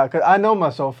 nah. Because I know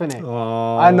myself, innit?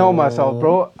 Oh. I know myself,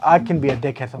 bro. I can be a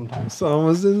dickhead sometimes.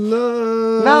 Someone's in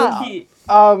love. Nah. Cute.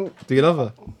 Do you love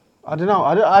her? I don't know.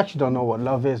 I actually don't know what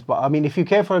love is. But I mean, if you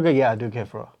care for a girl, yeah, I do care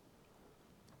for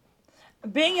her.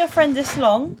 Being your friend this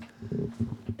long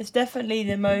is definitely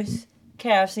the most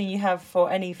care I've seen you have for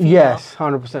any female. Yes,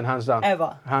 100%, hands down.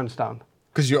 Ever. Hands down.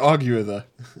 Because you argue with her.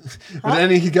 With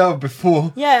any girl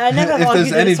before. Yeah, I never If argued there's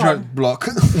with any this one. drug block.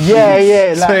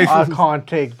 Yeah, like, Safe. I can't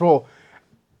take, bro.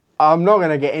 I'm not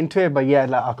going to get into it, but yeah,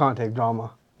 like, I can't take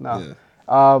drama. No.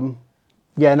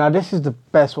 Now this is the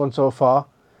best one so far.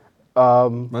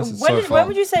 When When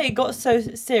would you say it got so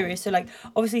serious? So like,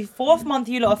 obviously 4th month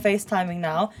you lot are FaceTiming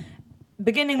now.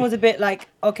 Beginning was a bit like,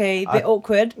 okay, a bit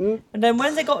awkward. And then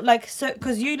when's it got like, so,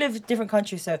 because you live different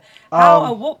countries, so how,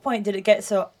 at what point did it get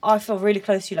so I feel really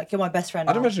close to you, like you're my best friend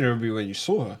I'd now? imagine it would be when you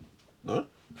saw her. No?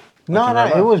 No,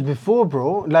 it was before,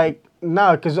 bro. Like,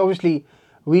 no, because obviously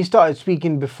we started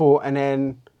speaking before, and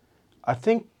then I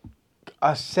think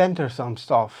I sent her some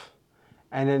stuff,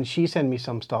 and then she sent me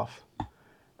some stuff.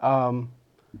 And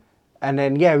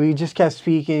then, we just kept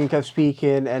speaking,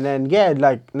 and then,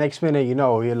 like, next minute,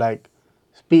 you're like,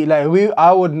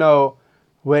 I would know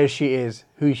where she is,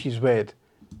 who she's with,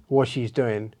 what she's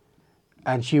doing,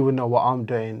 and she would know what I'm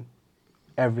doing,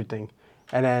 everything.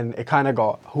 And then it kind of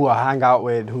got who I hang out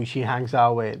with, who she hangs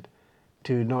out with,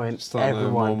 to knowing Start knowing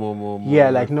everyone. more. Yeah,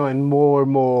 like knowing more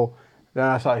and more. Then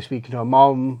I started speaking to her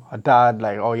mom, her dad,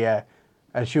 like, oh yeah.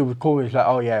 And she would call me, she's like,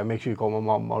 oh yeah, make sure you call my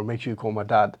mom, or make sure you call my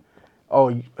dad. Oh,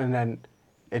 and then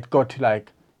it got to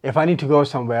like, if I need to go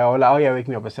somewhere, I'll like, oh yeah, wake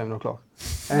me up at 7 o'clock.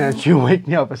 And then she'll wake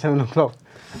me up at 7 o'clock.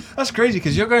 That's crazy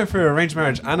because you're going through an arranged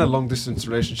marriage and a long distance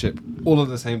relationship all at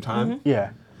the same time.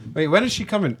 Yeah. Wait, when is she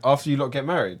coming? After you lot get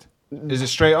married? Is it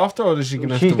straight after, or is she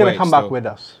gonna have She's to going wait to come still? back with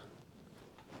us.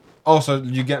 Oh, so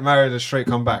you get married and straight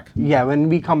come back? Yeah, when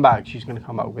we come back, she's going to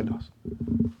come back with us.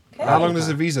 Okay. How long does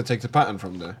the visa take to pattern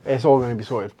from there? It's all going to be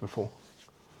sorted before.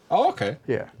 Oh, okay.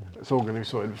 Yeah, it's all going to be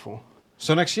sorted before.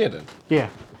 So next year then? Yeah,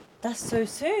 That's so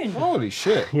soon. Holy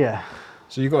shit. yeah.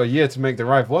 So you got a year to make the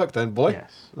right work then, boy.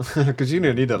 Yes. Because you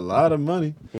need a lot of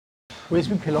money. Where's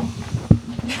my pillow?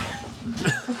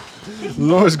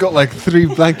 Laura's got like 3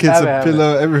 blankets, Have it, a have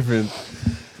pillow, everything.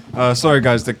 Sorry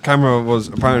guys, the camera was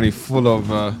apparently full of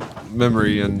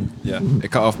memory and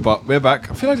it cut off, but we're back.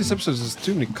 I feel like this episode has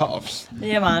too many cut-offs.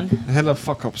 Yeah, man. A hell of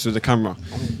fuck-ups with the camera.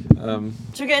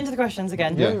 Should we get into the questions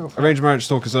again? Yeah, arranged marriage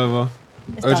talk is over.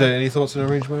 It's OJ, done. any thoughts on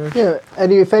arranged marriage? Yeah,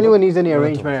 and if anyone needs any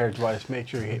arranged marriage advice, make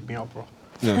sure you hit me up, bro.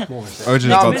 Yeah. More than OJ's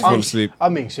No, about to I'm- fall asleep.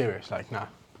 I'm being serious, like, nah.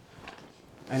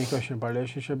 Any question about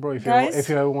relationship, bro? If Guys?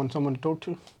 you ever want someone to talk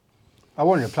to? I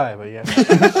won't reply, but yeah.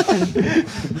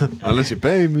 Unless you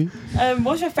pay me.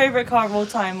 What's your favorite car of all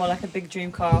time, or like a big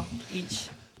dream car each?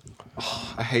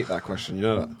 I hate that question. You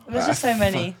know that. There's just so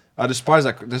many. I despise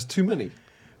that. There's too many.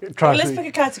 Trust Let's me. pick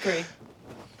a category.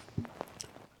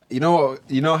 You know what?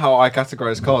 You know how I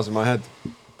categorize cars in my head?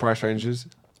 Price ranges.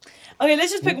 Okay,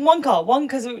 let's just pick one car. One,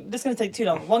 because this is going to take too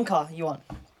long. One car you want.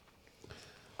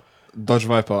 Dodge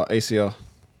Viper ACR.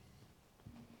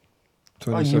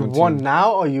 Oh, you 2017. want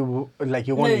now, or you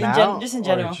want now? Just in Or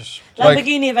general. just- Like-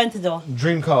 Lamborghini Aventador.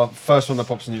 Dream car, first one that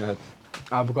pops in your head.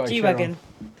 I've got a G-Wagon.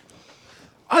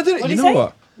 I didn't. What'd You he know say?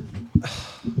 what?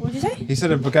 What did you say? He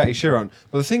said a Bugatti Chiron.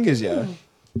 But the thing is, yeah,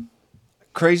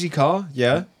 crazy car,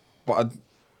 yeah, but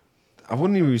I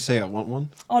wouldn't even say I want one.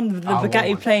 On the I want Bugatti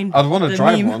one. plane. I'd want to the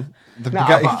drive meme. one. The No,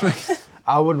 Bugatti plane.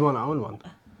 I would want to own one.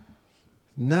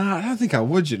 Nah, I don't think I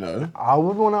would. You know, I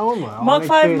would want to own one. I Mark wanna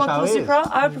 5, experience Mark how 4 it is. Supra.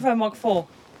 I would prefer Mark 4.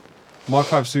 Mark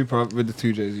 5 Supra with the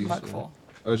 2 JZs. Mark 4.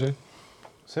 OJ,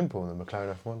 Simple, the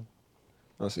McLaren F1.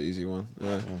 that's an easy one.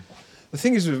 Yeah. The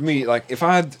thing is with me, like, if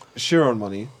I had Chiron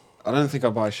money, I don't think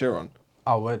I'd buy a Chiron.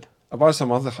 I would. I'd buy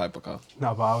some other hypercar,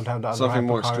 No, but I would have that. something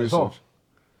more exclusive.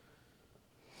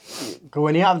 Because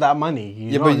when you have that money,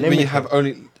 you're Yeah, not but when you limited. have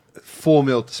only 4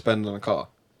 mil to spend on a car,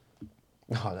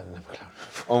 No, I don't know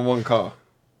McLaren. on one car,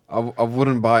 I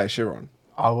wouldn't buy a Chiron.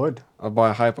 I would. I'd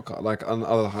buy a hypercar, like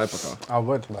another hypercar. I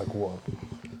would. Like what?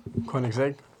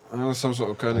 Koenigsegg. Some sort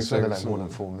of I spend Koenigsegg. like more than something.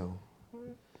 4 mil.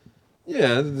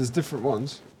 Yeah, there's different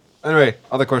ones. Anyway,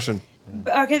 other question.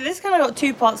 But, okay, this kind of got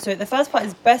two parts to it. The first part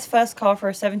is best first car for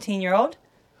a 17-year-old.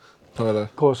 Polo.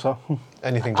 Corsa.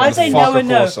 Anything. I say fuck no a and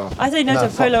no. Corsa. I say no No,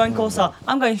 to Polo fuck and Corsa.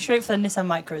 I'm going straight for the Nissan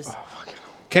Micros.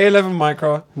 K11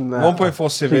 Micra, Nah. 1.4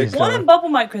 Civic, Please. What are them bubble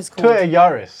Micros called? Toyota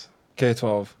Yaris.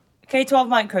 K12. K12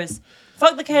 Micros.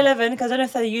 Fuck the K11 because I don't know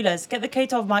if they're ULEZ. Get the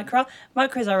K12 Micra.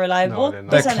 Micros are reliable. No, they're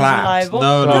not. They're Nissan is clapped. reliable.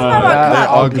 No, Doesn't no, matter no, about they're clap.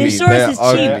 ugly. The insurance They're is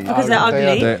ugly. cheap because they're Ugly.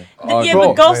 ugly. They're Yeah, ugly.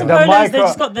 but Golfs and the Polos, micro, they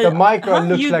just got the... the micro Huh?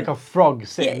 looks You- like a frog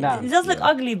sitting Yeah, down. it does look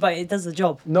ugly, but it does the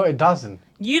job. No, it doesn't.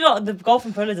 You lot, the Golf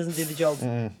and Polo doesn't do the job. A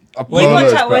You Polo watch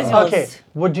is out, where's better. yours? Okay,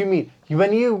 what do you mean?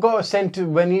 When you got sent to,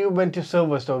 when you went to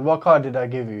Silverstone, what car did I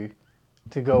give you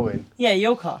to go in? Yeah,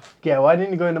 your car. Yeah, why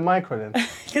didn't you go in the micro then?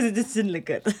 Because it just didn't look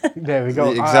good. There we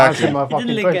go. Yeah, I exactly. answered my It didn't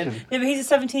fucking look question. good. Yeah, but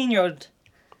he's a 17-year-old.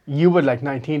 You were like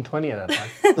 19, 20 at that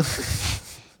time.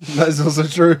 That is also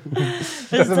true. There's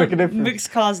Doesn't make a some difference.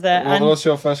 mixed cars there. And What's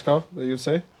your first car that you'd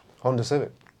say? Honda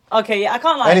Civic. okay, yeah, I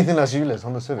can't lie. Anything that's ULEZ,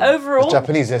 Honda Civic. Overall- It's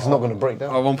Japanese, it's not going to break A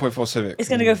down. 1.4 Civic. It's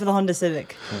going to go for the Honda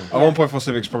Civic. A 1.4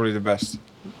 Civic's probably the best.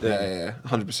 Yeah,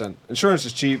 100%. Insurance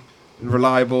is cheap,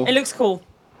 reliable. It looks cool.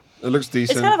 It looks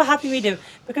decent. It's kind of a happy medium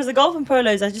because the Golf and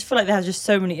Polos, I just feel like they have just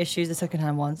so many issues, the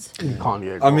second-hand ones. You can't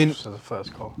get I mean- Golfs as a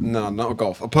first car. No, not a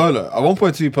Golf. A Polo. A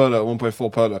 1.2 Polo, a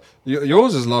 1.4 Polo.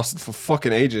 Yours has lasted for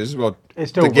fucking ages. Well, It's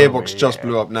still the will gearbox be, just yeah.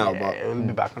 blew up now, Yeah, but it'll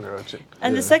be back on the road soon.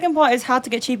 And the second part is how to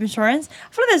get cheap insurance.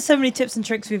 I feel like there's so many tips and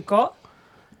tricks we've got.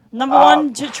 Number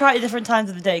one, try it at different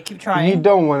times of the day. Keep trying. You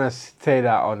don't want to say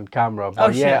that on camera, but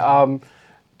Oh, yeah,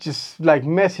 just like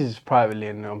message privately,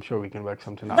 and I'm sure we can work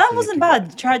something out. That for you wasn't together.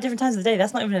 bad. Try it different times of the day.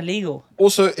 That's not even illegal.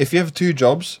 also, if you have 2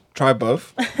 jobs, try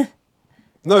both.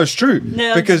 No, it's true.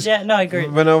 No, because yeah, no, I agree.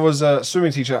 when I was a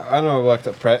swimming teacher, I know I worked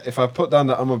at Pret. If I put down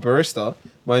that I'm a barista,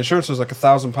 my insurance was like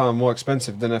 £1,000 more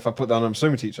expensive than if I put down I'm a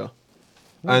swimming teacher.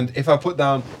 And if I put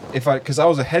down, because I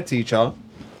was a head teacher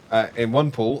in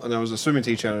one pool and I was a swimming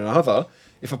teacher in another,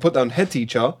 if I put down head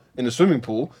teacher in a swimming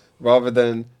pool rather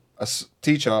than a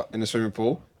teacher in a swimming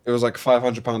pool, it was like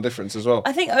 £500 difference as well.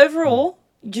 I think overall,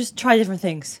 just try different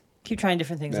things. Keep trying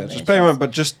different things. Yeah, on the just pay insurance. around, but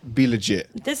just be legit.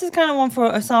 This is kind of one for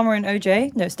Osama and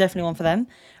OJ. No, it's definitely one for them.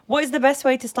 What is the best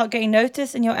way to start getting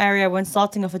noticed in your area when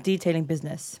starting off a detailing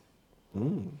business?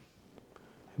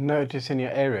 Notice in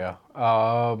your area.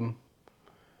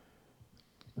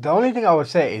 The only thing I would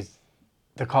say is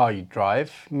the car you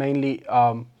drive. Mainly,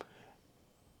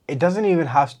 it doesn't even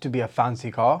have to be a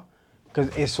fancy car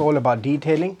because it's all about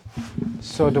detailing.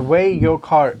 So the way your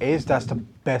car is, that's the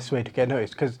best way to get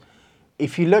noticed. Because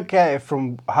if you look at it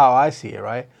from how I see it,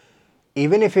 right?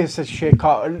 Even if it's a shit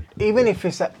car, even if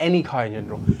it's any car in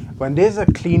general, when there's a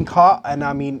clean car, and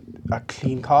I mean a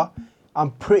clean car,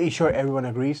 I'm pretty sure everyone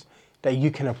agrees that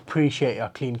you can appreciate a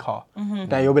clean car.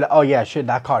 That you'll be like, oh yeah, shit,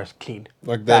 that car is clean.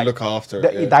 Like they look after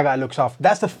it. yeah. That guy looks after.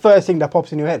 That's the first thing that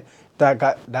pops in your head. That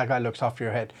guy looks after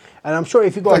your head. And I'm sure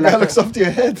if you got That guy looks after your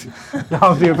head.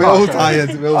 after your We're car, all sorry.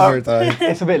 tired. We're all very tired.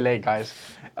 It's a bit late, guys.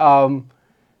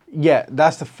 Yeah,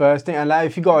 that's the first thing. And like,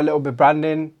 if you got a little bit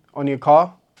branding on your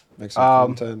car, Make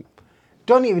some content.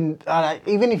 don't even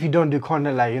even if you don't do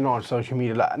content like on social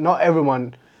media, like not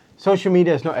everyone social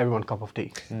media is not everyone's cup of tea.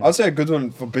 I'd say a good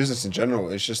one for business in general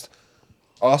is just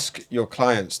ask your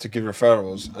clients to give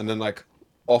referrals and then like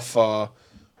offer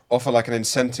like an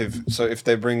incentive. So if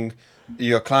they bring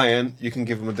you a client, you can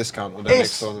give them a discount on their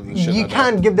next one and shit You like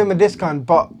can give them a discount,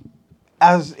 but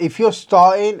as if you're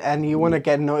starting and you want to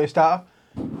get noticed out,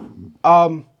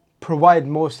 provide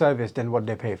more service than what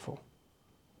they pay for.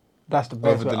 That's the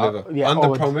best. Over deliver. way. Under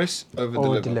promise,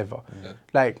 over deliver. Yeah.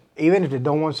 Like even if they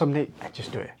don't want something,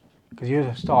 just do it because you're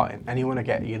just starting and you want to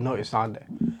get your notice out there.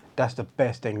 That's the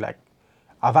best thing. Like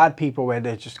I've had people where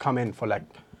they just come in for like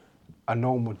a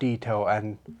normal detail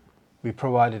and we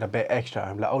provided a bit extra.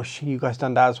 I'm like, oh shit, you guys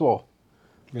done that as well.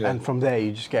 Yeah. And from there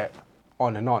you just get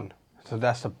on and on. So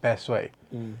that's the best way.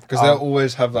 Because they'll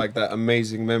always have like that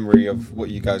amazing memory of what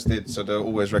you guys did, so they'll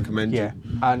always recommend Yeah,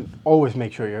 you. and always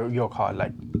make sure your car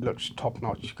like looks top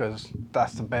notch because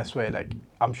that's the best way. Like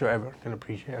I'm sure everyone can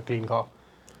appreciate a clean car.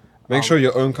 Make sure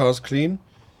your own car's clean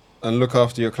and look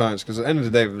after your clients, because at the end of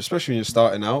the day, especially when you're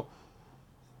starting out,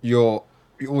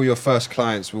 all your first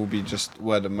clients will be just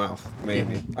word of mouth,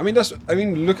 maybe. I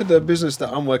mean, look at the business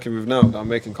that I'm working with now, that I'm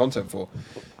making content for.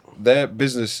 Their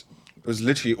business was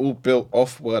literally all built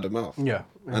off word of mouth. Yeah,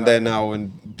 And they're now in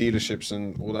dealerships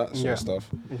and all that sort of stuff.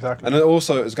 Exactly. And it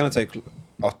also, it's going to take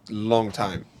a long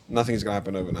time. Nothing's going to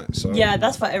happen overnight. So Yeah,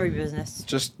 that's for every business.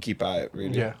 just keep at it,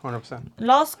 really. Yeah, 100%.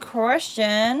 Last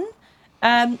question.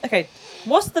 Okay,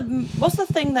 what's the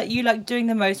thing that you like doing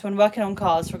the most when working on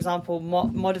cars? For example,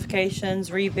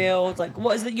 modifications, rebuilds. Like,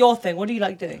 what is your thing? What do you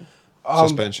like doing?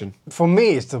 Suspension. For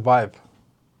me, it's the vibe.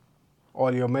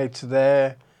 All your mates are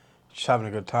there, just having a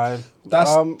good time.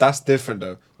 That's different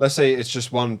though. Let's say it's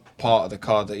just one part of the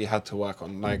car that you had to work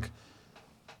on, like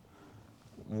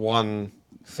one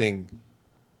thing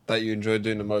that you enjoy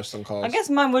doing the most on cars. I guess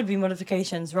mine would be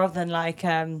modifications rather than like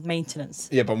maintenance.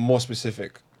 Yeah, but more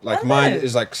specific. Like I mine know.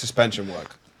 is like suspension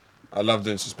work. I love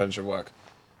doing suspension work,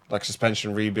 like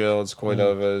suspension rebuilds,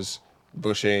 coilovers,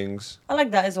 bushings. I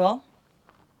like that as well.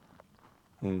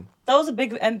 That was a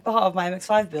big part of my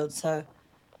MX-5 build, so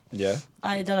Yeah,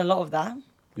 I done a lot of that.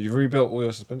 you've rebuilt all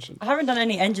your suspension. I haven't done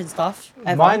any engine stuff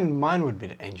ever. Mine would be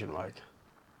the engine work.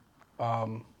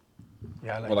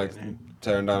 Yeah, I like, Or like it.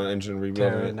 tearing down an engine,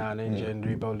 rebuilding Tearing it. down engine,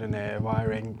 rebuilding it,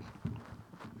 wiring.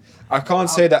 I can't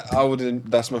say that I wouldn't.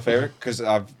 That's my favorite because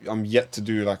I'm yet to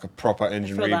do like a proper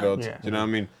engine feel that. rebuild. Yeah. You know what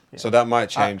I mean? So that might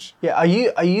change. Yeah,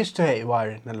 I used to hate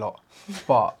wiring a lot,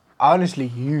 but I honestly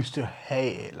used to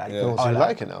hate it. Like, Yeah. Oh, so I you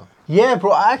like it now? Yeah,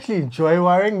 bro, I actually enjoy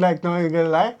wiring, like, not even gonna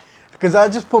lie. Because I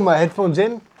just put my headphones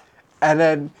in, and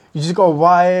then you just got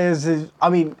wires. I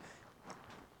mean,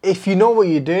 if you know what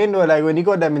you're doing, or like when you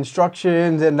got them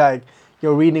instructions and like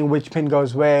you're reading which pin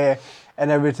goes where and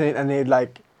everything, and it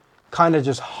like kind of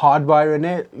just hardwiring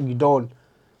it, you don't.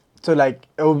 So like,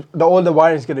 all the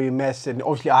wiring's gonna be messed, and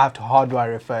obviously I have to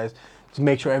hardwire it first to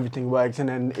make sure everything works, and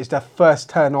then it's the first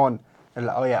turn on, and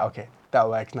like, oh yeah, okay, that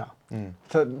works now.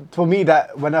 So for me,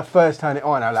 that when I first turn it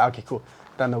on, I'm like, okay, cool,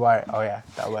 done the wire. Oh yeah,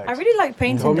 that works. I really like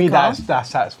painting For the me, car. that's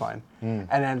satisfying. And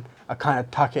then I kind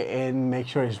of tuck it in, make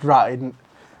sure it's right,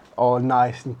 all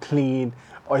nice and clean.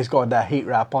 Or it's got that heat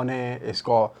wrap on it. It's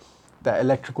got the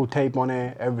electrical tape on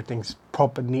it. Everything's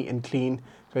proper, neat and clean,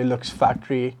 so it looks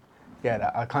factory.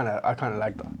 Yeah, I kind of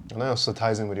like that. And that also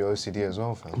ties in with your OCD as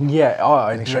well, fam. Yeah,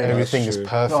 oh, Make sure yeah. everything is true.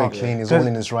 perfect, Oh, clean, is 'cause- all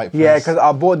in its right place. Yeah, because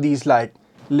I bought these like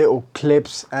little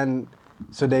clips, and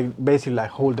so they basically like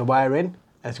hold the wire in.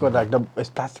 It's got like it's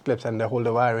plastic clips, and they hold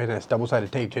the wire in. And it's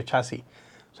double-sided tape to your chassis.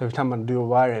 So every time I do a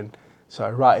wiring, so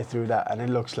I write it through that, and it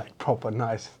looks like proper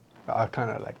nice. I kind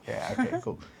of like, yeah, okay,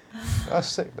 cool. That's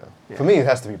sick, though. For me, it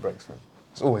has to be brakes, man.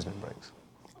 It's always been brakes.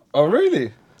 Oh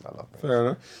really? I love brakes. Fair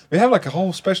enough. We have like a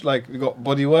whole special, like we got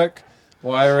bodywork,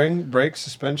 wiring, brakes,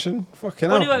 suspension. Fucking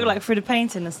What hell. do you work like through the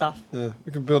painting and stuff? Yeah,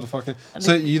 we can build a fucking.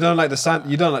 So you don't like the sand?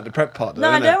 You don't like the prep part, though,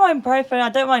 No, I innit? don't mind prepping. I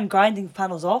don't mind grinding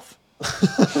panels off.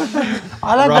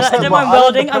 I like I the prep don't work. mind I like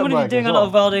welding. the I'm prep going to work be doing as a lot well.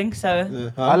 of welding,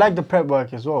 so I like the prep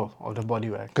work as well, of the body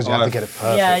work. Because you have to get it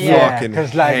perfect. Yeah, Yeah, Fucking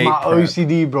because like hate my prep.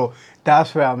 OCD, bro,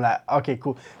 that's where I'm like, okay,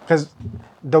 cool. Because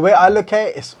the way I look at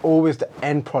it, it's always the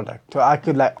end product. So I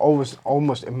could like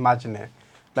almost imagine it.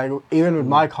 Like even with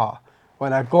my car,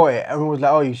 when I got it, everyone was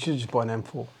like, oh, you should just buy an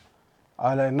M4. I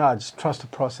was like, no, just trust the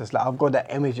process. Like I've got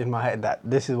that image in my head that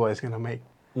this is what it's gonna make.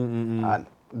 And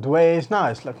the way it is now,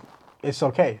 it's like, it's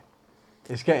okay.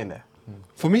 It's getting there.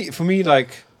 For me,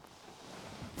 like,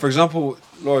 for example,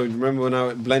 Laura, remember when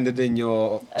I blended in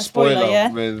your A spoiler, yeah.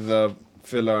 with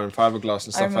filler and fiberglass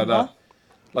and I stuff like remember. that?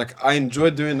 Like, I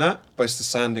enjoy doing that, but it's the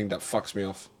sanding that fucks me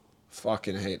off.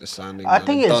 Fucking hate the sanding. I man.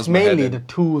 think It it's does my head mainly in. the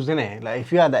tools, innit? Like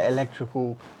if you had the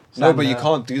electrical No, but you sander.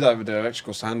 can't do that with the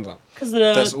electrical sander. Because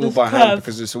That's all by hand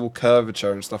because it's all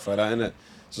curvature and stuff like that, isn't it?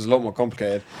 So it's a lot more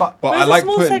complicated. But I It's like a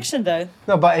small putting. section though.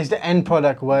 No, but is the end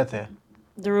product worth it?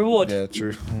 The reward. Yeah,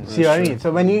 true. See what I mean?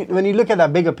 So when you look at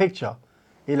that bigger picture,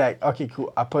 you're like, okay,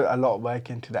 cool. I put a lot of work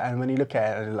into that, and when you look at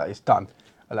it, and you're like, it's done.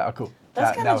 I'm like, oh, cool. That's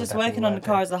That kind of was just definitely working on the worth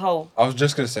car it. as a whole. I was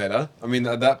just gonna say that. I mean,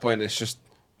 at that point, it's just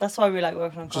That's why we like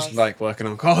working on cars. like working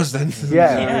on cars. Then.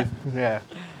 Yeah, yeah.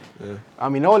 I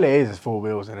mean, all it is 4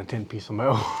 wheels and a tin piece of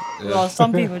metal. Well,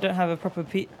 some people don't have a proper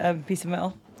piece of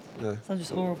metal. Yeah. Some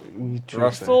just all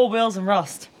Rust. 4 wheels and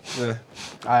rust. Yeah.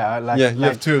 I like. Yeah, you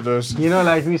like, have 2 of those. You know,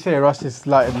 like we say, rust is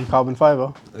lighter than carbon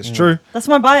fiber. It's true. That's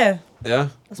my bio. Yeah.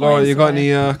 That's Laura, my you got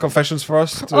Instagram. any confessions for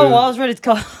us? Oh, well, I was ready to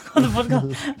call on the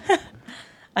podcast.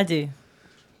 I do.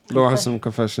 Laura has some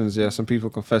confessions. Yeah, some people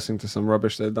confessing to some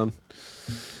rubbish they've done,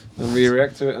 and we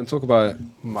react to it and talk about it.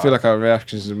 I feel like our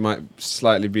reactions might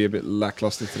slightly be a bit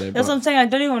lackluster today. That's what But I'm saying. I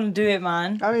don't even want to do it,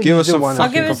 man. I mean, Give you us do some wanna- I'll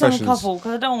give it some confessions. couple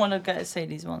because I don't want to get to say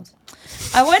these ones.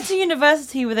 I went to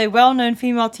university with a well-known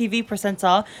female TV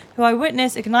presenter who I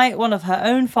witnessed ignite one of her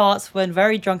own farts when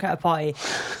very drunk at a party.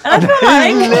 And I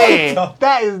feel like Lit.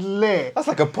 That is lit. That's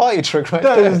like a party trick, right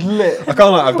That there. is lit. I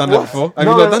can't lie, I've done that before. Have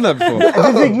No, you no. not done that before?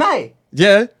 Does it ignite?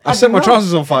 Yeah, I set my didn't know.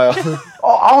 trousers on fire.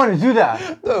 Oh, I want to do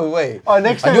that. No way. Oh,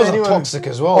 next And time yours are anyone- toxic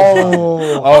as well.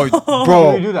 Oh, Oh, can we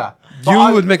bro, do that? But you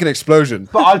I'll- would make an explosion.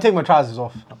 But I'll take my trousers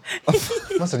off.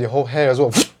 Must have your whole hair as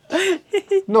well.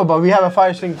 No, but we have a fire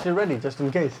extinguisher ready just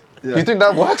in case. You think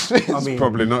that works? I mean,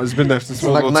 Probably not. It's been there since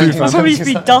like World War II, 19 fam. probably just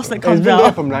be dust that it's comes been there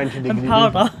out from 19 and degree.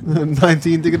 powder.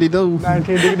 19 diggity doo.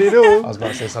 19 degree I do. was about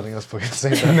to say something else, but you say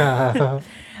that. Nah.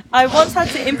 I once had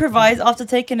to improvise after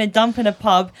taking a dump in a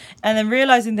pub and then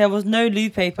realizing there was no loo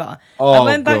paper. I Oh,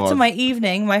 went back to God. my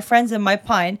evening, my friends and my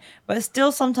pint, but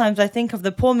still sometimes I think of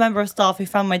the poor member of staff who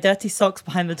found my dirty socks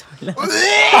behind the toilet.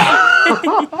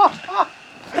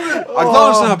 I don't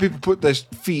understand how people put their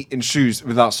feet in shoes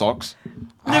without socks.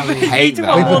 I hate took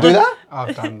that. my People do that?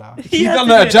 I've done that. You done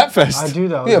that at I Jetfest? do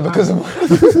that. Yeah, because of...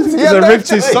 Because I ripped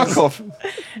his sock off.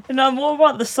 No, I'm more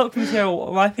about the sock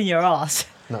material wiping your ass.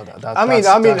 No,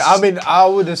 I mean, I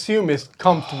would assume it's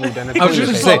comfortable than a I was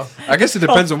just toilet gonna paper. say, I guess it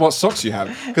depends on what socks you have.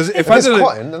 Because if If I it's did it,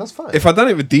 cotton, then that's fine. if I done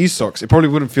it with these socks, it probably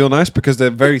wouldn't feel nice because they're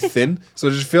very thin. So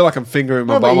I just feel like I'm fingering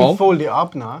my No, but you bum hole. fold it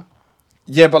up now.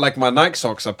 Yeah, but like my Nike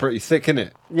socks are pretty thick,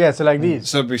 innit? Yeah, so like these.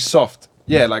 So it'd be soft.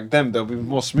 Yeah, like them, they'll be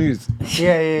more smooth.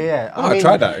 Yeah. I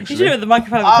tried that You should do it actually. with the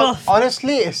microfiber cloth.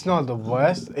 Honestly, it's not the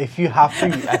worst. If you have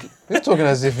to, You're talking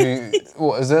as if you...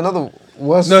 What, is there another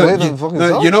worse No, way you, than fucking no,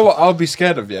 socks? you know what I'll be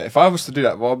scared of, yeah? If I was to do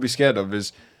that, what I'll be scared of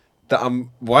is that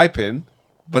I'm wiping,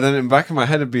 but then in the back of my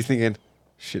head I'd be thinking,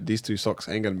 shit, these 2 socks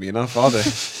ain't going to be enough, are they?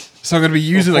 So I'm going to be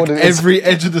using like folding it every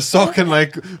edge of the sock and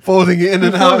like folding it in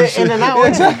and out. fold and it in shit. and out.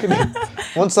 Exactly.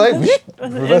 One side,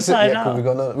 reverse it. inside Yeah,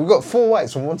 cool. out. We've got 4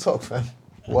 whites from one sock, fam.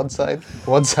 One side.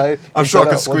 I'm sure I inside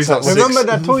could out, squeeze one out side. 6.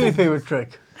 Remember that toilet paper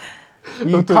trick? You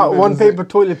toilet cut paper one is it? paper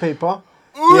toilet paper.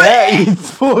 Yeah, you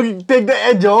take the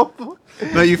edge off,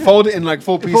 No, you fold it in like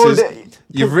 4 Fold pieces. it-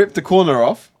 You rip the corner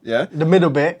off, yeah? the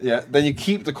middle bit. Yeah, then you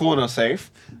keep the corner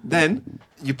safe. Then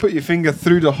you put your finger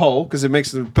through the hole because it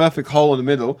makes the perfect hole in the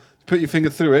middle. Put your finger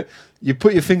through it. You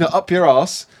put your finger up your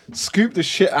ass, scoop the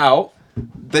shit out.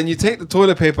 Then you take the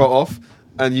toilet paper off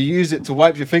and you use it to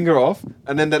wipe your finger off.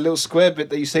 And then that little square bit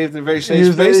that you saved in a very safe Use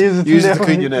it- place, use it to use it to nail.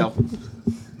 clean your nail.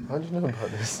 How do you know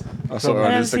about this? I saw it I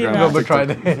on never seen Instagram. that. Robert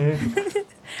TikTok. tried it.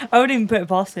 I wouldn't even put it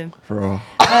past him. Bro.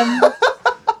 Um,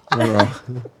 Bro.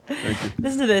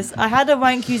 listen to this. I had a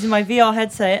wank using my VR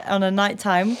headset on a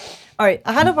nighttime. Alright,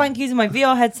 I had a wank using my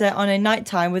VR headset on a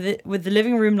nighttime with the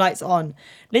living room lights on.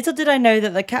 Little did I know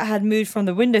that the cat had moved from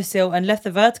the windowsill and left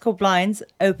the vertical blinds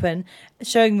open,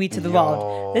 showing me to the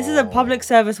world. This is a public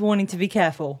service warning to be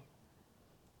careful.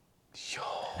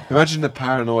 Imagine the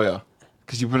paranoia.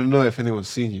 Because you wouldn't know if anyone's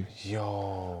seen you.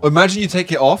 Yo. Imagine you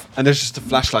take it off and there's just a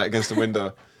flashlight against the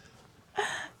window.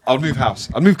 I'll move house.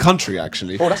 I'll move country,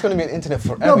 actually. Bro, that's going to be an internet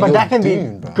forever. No, but You're that can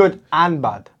doomed, be bro. good and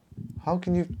bad. How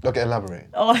can you... Okay, elaborate.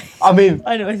 Oh, I mean,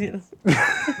 I know I see this.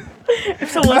 If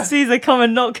someone sees they come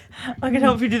and knock, I can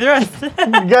help you do the rest. you get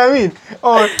what I mean?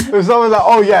 Or if someone's like,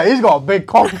 oh yeah, he's got a big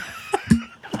cock.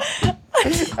 And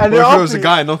What they're if it was asking- a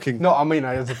guy knocking? No, I mean,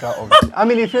 it's a guy, obviously. I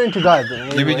mean, if you're into guys,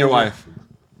 then You mean your wife?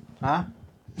 Huh?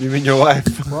 You mean your wife?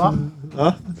 What?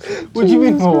 Huh? What do you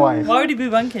mean for wife? Why would he be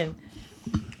wanking?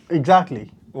 Exactly.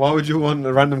 Why would you want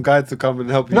a random guy to come and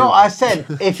help you? No, I said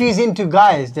if he's into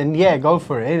guys, then yeah, go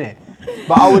for it, innit?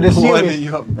 But I would assume. Winding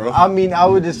you up, bro. I mean, I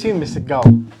would assume it's a girl.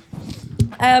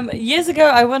 Years ago,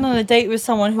 I went on a date with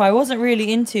someone who I wasn't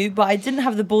really into, but I didn't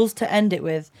have the balls to end it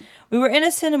with. We were in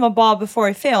a cinema bar before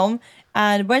a film.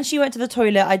 And when she went to the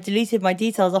toilet, I deleted my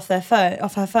details off her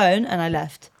phone, and I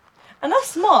left. And that's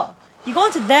smart. You go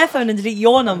onto their phone and delete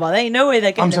your number. There ain't no way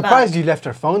they're getting I'm it surprised back. you left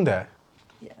her phone there.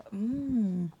 Yeah.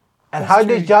 And That's how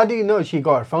true. do you know she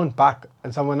got her phone back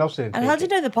and someone else didn't? And take how do you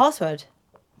it? know the password?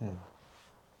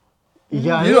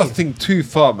 Yeah, You don't think too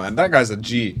far, man. That guy's a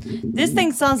G. This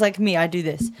thing sounds like me. I do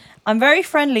this. I'm very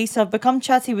friendly, so I've become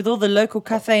chatty with all the local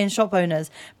cafe and shop owners.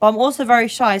 But I'm also very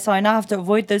shy, so I now have to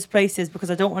avoid those places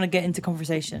because I don't want to get into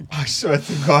conversation. I swear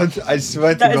to God. I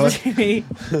swear to That God. is me.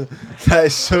 That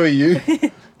is so you.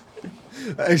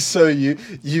 That is so you.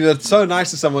 You're so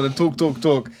nice to someone and talk,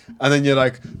 and then you're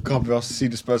like, can't be asked to see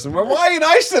this person. Well, why are you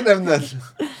nice to them then?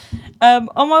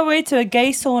 On my way to a gay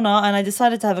sauna, and I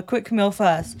decided to have a quick meal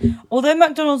first. Although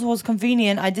McDonald's was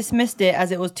convenient, I dismissed it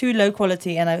as it was too low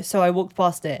quality, and so I walked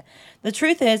past it. The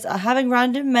truth is, having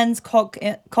random men's cocks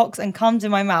and cums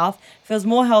in my mouth feels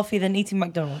more healthy than eating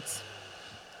McDonald's.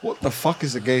 What the fuck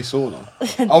is a gay sauna?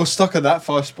 I was stuck at that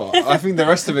first part. I think the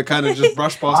rest of it kind of just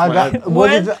brushed past my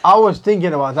head. I was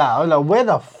thinking about that. I was like, where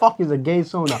the fuck is a gay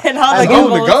sauna? And how I they don't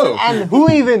get want to balls. go. And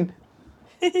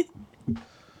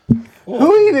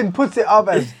who even puts it up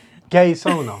as gay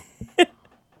sauna? That's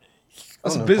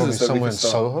a Probably business that we somewhere can in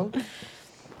start. Soho.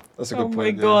 That's a good Oh point. my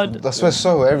yeah. god. That's where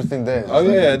Soho, everything there. Oh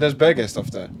yeah, there's bare gay stuff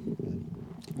there.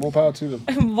 More power to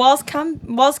them. Whilst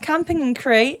camping in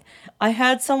Crete, I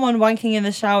heard someone wanking in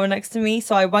the shower next to me,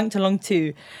 so I wanked along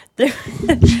too.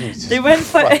 They went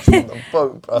for Christ, on the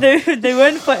boat, bro. they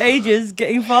went for ages,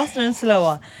 getting faster and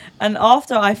slower. And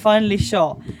after I finally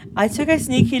shot, I took a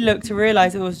sneaky look to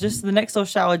realise it was just the next door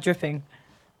shower dripping.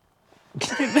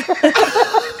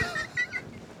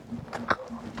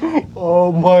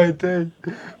 Oh my day.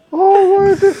 Oh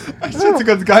my day. I swear to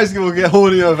God, the guys will get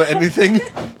horny over anything.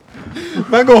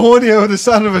 Man got horny over the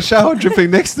sound of a shower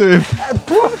dripping next to him.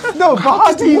 No, but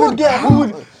how do you even get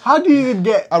hood? How do you even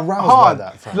get Aroused hard? by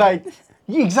that, fam. Like,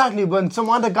 exactly when some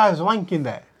other guy's wanking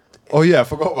there. Oh yeah, I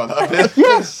forgot about that bit.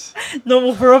 Yes,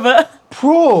 Normal for Robert.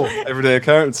 bro. Everyday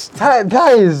occurrence. That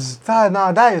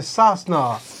is sus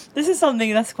now. This is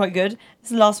something that's quite good. This is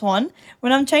the last one.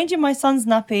 When I'm changing my son's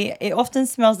nappy, it often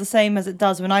smells the same as it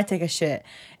does when I take a shit.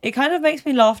 It kind of makes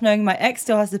me laugh knowing my ex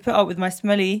still has to put up with my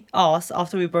smelly ass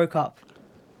after we broke up.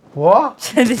 What?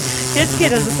 His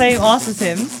kid has the same ass as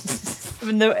him,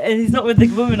 even though he's not with the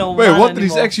woman or Wait, man what did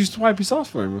his anymore. ex used to wipe his ass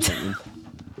for him or something?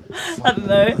 I don't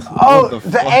know. Oh, the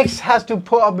the fuck? ex has to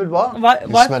put up with what?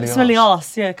 Why smelly smelly ass.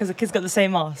 ass? Yeah, because the kid's got the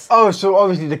same ass. Oh, so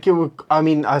obviously the kid would. I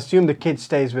mean, I assume the kid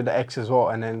stays with the ex as well,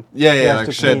 and then he Yeah, has like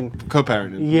to shit, clean.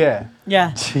 co-parenting. Yeah.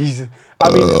 Yeah. Jesus.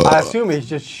 I mean, I assume it's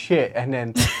just shit, and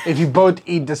then if you both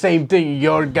eat the same thing,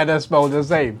 you're gonna smell the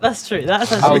same. That's true.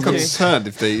 That's I'll actually be true. concerned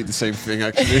if they eat the same thing,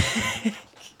 actually.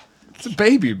 It's a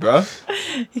baby, bro.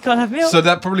 You can't have milk. So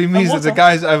that probably means that the water.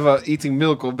 guy's either eating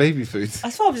milk or baby food. I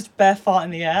swear I'm just bare fart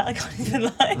in the air. I can't even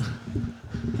lie.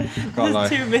 Can't lie.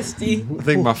 It's too misty. I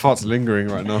think my fart's lingering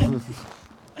right now.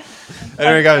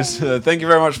 Anyway, guys, thank you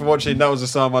very much for watching. That was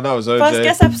Osama. That was OJ. First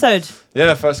guest episode.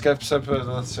 Yeah, first guest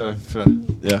episode. So,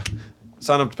 yeah.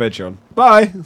 Sign up to Patreon. Bye.